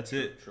 Yeah, that's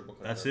it. Triple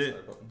click That's that it.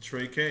 side button.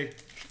 Trey K.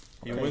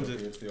 He Okay. wins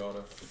it. It's the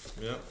auto.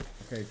 Yeah.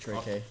 Okay, Trey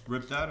I'll K.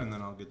 rip that, and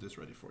then I'll get this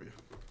ready for you.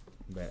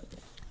 Bet.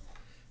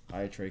 All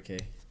right, Trey K.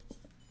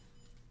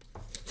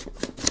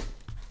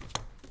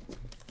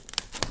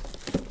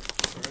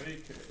 Trey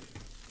K.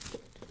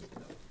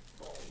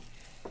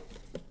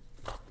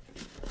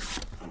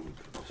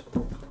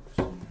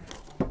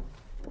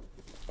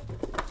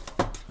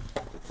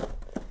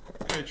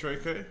 Okay, Trey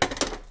K.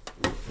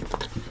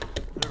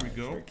 There we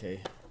go. Trey K.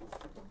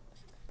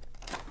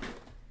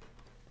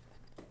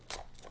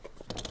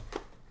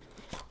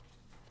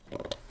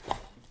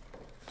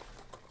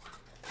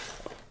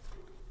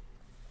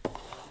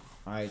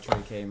 All right,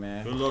 Trey K,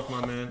 man. Good luck,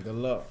 my man. Good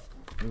luck.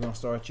 We're going to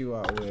start you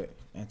out with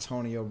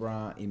Antonio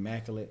Brown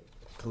Immaculate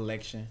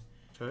Collection.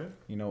 Okay.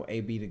 You know,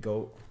 AB the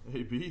GOAT.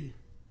 AB.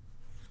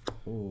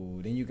 Ooh,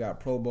 then you got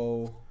Pro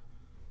Bowl.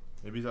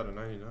 AB's out of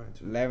 99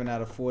 too. 11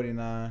 out of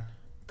 49.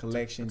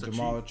 Collection, That's a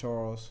Jamal cheat.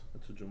 Charles.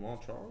 That's a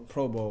Jamal Charles.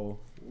 Pro Bowl.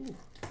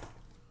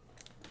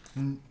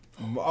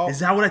 Oh. Is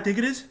that what I think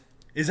it is?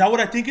 Is that what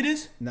I think it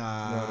is?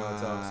 Nah. No,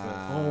 it's Alex Smith.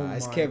 Oh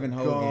it's my Kevin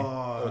Hogan.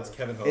 God. Oh, it's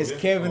Kevin Hogan. It's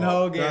Kevin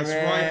Hogan, That's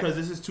man. right, because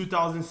this is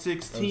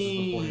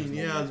 2016.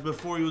 Yeah, it's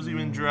before he was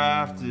even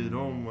drafted.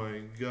 Oh my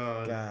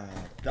God.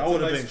 That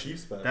would have been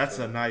Chiefs patch. That's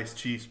a nice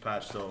Chiefs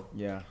patch, though.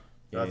 Yeah.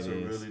 That's it a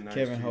is. really nice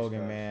Kevin Chiefs Hogan,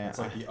 patch. man. It's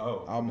like the O.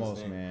 from his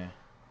Almost, name. man.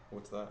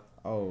 What's that?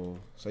 Oh,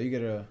 so you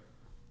gotta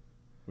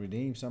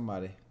redeem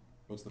somebody.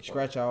 What's the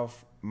Scratch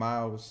off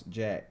Miles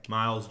Jack.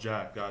 Miles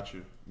Jack, got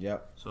you.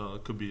 Yep. So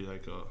it could be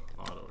like a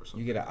auto or something.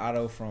 You get an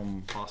auto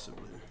from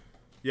Possibly.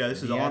 Yeah,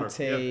 this is an auto.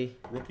 Deontay Yep.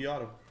 Rookie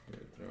auto. Yeah,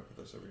 put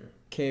this over here.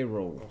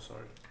 K-Roll. Oh, sorry.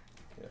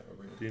 Yeah,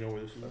 over here. Do you know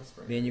where this is? That's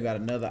spring. Then you got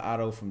another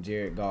auto from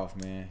Jared Goff,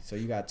 man. So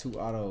you got 2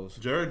 autos.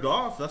 Jared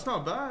Goff. That's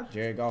not bad.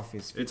 Jared Goff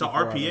is It's a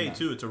 54 RPA out of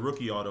too. It's a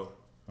rookie auto.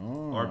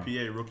 Oh.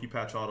 RPA, rookie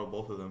patch auto,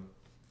 both of them.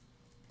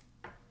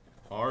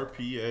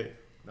 RPA.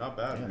 Not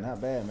bad, Yeah, man.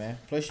 not bad, man.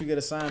 Plus you get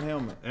a signed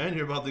helmet. And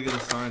you're about to get a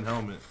signed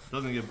helmet.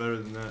 Doesn't get better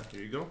than that.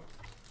 Here you go.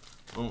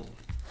 Boom.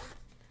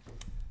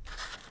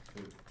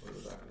 Dude, look at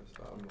the back of this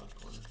bottom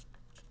left corner.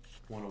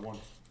 101.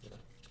 Yeah.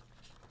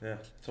 Yeah,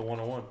 it's a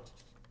 101.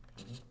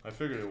 I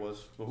figured it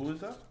was. But who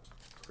is that?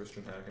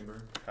 Christian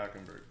Hackenberg.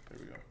 Hackenberg. There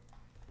we go.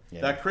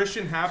 Yeah. That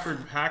Christian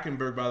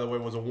Hackenberg, by the way,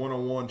 was a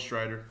 101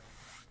 Strider.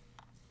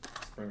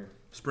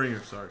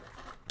 Springer, sorry.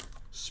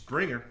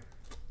 Springer.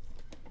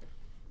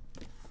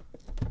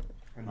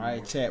 All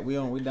right, chat. We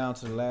down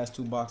to the last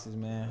 2 boxes,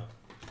 man.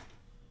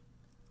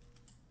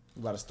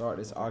 We about to start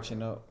this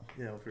auction up.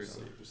 Yeah, we'll figure it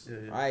out. Yeah,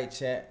 yeah. All right,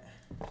 chat.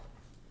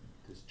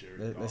 This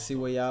Jared Let's see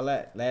where y'all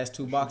at. Last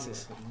 2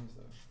 boxes.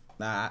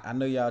 Nah, I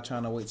know y'all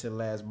trying to wait till the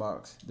last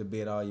box to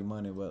bid all your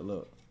money, but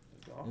look,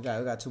 we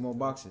got 2 more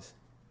boxes.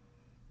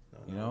 No,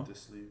 You not know? with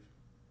this sleeve.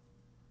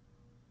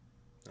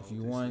 Not If with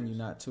you these won, sleeves. you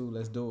not 2.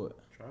 Let's do it.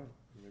 Try it.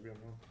 Maybe I'm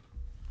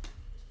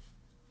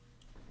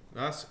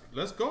wrong.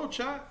 Let's go,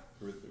 chat.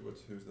 Who's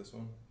this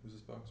one? Who's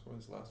this box for?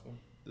 This last one?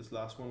 This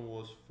last one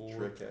was for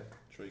Trey K.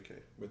 Trey K.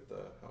 With the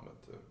helmet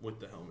too. With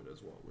the helmet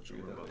as well, which We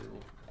we're get about that to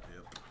label.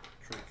 Yep.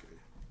 Trey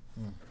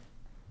K.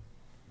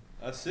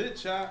 That's it,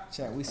 chat.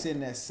 Chat, we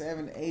sitting at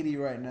 780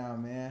 right now,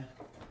 man.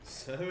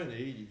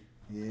 780.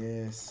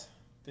 Yes.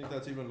 I think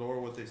that's even lower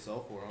what they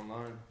sell for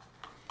online.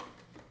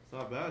 It's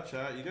not bad,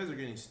 chat. You guys are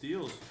getting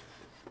steals.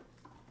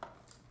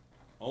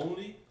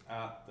 Only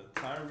at the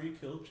Tyreek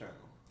Hill channel.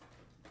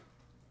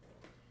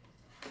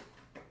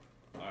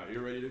 Alright,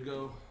 you're ready to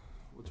go.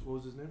 What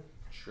was his name?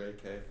 Trey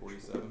K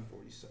 47.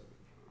 47.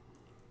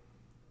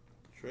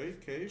 Trey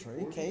K.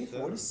 Trey K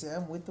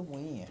 47 with the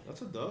win.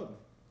 That's a dub.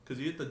 Because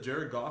you hit the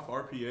Jared Goff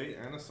RPA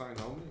and a signed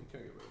helmet. You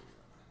can't get better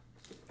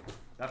than that.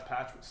 That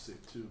patch was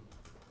sick too.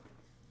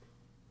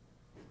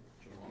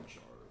 Jamal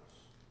Charles.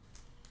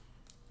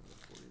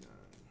 49.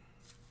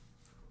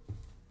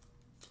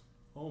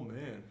 Oh man.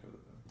 Yeah,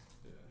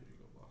 here you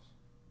go, boss.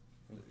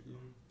 There you go.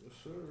 Yes,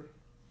 sir.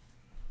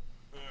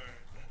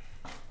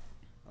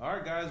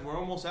 Alright, guys, we're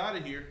almost out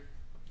of here.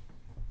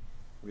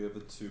 We have the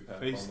 2-pack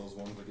Face- bundles,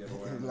 one to give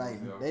away.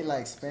 They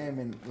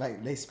spamming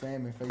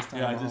FaceTime.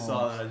 Yeah, I Mahomes. just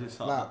saw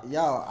that. Like,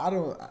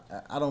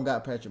 y'all, I don't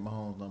got Patrick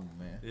Mahomes' number,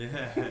 man.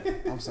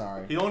 Yeah. I'm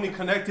sorry. He only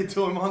connected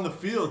to him on the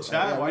field,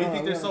 chat. Yeah, Why do you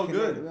think we they're so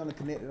connected- good? We only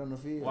connected on the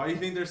field. Why do you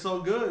think they're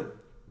so good?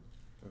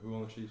 Who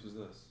on the Chiefs is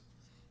this?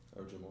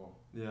 Oh, Jamal.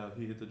 Yeah,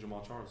 he hit the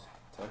Jamal Charles.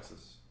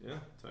 Texas. Yeah,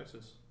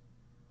 Texas.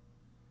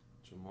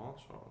 Jamal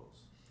Charles.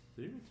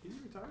 He's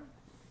retired?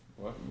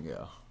 What?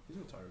 Yeah. He's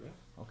retired, yeah.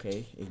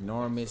 Okay.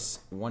 Ignoramus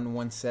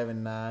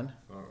 1179.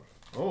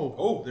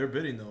 Oh, they're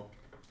bidding though.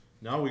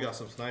 Now we got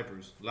some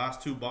snipers.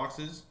 Last 2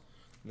 boxes.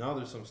 Now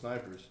there's some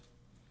snipers.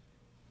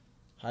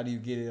 How do you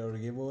get it over the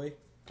giveaway?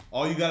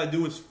 All you gotta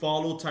do is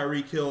follow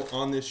Tyreek Hill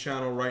on this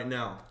channel right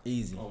now.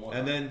 Easy.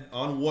 And then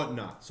on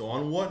Whatnot. So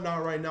on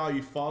Whatnot right now,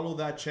 you follow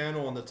that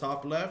channel on the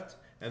top left.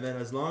 And then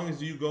as long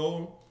as you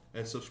go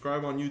and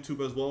subscribe on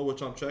YouTube as well,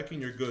 which I'm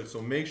checking, you're good.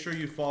 So make sure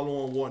you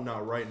follow on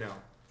Whatnot right now.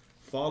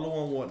 Follow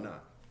on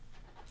Whatnot.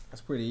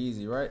 That's pretty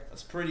easy, right?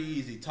 That's pretty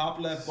easy. Top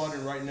left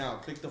button right now.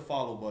 Click the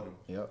follow button.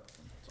 Yep.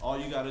 That's all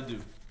you gotta do.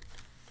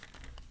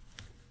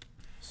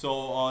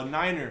 So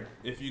Niner,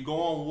 if you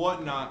go on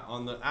Whatnot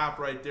on the app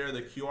right there,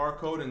 the QR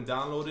code, and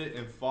download it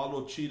and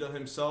follow Cheetah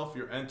himself,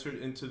 you're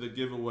entered into the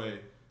giveaway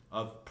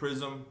of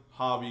Prism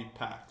Hobby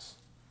Packs.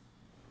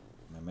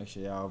 Man, make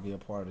sure y'all be a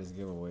part of this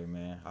giveaway,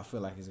 man. I feel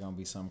like it's gonna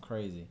be something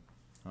crazy.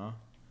 Huh?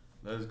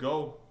 Let's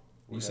go.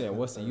 You said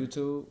what's the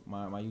YouTube?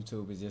 My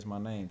YouTube is just my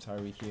name,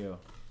 Tyreek Hill.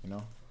 You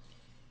know?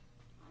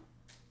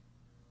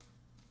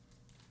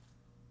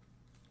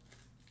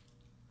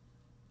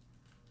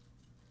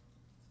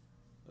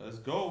 Let's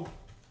go.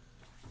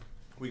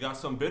 We got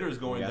some bidders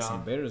going We got down.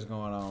 some bidders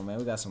going on, man.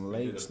 We got some We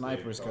need late a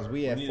snipers big because card.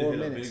 we had need 4 to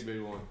hit minutes. a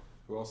big one.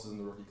 Who else is in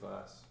the rookie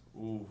class?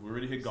 Ooh, we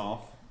already hit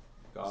golf.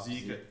 Goff,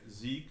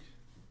 Zeke.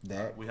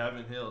 Dak. We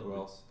haven't hit. Who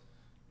else?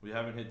 We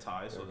haven't hit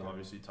Ty, so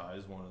obviously Ty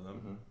is one of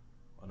them.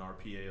 An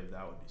RPA of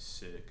that would be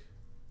sick.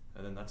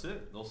 And then that's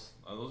it. Those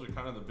are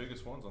kind of the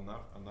biggest ones on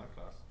that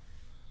class.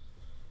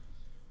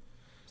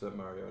 Is that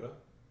Mariota?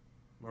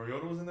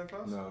 Mariota was in that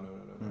class? No. I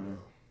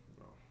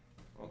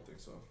don't think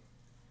so.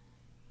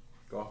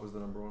 Goff was the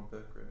 #1 pick,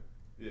 right?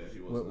 Yeah, he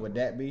was. Would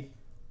Dak be?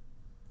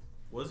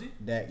 Was he?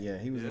 Dak, yeah,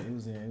 he was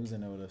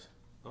in there with us.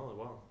 Oh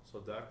wow, so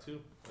Dak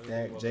too.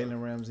 Dak,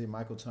 Jalen Ramsey,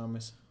 Michael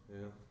Thomas. Yeah.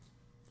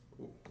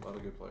 Ooh, a lot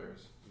of good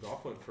players.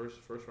 Goff went first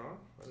round.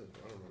 I don't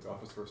remember.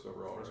 Goff was first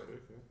overall, First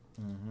right? pick,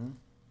 yeah.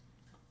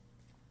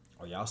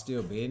 Oh, y'all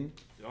still bidding?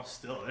 Y'all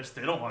still,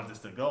 they don't want this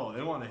to go.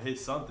 They want to hit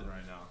something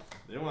right now.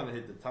 They want to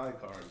hit the tie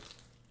card.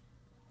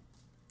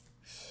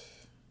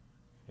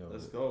 Yo,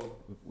 Let's go.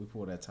 We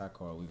pull that tie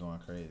card, we going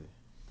crazy.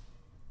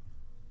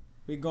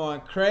 We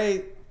going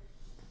crazy.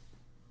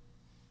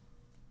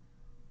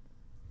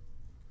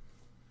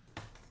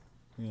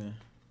 Yeah.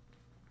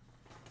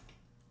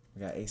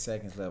 We got 8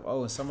 seconds left.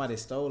 Oh, and somebody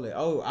stole it.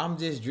 Oh, I'm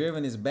just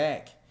driven is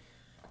back.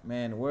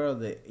 Man, where are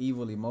the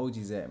evil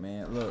emojis at,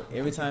 man? Look,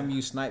 every time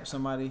you snipe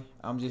somebody,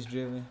 I'm just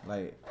driven.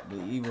 Like,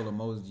 the evil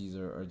emojis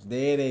are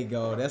there they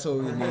go. That's what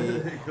we need.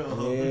 There you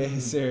go.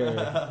 Yes,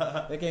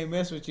 sir. They can't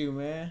mess with you,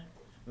 man.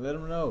 Let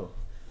them know.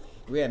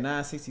 We at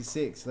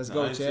 966. Let's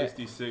go, chat.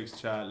 966,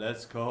 chat.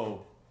 Let's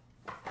go.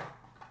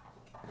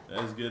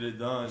 Let's get it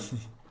done.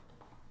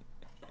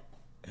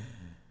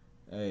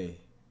 Hey.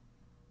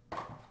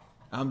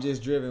 I'm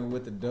just driven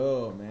with the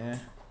dub,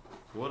 man.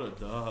 What a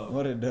dub.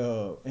 What a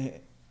dub. And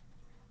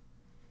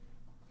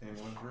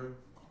went through.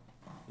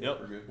 Yep.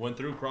 We're good. Went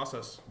through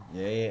process.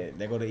 Yeah,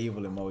 there go the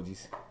evil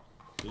emojis.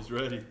 He's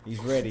ready. He's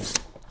ready.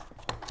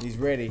 He's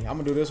ready. I'm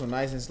gonna do this one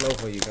nice and slow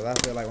for you because I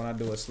feel like when I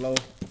do it slow,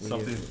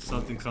 Something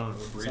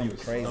comes. something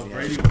crazy. Oh,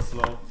 Brady was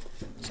slow.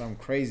 Something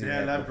crazy.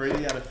 Yeah, that happen.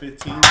 Brady out of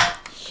 15.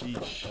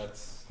 Sheesh.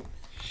 That's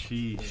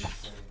Sheesh.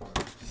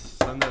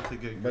 Send that to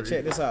get But greedy.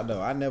 check this out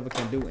though. I never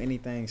can do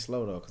anything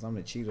slow though because I'm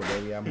the cheetah,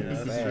 baby. I'm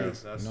That's fast. true.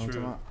 That's you know what I'm true.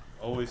 talking about?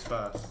 Always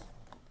fast.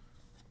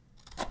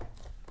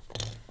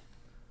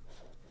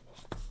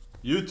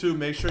 YouTube,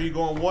 make sure you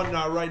go on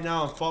Whatnot right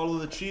now and follow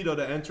the Cheetah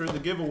to enter the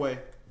giveaway.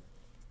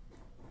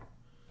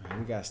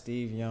 We got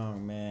Steve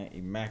Young, man,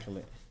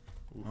 immaculate.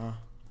 Huh?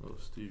 Oh,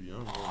 Steve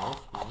Young. What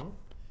else?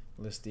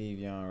 Little Steve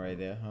Young right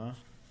there, huh?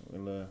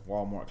 With little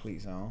Walmart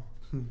cleats on.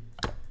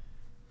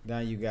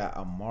 Then you got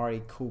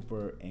Amari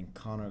Cooper and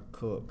Connor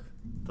Cook.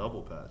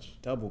 Double patch.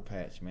 Double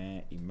patch,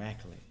 man.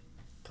 Immaculate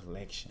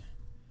collection.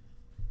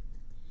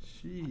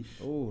 Sheesh.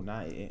 Oh,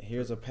 now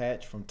here's a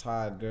patch from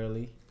Todd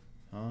Gurley.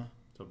 Huh?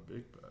 It's a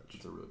big patch.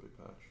 It's a real big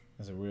patch.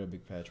 That's a real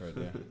big patch right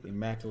there.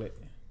 Immaculate.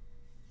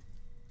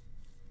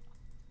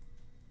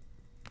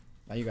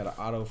 Now you got an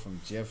auto from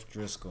Jeff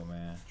Driscoll,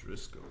 man.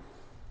 Driscoll.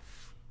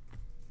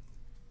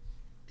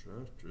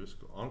 Jeff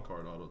Driscoll. On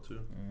card auto too.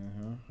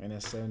 And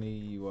that's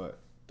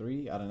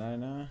 3 out of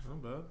 99.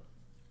 Not bad.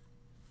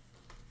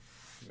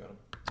 You got him.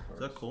 Is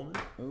that Coleman?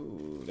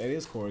 Ooh, that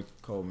is Corey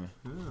Coleman.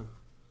 Yeah.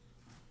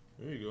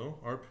 There you go.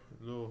 Our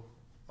little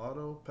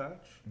auto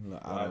patch Little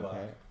Dye auto black.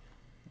 pack.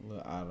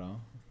 Little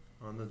auto.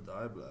 on the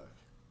dye black.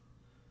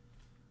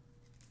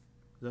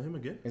 Is that him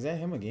again? Is that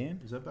him again?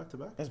 Is that back to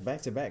back? That's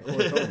back to back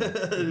Corey Coleman.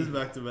 It is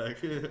back to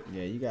back.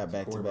 Yeah, you got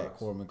back to Corey back box.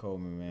 Coleman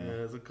Coleman, man. Yeah,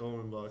 it's a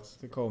Coleman box.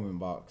 It's a Coleman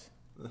box.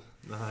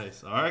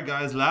 Nice. All right,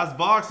 guys. Last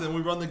box, and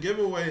we run the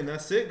giveaway, and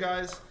that's it,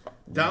 guys.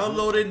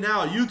 Download it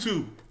now.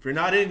 YouTube. If you're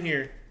not in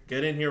here,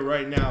 get in here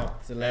right now.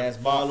 It's the last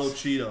and follow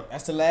box. Cheetah.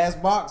 That's the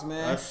last box,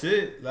 man. That's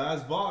it.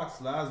 Last box.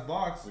 Last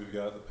box. We've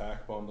got the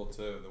pack bundle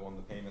too, the one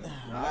the payment.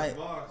 Last Alright.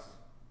 box.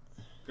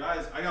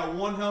 Guys, I got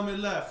one helmet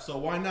left, so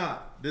why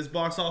not? This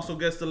box also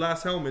gets the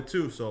last helmet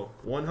too, so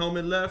one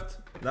helmet left.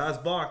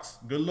 Last box.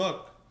 Good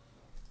luck.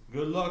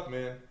 Good luck,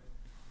 man.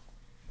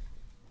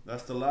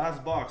 That's the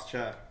last box,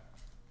 chat.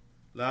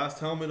 Last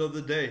helmet of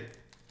the day.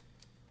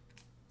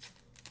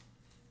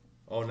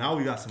 Oh, now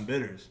we got some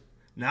bidders.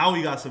 Now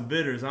we got some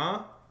bidders,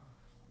 huh?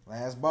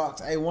 Last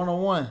box. Hey,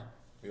 101.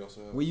 We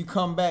also have Will you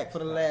come back for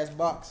the last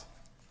box?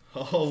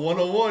 Oh,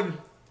 101.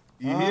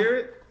 You hear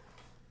it?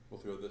 we'll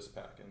throw this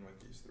pack in with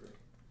these three.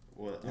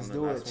 What, Let's on the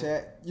do it, last one?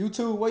 chat.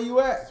 YouTube, where you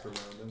at? It's for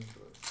random,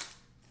 but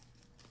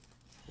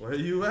Where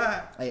you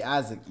at? Hey,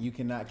 Isaac, you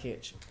cannot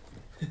catch.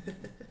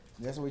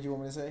 That's what you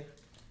want me to say?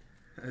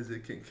 As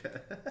it can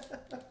catch.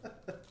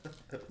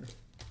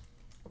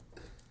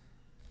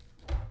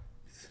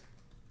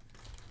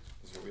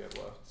 this is what we have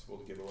left. So we'll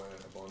give away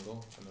a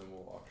bundle and then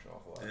we'll auction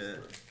off the last Yeah.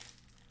 three.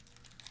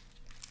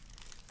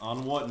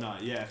 On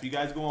Whatnot, yeah. If you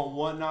guys go on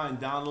Whatnot and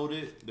download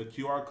it, the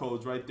QR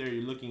code's right there.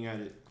 You're looking at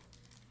it.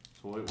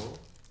 So wait, what?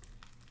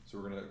 So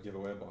we're gonna give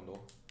away a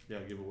bundle Yeah,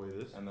 give away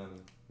this. and then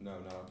no,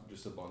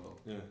 just a bundle.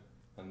 Yeah.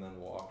 And then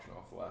we'll auction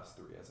off the last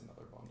three as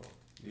another bundle.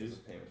 Because These?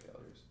 of payment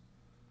failures.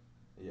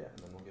 Yeah, and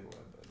then we'll give away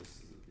this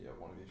is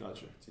one of each.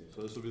 Gotcha. Too.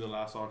 So this will be the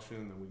last auction,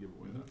 and then we give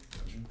away that.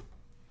 Gotcha.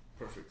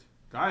 Perfect.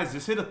 Guys,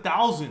 this hit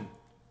 $1,000.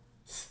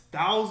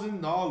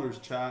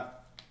 $1,000,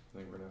 chat. I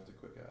think we're gonna have to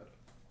quick add.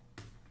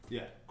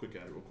 Yeah, quick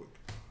ad, real quick.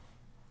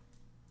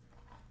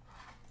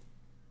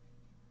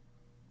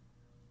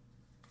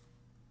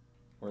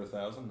 Worth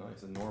 1,000.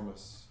 Nice,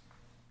 enormous.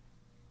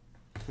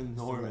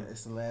 Enormous.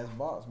 It's the last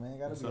box, man.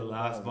 Gotta It's be the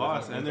last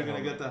box, and they're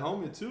gonna get the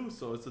helmet too.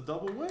 So it's a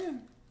double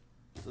win.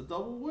 It's a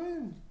double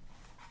win.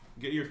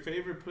 Get your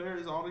favorite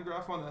player's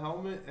autograph on the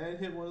helmet and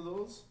hit one of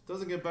those.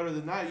 Doesn't get better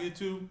than that,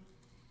 YouTube.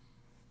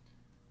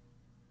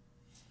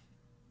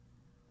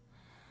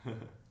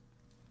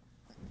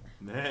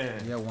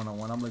 Man. Yeah,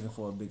 101. I'm looking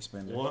for a big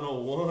spender.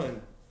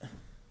 101.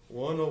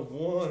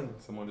 101.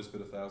 Someone just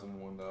bid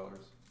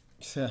 $1,001.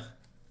 Yeah.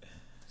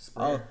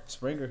 Oh,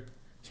 Springer.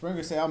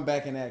 Springer say I'm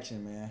back in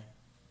action, man.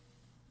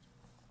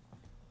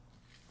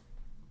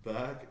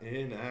 Back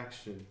in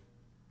action.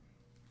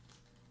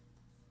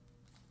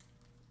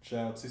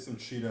 Chat, let's see some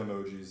cheetah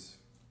emojis.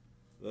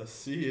 Let's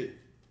see it.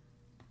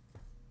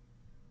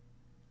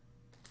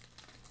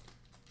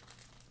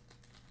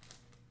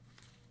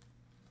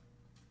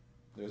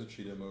 There's a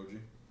cheetah emoji.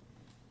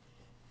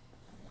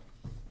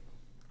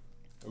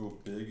 Oh,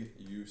 big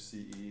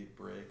UCE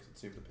breaks.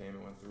 Let's see if the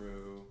payment went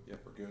through.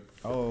 Yep, we're good.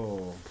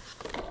 Oh.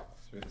 So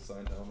we have the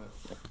signed helmet.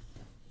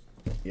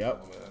 Yep.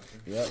 Helmet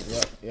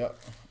after. Yep.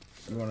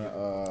 You wanna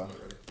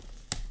Ready.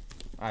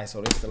 Alright,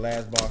 so this is the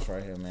last box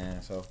right here,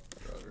 man. So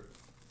Roger.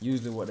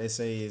 usually what they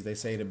say is they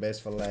say the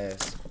best for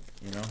last,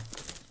 you know?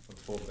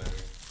 Let's pull it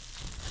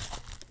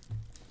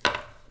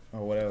back.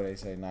 Or whatever they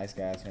say, nice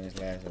guys finish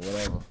last or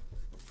whatever.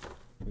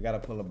 We gotta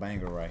pull a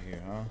banger right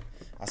here, huh?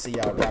 I see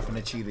y'all dropping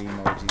the cheetah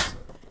emojis.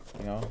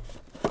 You know?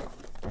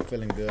 I'm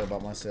feeling good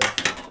about myself.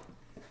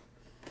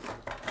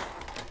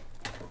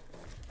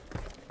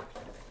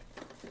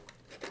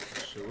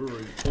 Shit, we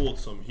already pulled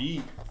some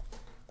heat.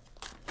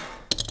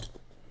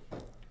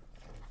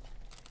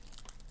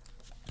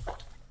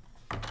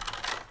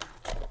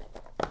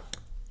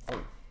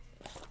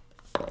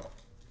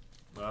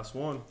 Last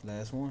one.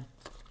 Last one.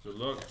 Good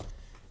luck.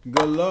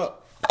 Good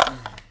luck.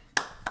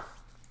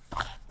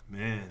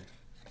 Man.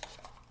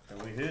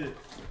 And we hit it.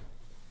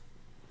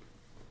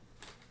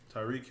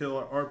 Tyreek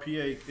Hill,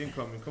 RPA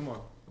incoming. Come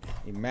on.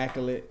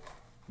 Immaculate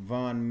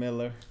Von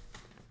Miller.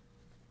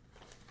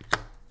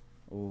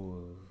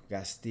 Ooh,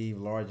 got Steve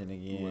Largent Ooh,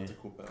 again. that's a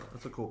cool patch.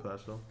 That's a cool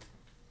patch, though.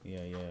 Yeah.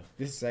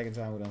 This is the second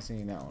time we done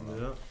seen that one.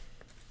 Though. Yeah.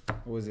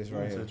 What was this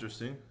right That's here?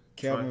 interesting.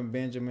 Kelvin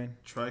Benjamin.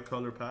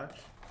 Tricolor patch.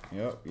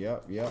 Yep.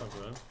 Not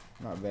bad.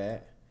 Not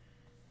bad.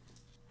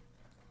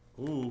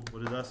 Ooh,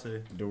 what did that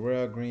say?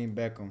 Darrell Green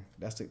Beckham.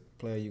 That's the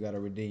player you got to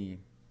redeem.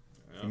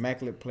 Yeah.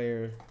 Immaculate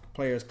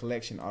Players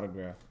Collection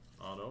autograph.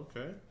 Oh,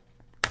 okay.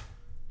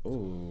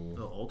 Ooh.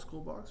 The old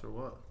school box or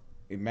what?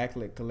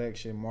 Immaculate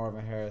Collection,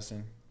 Marvin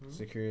Harrison.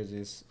 Secures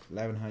this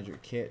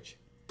 1100 catch.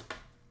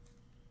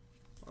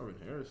 Marvin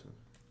Harrison.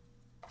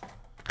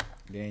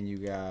 Then you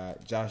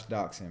got Josh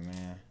Doxson,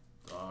 man.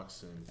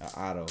 Doxson.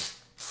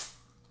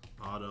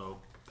 Auto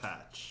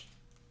patch.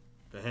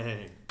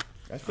 Bang.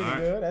 That's pretty All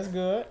right. good. That's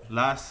good.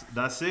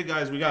 That's it,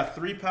 guys. We got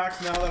 3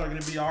 packs now that are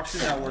gonna be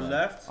auctioned that were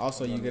left.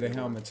 Also, you get a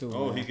helmet too.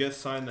 Oh, man. he gets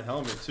signed the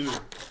helmet too.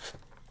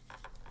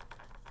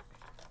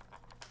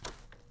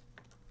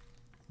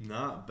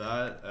 Not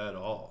bad at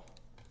all.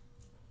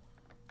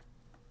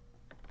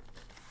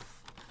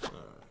 Alright,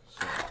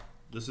 so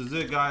this is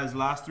it, guys.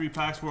 Last 3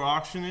 packs we're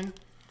auctioning.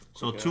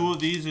 So Okay. 2 of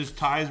these is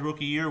Ty's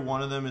rookie year.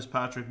 1 of them is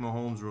Patrick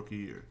Mahomes' rookie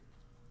year.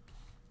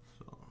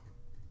 So,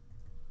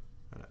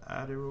 gotta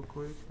add it real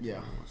quick. Yeah.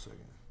 1 second.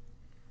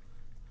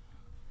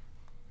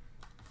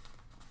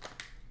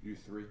 You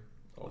 3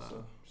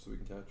 also, just so we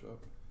can catch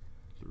up.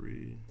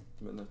 3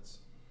 Minutes.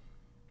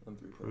 And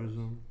 3 packs.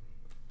 Prism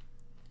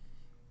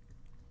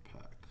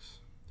packs.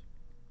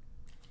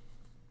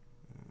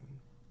 And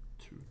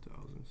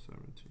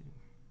 2017.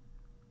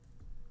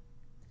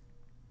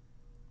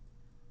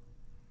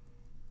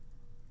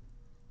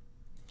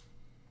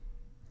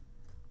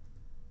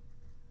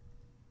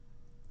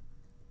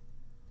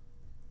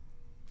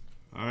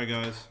 All right,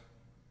 guys.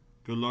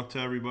 Good luck to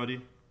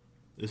everybody.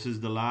 This is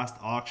the last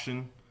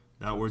auction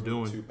that we're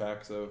doing. 2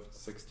 packs of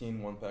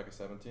 16, 1 pack of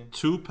 17.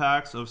 2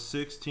 packs of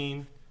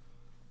 16.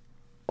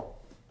 So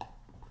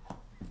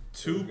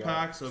we 2 got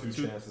packs of 2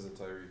 2. chances at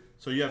Tyreek.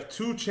 So you have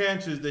 2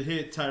 chances to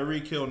hit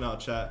Tyreek Hill now,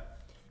 chat.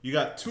 You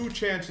got 2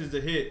 chances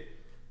to hit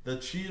the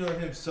Cheetah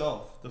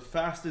himself, the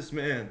fastest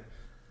man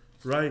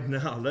right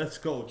now. Let's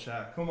go,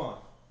 chat. Come on.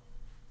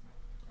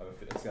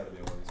 It's got to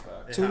be one of these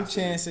packs. It 2 has to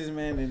chances,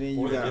 man, and then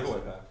Or you the got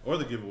giveaway pack. Or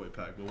the giveaway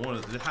pack, but one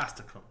of it has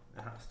to come.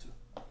 It has to.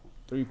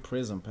 3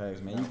 prism packs,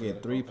 man. You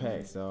get 3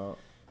 packs, dog.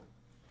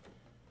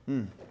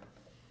 And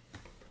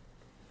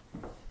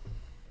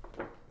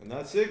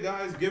that's it,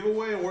 guys.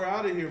 Giveaway, and we're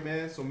out of here,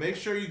 man. So make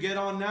sure you get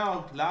on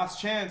now. Last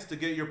chance to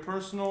get your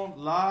personal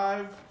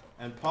live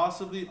and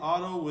possibly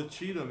auto with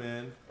Cheetah,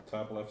 man.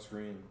 Top left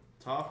screen.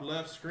 Top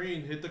left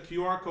screen. Hit the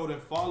QR code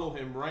and follow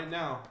him right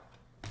now.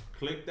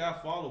 Click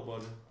that follow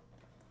button.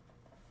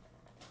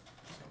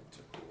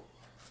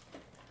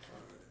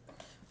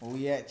 Where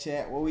we at,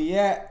 chat? Where we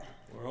at?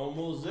 We're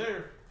almost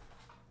there.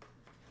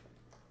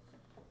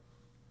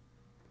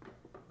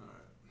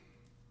 Alright.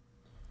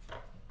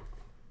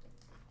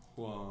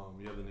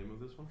 You have the name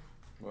of this one?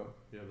 What?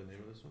 You have the name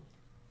of this one?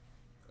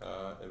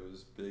 It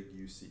was big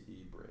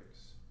UCE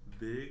breaks.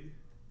 Big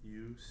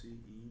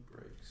UCE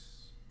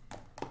breaks.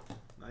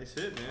 Nice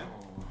hit, man.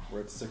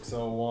 We're at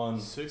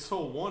 601.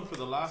 601 for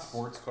the last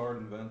Sports card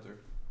inventor.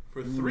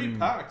 for 3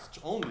 packs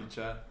only,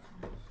 chat.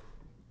 Do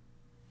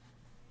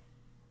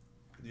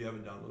you have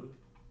it downloaded?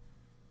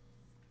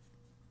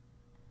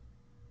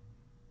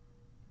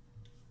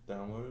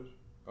 Downloaded?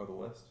 Oh, the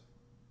list?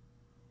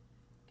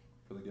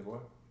 For the giveaway?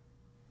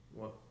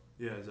 What?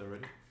 Yeah, is that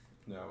ready?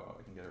 No,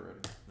 I can get it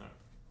ready. Alright.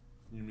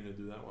 You need me to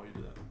do that while you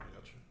do that? I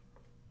got you.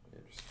 Yeah,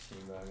 just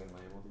team bag and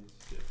label these.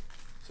 Yeah.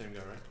 Same guy,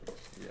 right?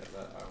 Yeah,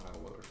 that I don't have a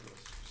loader for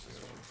this. Just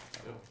this one.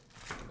 Yep.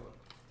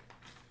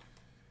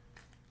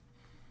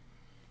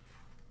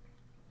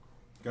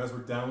 Guys, we're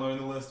downloading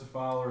the list of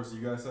followers.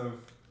 You guys have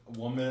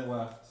 1 minute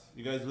left.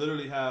 You guys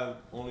literally have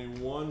only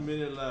 1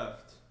 minute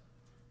left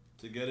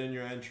to get in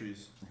your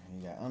entries.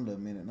 You got under a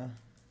minute now.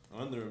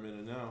 Under a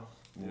minute now.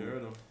 You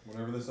heard him.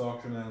 Whenever this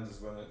auction ends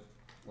is when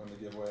the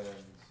giveaway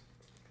ends.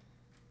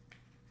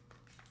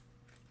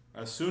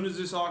 As soon as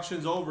this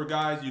auction's over,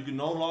 guys, you can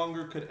no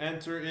longer could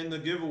enter in the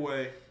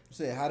giveaway.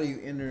 Say, how do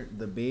you enter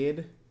the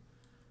bid?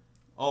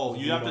 Oh,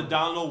 you have to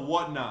download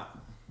Whatnot.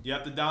 You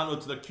have to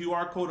download to the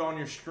QR code on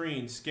your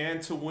screen.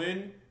 Scan to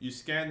win. You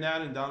scan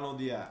that and download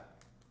the app.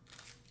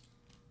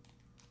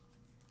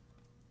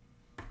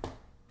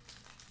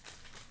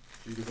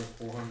 You could have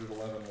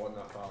 411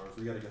 Whatnot followers.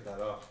 We got to get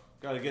that up.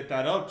 Got to get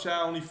that up,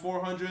 chat. Only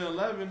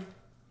 411.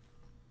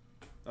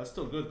 That's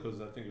still good because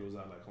I think it was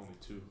at like only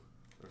 2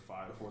 or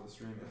 5 Before the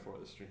stream. Before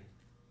the stream.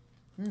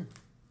 Hmm.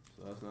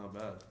 So that's not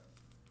bad.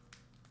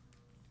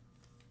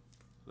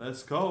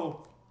 Let's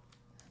go.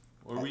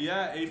 Where we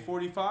at?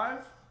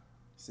 8:45?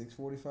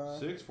 6:45.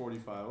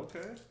 6:45.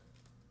 Okay.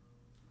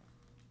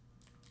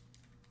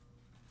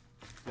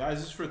 Guys,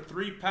 this is for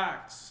 3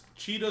 packs.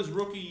 Cheetah's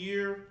rookie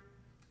year.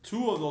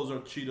 2 of those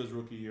are Cheetah's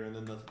rookie year, and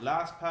then the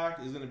last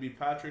pack is gonna be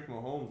Patrick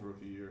Mahomes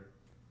rookie year.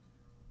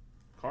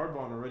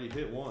 Cardbond already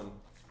hit 1.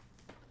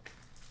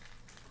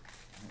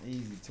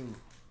 Easy too.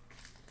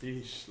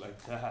 Yeesh,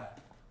 like that.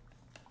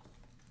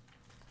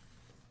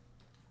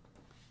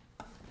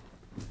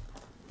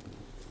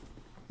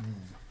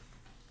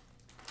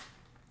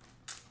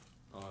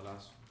 Oh,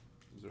 that's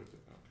okay. 1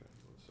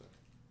 sec.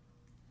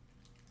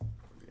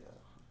 Yeah.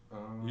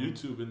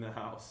 YouTube in the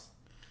house.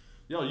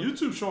 Yo,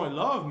 YouTube showing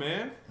love,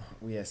 man.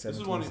 We at This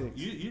is one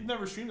 726. you've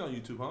never streamed on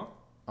YouTube, huh?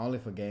 Only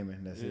for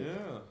gaming. That's it.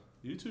 Yeah,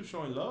 YouTube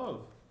showing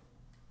love.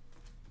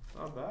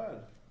 Not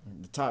bad.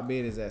 The top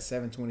bid is at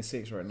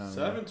 726 right now.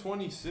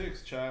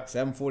 726, chat.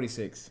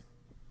 746.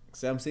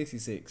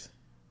 766.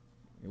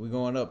 We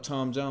going up.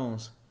 Tom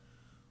Jones.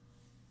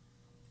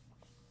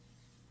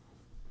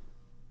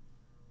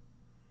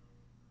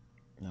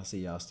 I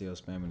see y'all still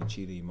spamming the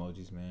cheetah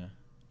emojis, man.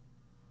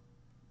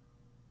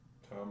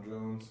 Tom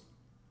Jones.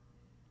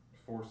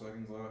 4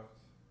 seconds left.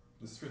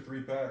 This is for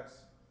 3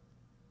 packs.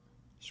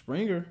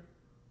 Springer.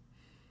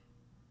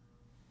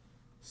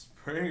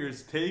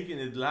 Springer's taking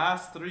his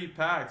last 3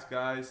 packs,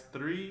 guys.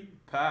 3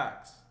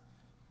 packs.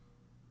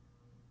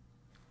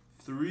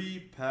 3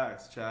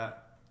 packs,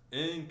 chat.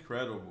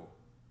 Incredible.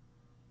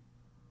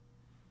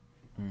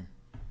 These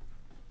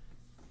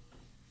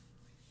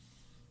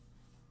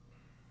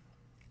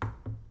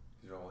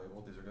are all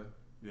labeled. These are good.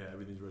 Yeah,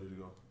 everything's ready to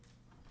go.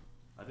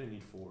 I didn't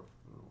need 4. I don't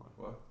know why.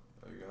 What?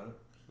 Oh, you got it?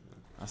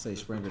 I say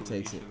Springer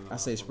takes it. I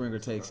say Springer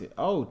takes it.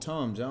 Oh,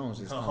 Tom Jones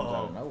just comes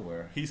out of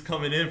nowhere. He's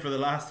coming in for the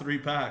last 3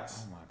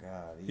 packs. Oh my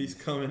God. He's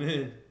coming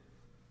in.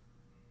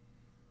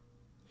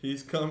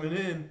 He's coming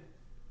in.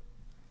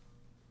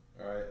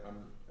 All right,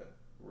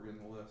 we're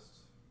getting the list.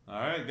 All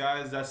right,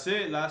 guys, that's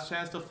it. Last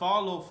chance to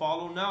follow.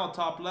 Follow now.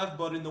 Top left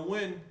button to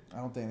win. I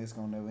don't think it's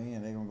gonna never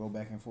end. They're gonna go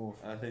back and forth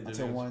I think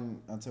until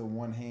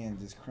one hand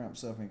just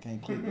cramps up and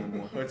can't click no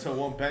more. Or until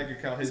one bank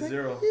account hits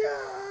 0. Yeah.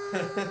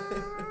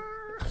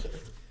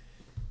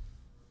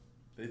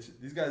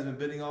 These guys have been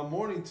bidding all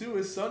morning too.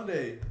 It's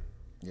Sunday.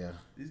 Yeah.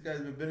 These guys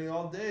have been bidding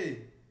all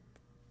day.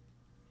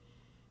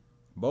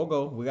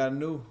 Bogo, we got a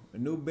new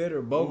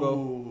bidder, Bogo.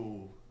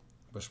 Ooh.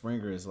 But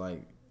Springer is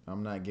like,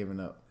 I'm not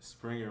giving up.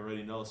 Springer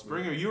already knows.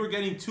 Springer, you were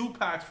getting 2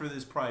 packs for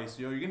this price.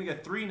 You're gonna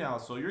get 3 now,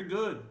 so you're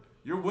good.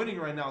 You're winning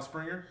right now,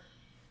 Springer.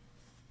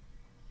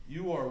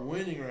 You are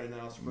winning right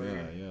now,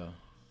 Springer. Yeah.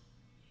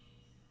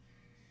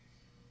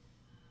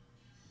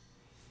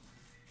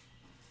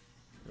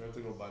 You have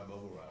to go buy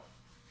bubble wrap.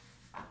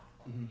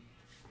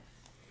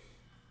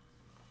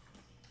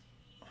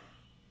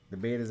 The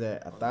bid is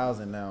at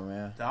 1,000 now,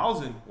 man.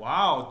 1,000.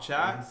 Wow,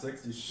 chat.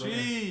 160 Springer.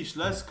 Sheesh,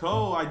 let's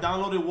go. I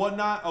downloaded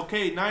Whatnot.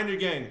 Okay, Niner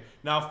Gang.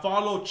 Now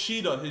follow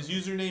Cheetah. His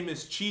username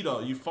is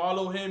Cheetah. You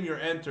follow him, you're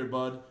entered,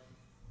 bud.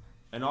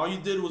 And all you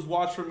did was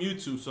watch from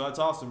YouTube, so that's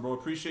awesome, bro.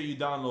 Appreciate you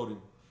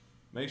downloading.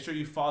 Make sure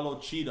you follow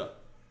Cheetah.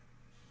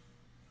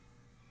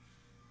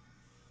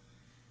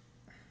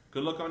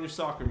 Good luck on your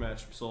soccer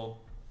match,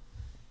 Soul.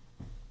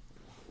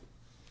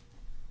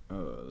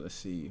 Let's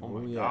see. Oh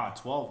my God,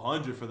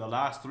 1,200 for the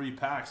last 3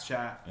 packs,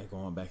 chat. They're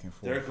going back and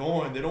forth. They're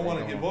going. They don't want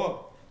to give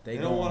up. They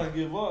don't want to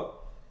give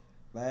up.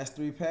 Last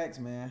 3 packs,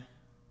 man.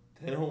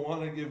 They don't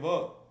want to give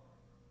up.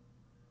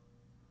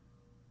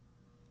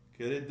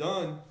 Get it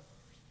done.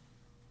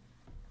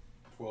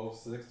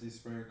 1260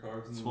 Springer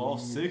cards. In the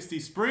 1260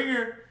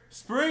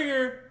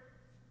 Springer.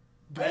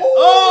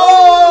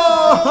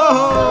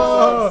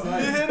 Oh! He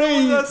hit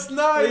him with a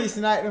snipe. He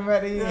sniped him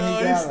at the end.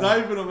 Yeah, he's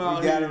sniping him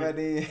out here. here. Him at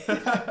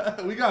the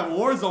end. We got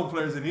Warzone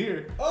players in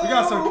here. We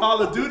got some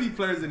Call of Duty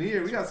players in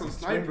here. We got some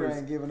Springer snipers.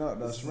 ain't giving up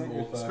though.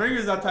 Springer.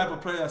 Springer's that type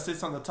of player that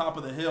sits on the top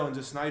of the hill and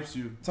just snipes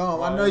you.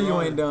 Tom, I know you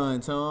ain't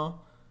done, Tom.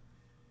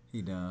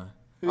 He done.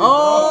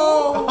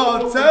 Oh!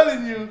 I'm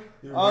telling you.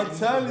 You're I'm waiting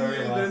telling for the you.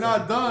 very They're last not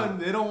second. done.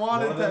 They don't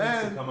want One it of to them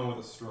needs end. come in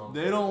with a strong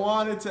They don't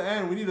want it to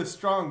end. We need a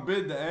strong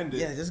bid to end it.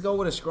 Yeah, just go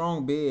with a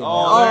strong bid.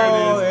 Oh, there it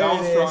is. there That it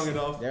was is. strong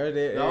enough. There it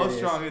is. That was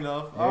strong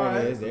enough. There All it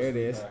right. is. There it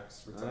is.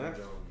 Packs for Tom All right.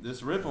 Jones.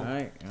 Just rip All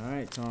them.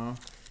 right, Tom.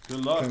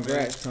 Good luck,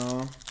 Congrats, Tom.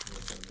 man.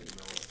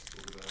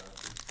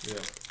 Yeah.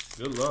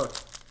 Good luck.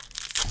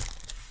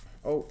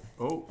 Oh,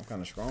 Oh. I'm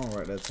kind of strong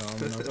right there, Tom.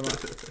 You know what I'm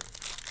talking about?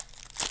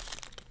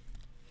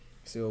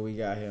 See what we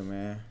got here,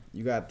 man.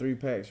 You got 3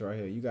 packs right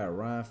here. You got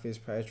Ryan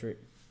Fitzpatrick,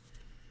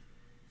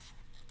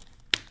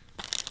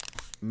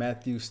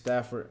 Matthew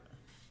Stafford.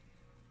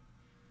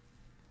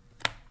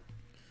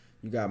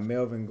 You got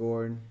Melvin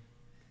Gordon.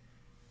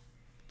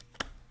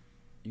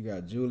 You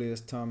got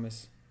Julius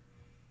Thomas.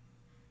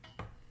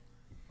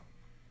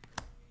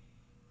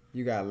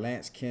 You got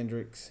Lance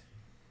Kendricks.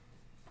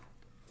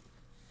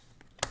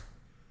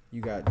 You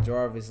got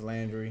Jarvis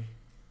Landry.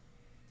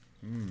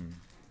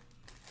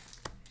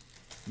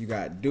 You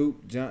got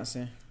Duke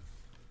Johnson.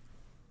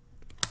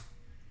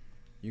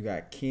 You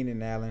got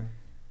Keenan Allen.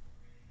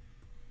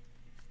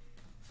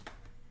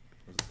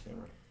 Where's the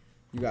camera?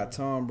 You got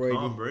Tom Brady.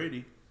 Tom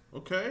Brady.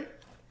 Okay.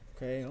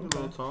 Okay, Hello,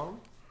 okay. Tom.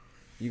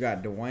 You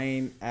got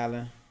Dwayne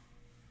Allen.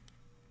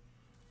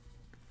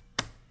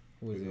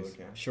 Who is The this? other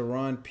can.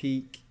 Sharon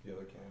Peak. The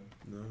other can.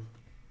 No.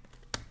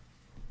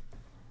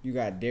 You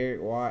got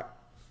Derek Watt.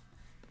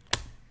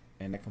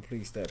 And that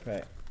completes that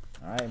pack.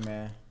 All right,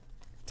 man.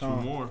 Tom,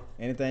 2 more.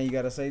 anything you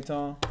got to say,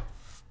 Tom?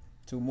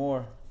 2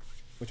 more.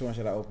 Which one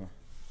should I open?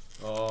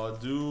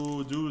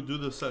 Do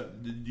the set.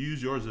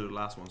 Use yours as the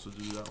last one, so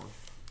do that one.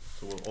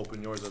 So we'll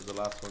open yours as the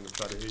last one to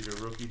try to hit your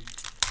rookie.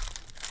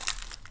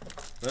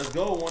 Let's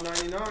go,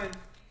 199.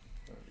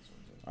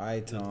 All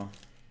right, Tom.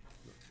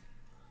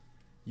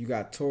 You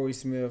got Torrey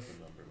Smith,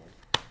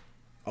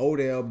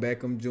 Odell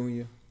Beckham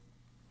Jr.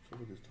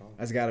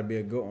 That's got to be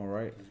a good one,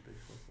 right?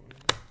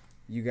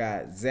 You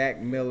got Zach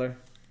Miller.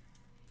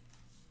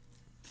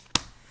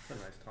 That's a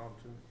nice Tom,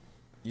 too.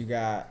 You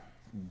got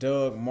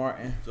Doug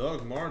Martin.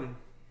 Doug Martin.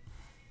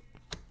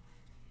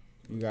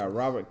 You got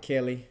Robert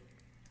Kelly.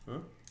 Huh?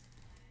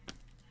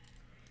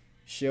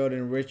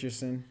 Sheldon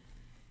Richardson.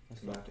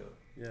 That's not good.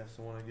 Yeah, it's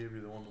the one I gave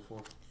you, the one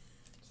before.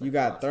 You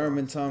got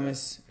Thurman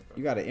Thomas.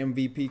 You got an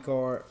MVP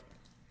card.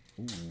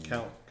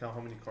 Count how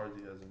many cards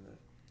he has in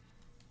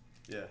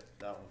there. Yeah,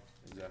 that one.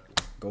 Exactly.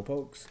 Go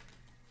Pokes.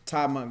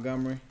 Ty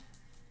Montgomery.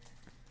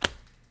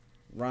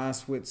 Ron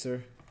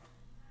Switzer.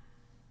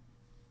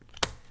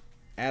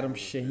 Adam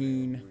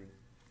Shaheen.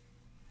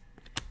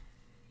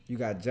 You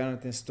got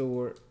Jonathan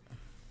Stewart.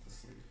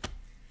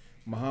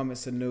 Muhammad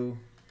Sanu.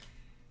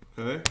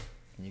 Okay.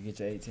 And you get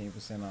your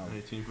 18% off.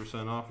 18% off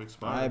All right,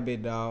 expired.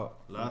 big dog.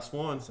 Last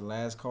one. It's the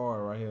last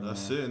card right here,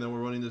 That's man. it, and then we're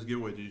running this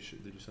giveaway. Did you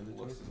send it to The me?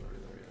 list is already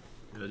there,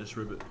 yeah. Yeah, just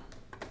rip it.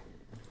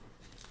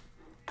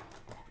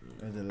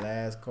 That's the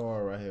last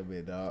card right here,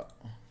 big dog.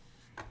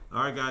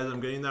 All right, guys,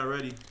 I'm getting that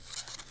ready.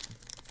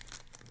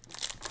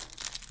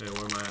 Hey,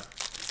 where am I at?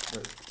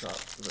 Wait, drop.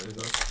 There you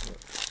go.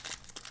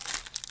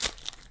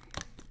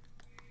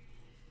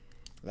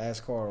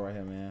 Last card right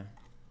here, man.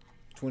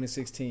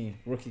 2016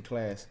 rookie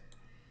class.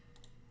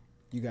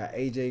 You got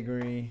AJ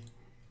Green,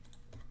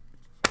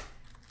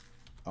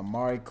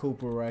 Amari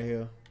Cooper right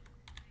here,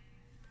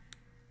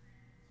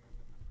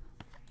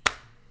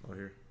 Oh,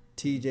 here.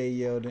 TJ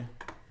Yeldon,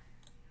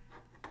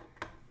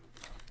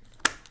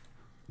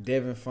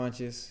 Devin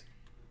Funches.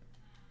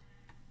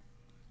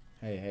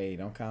 Hey,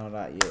 don't count it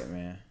out yet,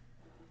 man.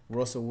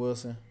 Russell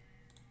Wilson,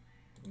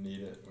 We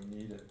need it. We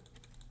need it.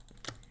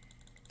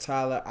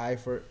 Tyler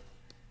Eifert.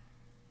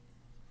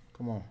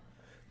 Come on.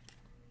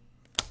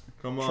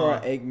 Come Troy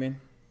on. Aikman.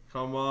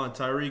 Come on.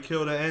 Tyreek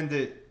Hill to end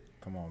it.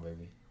 Come on,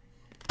 baby.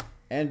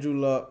 Andrew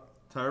Luck.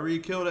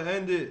 Tyreek Hill to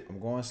end it. I'm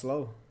going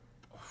slow.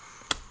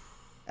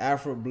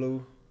 Alfred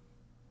Blue.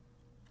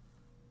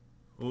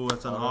 Oh,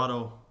 that's an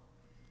auto.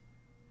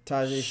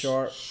 Tajay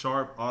Sharp.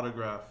 Sharp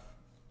autograph.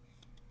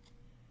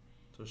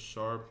 It's a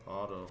sharp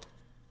auto.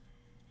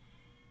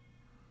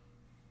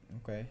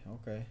 Okay.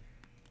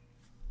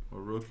 A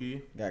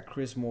rookie. Got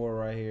Chris Moore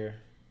right here.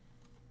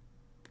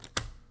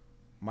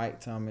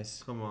 Mike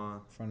Thomas Come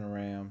on. from the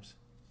Rams.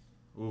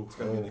 Ooh. It's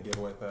gonna be in the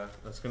giveaway pack.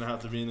 That's going to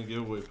have to be in the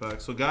giveaway pack.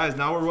 So, guys,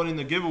 now we're running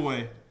the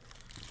giveaway.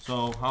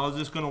 So, how is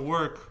this going to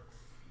work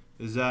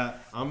is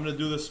that I'm going to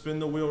do the spin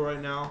the wheel right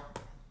now.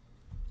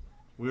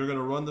 We're going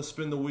to run the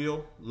spin the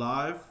wheel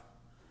live.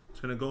 It's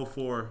going to go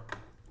for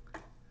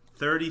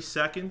 30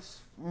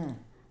 seconds.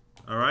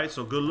 All right,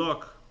 so good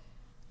luck.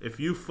 If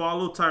you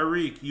follow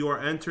Tyreek, you are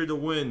entered to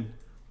win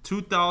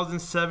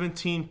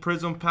 2017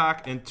 Prism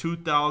Pack, and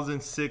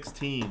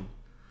 2016.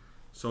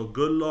 So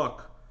good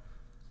luck.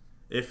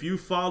 If you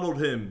followed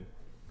him,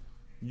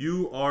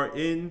 you are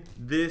in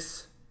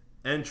this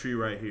entry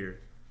right here.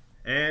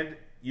 And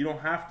you don't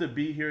have to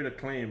be here to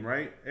claim,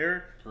 right,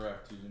 Eric?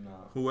 Correct, you do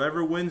not.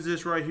 Whoever wins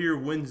this right here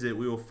wins it.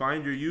 We will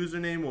find your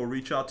username, we'll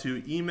reach out to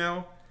your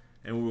email,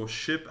 and we will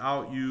ship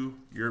out you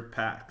your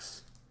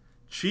packs.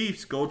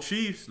 Chiefs, go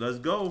Chiefs, let's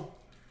go.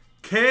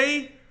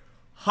 K.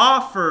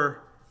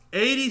 Hoffer,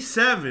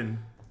 87.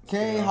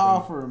 K.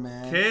 Hoffer,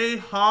 man. K.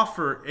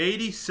 Hoffer,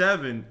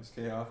 87. Is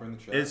K Hoffer in the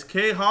chat? Is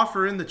K.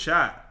 Hoffer in the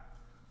chat?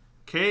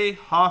 K.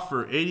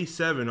 Hoffer,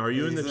 87. Are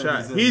you in the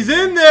chat? He's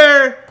in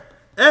there.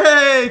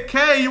 Hey,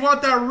 K, you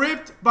want that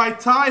ripped by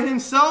Ty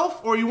himself,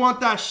 or you want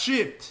that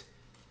shipped?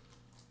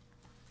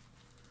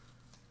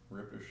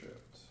 Ripped or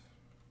shipped?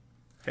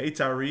 Hey,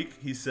 Tyreek,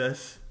 he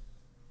says.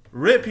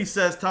 Rip, he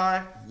says,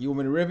 Ty. You want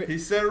me to rip it? He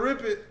said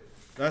rip it.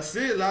 That's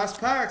it. Last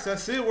packs.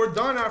 That's it. We're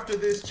done after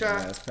this, chat.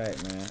 Last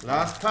pack, man.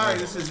 Last pack.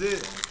 This is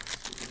it.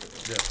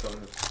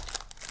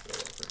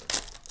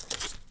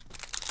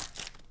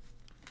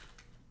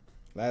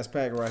 Last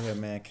pack right here,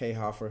 man. K.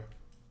 Hoffer.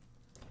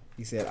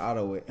 He said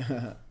auto it.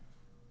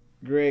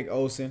 Greg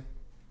Olsen.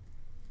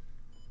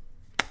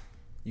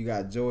 You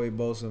got Joey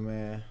Bosa,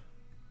 man.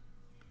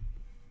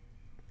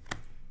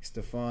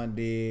 Stephon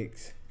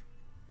Diggs.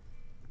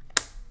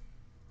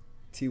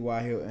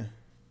 T.Y. Hilton.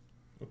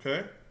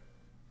 Okay.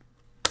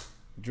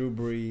 Drew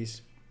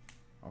Brees.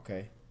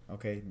 Okay.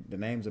 Okay. The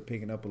names are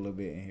picking up a little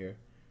bit in here.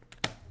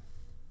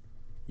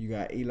 You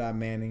got Eli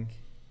Manning.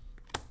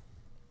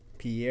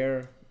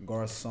 Pierre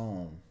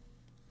Garcon.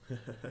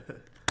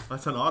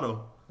 That's an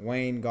auto.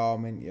 Wayne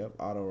Gallman. Yep,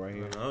 auto right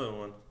here. Another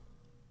one.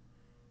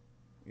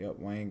 Yep,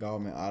 Wayne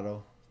Gallman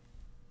auto.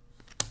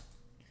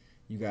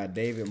 You got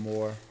David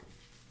Moore.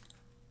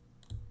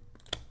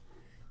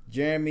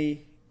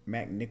 Jeremy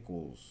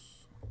McNichols.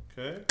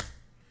 Okay.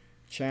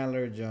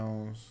 Chandler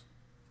Jones.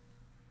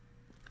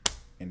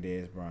 And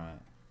Dez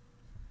Bryant.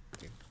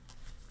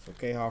 So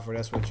K. Hoffer,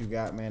 that's what you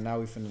got, man. Now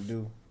we finna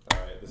do. All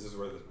right, this is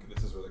where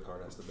the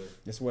card has to be.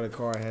 This is where the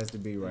card has to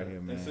be right here,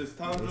 man. This is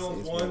Tom This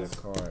Jones is where ones. the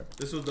card.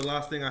 This was the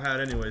last thing I had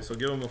anyway, so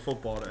give him a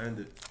football to end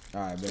it.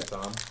 All right, bet.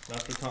 Tom.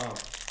 That's for Tom.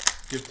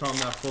 Give Tom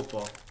that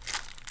football.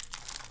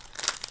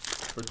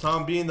 For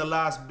Tom being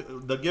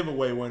the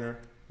giveaway winner,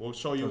 we'll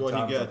show you what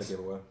Tom's he not gets. the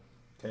giveaway.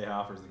 K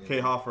Hoffer's the giveaway. K.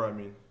 Hoffer, I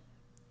mean.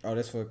 Oh,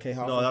 that's for K.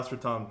 Hoffer? No, that's for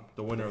Tom,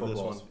 the winner of this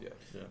one. Yeah.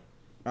 Yeah.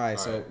 All right,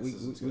 so All right,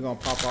 we're going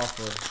to pop off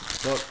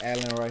for Buck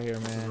Allen right here,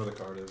 This is man. where the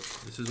card is.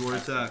 This is where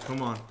it's at.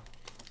 Come on.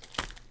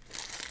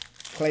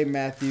 Clay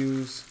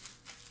Matthews.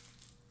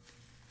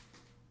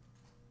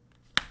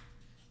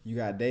 You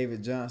got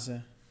David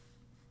Johnson.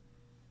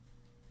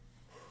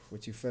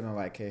 What you feeling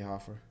like, K.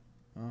 Hoffer?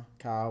 Huh?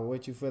 Kyle,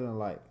 what you feeling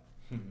like?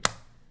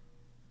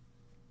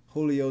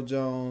 Julio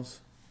Jones.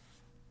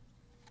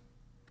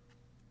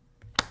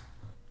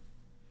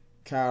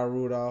 Kyle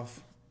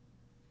Rudolph.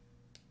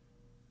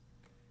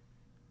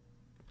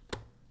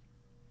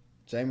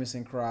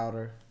 Jamison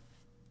Crowder.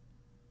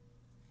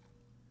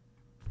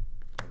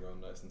 I'm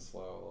going nice and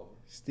slow all over.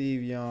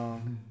 Steve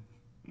Young.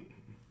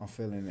 I'm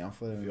feeling it. I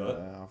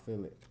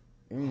feel it.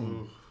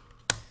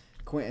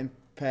 Quentin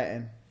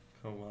Patton.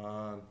 Come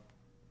on.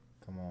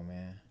 Come on,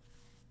 man.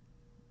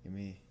 Give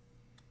me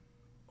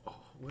Oh,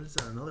 what is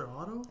that? Another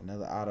auto?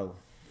 another auto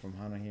from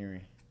Hunter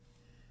Henry.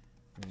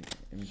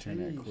 Let me turn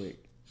that quick.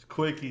 It's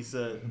quick, he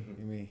said. Give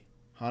me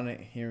Hunter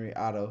Henry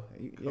auto.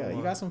 You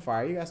on. got some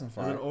fire. You got some It's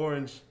fire. an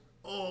orange.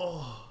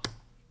 Oh,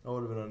 that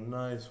would have been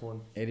a nice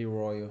one. Eddie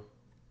Royal.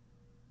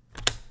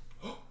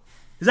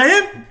 Is that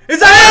him? Is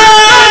that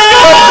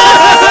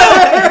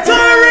him?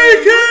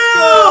 Tyreek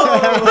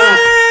Hill!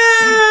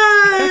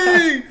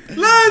 Hey!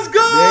 Let's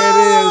go! There it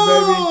is,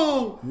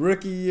 baby.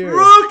 Rookie year.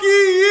 Rookie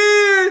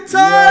year!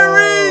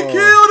 Tyreek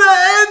Hill to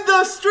end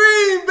the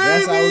stream,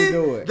 baby! That's how we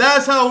do it.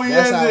 That's how we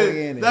That's end how it.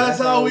 we end it. That's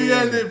how we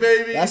end it,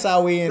 baby. That's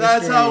how we end the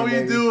That's stream, how we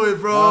baby. do it,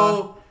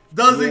 bro.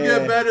 Doesn't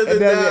get better than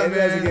that, It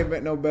doesn't man.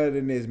 get no better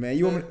than this, man.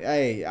 You want me,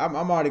 hey, I'm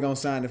already gonna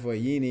sign it for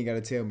you. You ain't even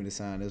gotta tell me to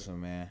sign this one,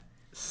 man.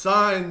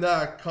 Sign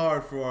that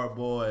card for our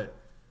boy.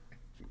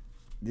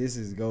 This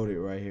is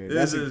goated right here.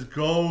 This is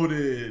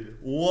goated.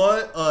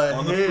 What a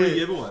On hit. the free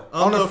giveaway.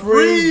 On the the free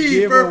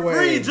free, for giveaway.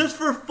 free, just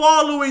for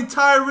following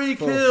Tyreek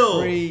For Hill.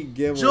 free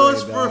giveaway,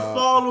 Just for dog.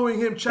 following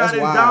him, chatting,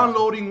 wild.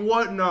 downloading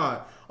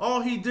whatnot. All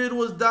he did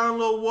was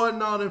download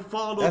whatnot and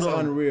follow That's them.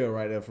 unreal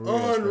right there for real.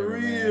 Springer,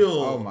 man. Unreal.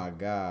 Oh my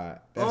God.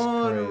 That's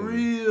crazy.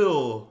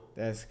 Unreal.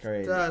 That's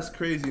crazy. That's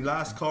crazy.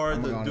 Last card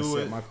I'm to gonna do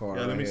set it. my card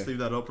Yeah, right let me here. sleeve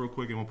that up real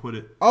quick and we'll put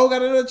it. Oh,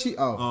 got another cheat.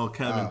 Oh,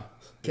 Kevin.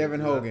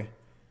 Kevin Yeah. Hogan.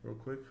 Real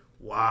quick.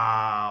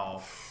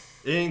 Wow.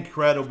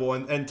 Incredible.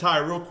 And Ty,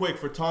 real quick,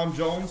 for Tom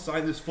Jones,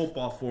 sign this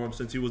football for him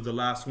since he was the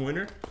last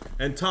winner.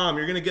 And Tom,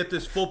 you're going to get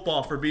this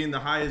football for being the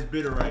highest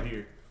bidder right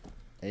here.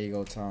 There you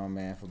go, Tom,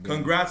 man. For being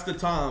Congrats to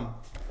Tom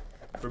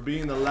for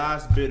being the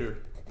last bidder.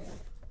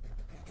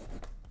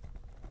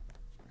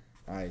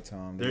 All right,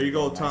 Tom. There you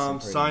go, Nice Tom. and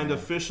pretty, Signed man.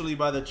 officially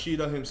by the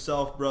Cheetah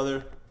himself,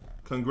 brother.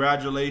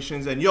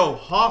 Congratulations. And yo,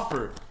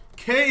 Hoffer.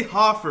 K.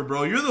 Hoffer,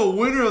 bro. You're the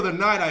winner of the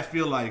night, I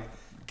feel like.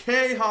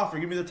 K. Hoffer.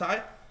 Give me the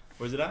tie.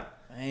 Where's it at?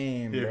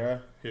 Damn,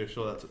 Here. bro. Here,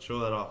 show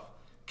that off.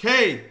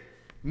 K.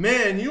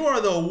 Man, you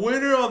are the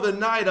winner of the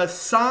night. A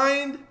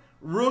signed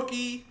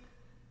rookie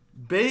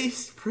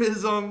base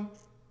prism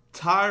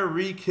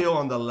Tyreek Hill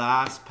on the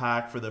last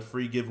pack for the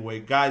free giveaway.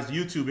 Guys,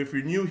 YouTube, if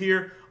you're new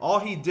here, all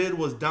he did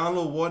was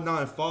download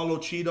Whatnot and follow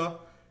Cheetah,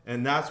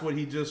 and that's what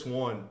he just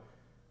won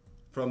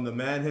from the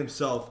man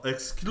himself,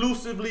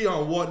 exclusively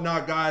on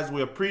Whatnot, guys.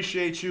 We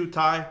appreciate you.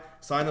 Ty,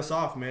 sign us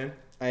off, man.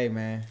 Hey,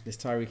 man, this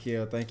Tyreek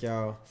Hill. Thank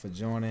y'all for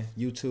joining.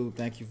 YouTube,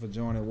 thank you for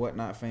joining.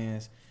 Whatnot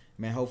fans.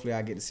 Man, hopefully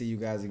I get to see you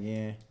guys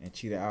again. And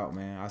Cheetah out,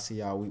 man. I'll see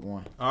y'all week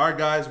 1. All right,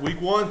 guys, week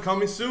 1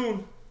 coming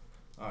soon.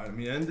 All right, let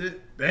me end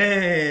it.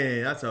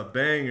 Bang! That's a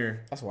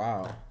banger. That's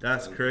wild.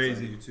 That's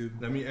crazy.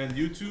 YouTube. Let me end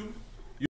YouTube.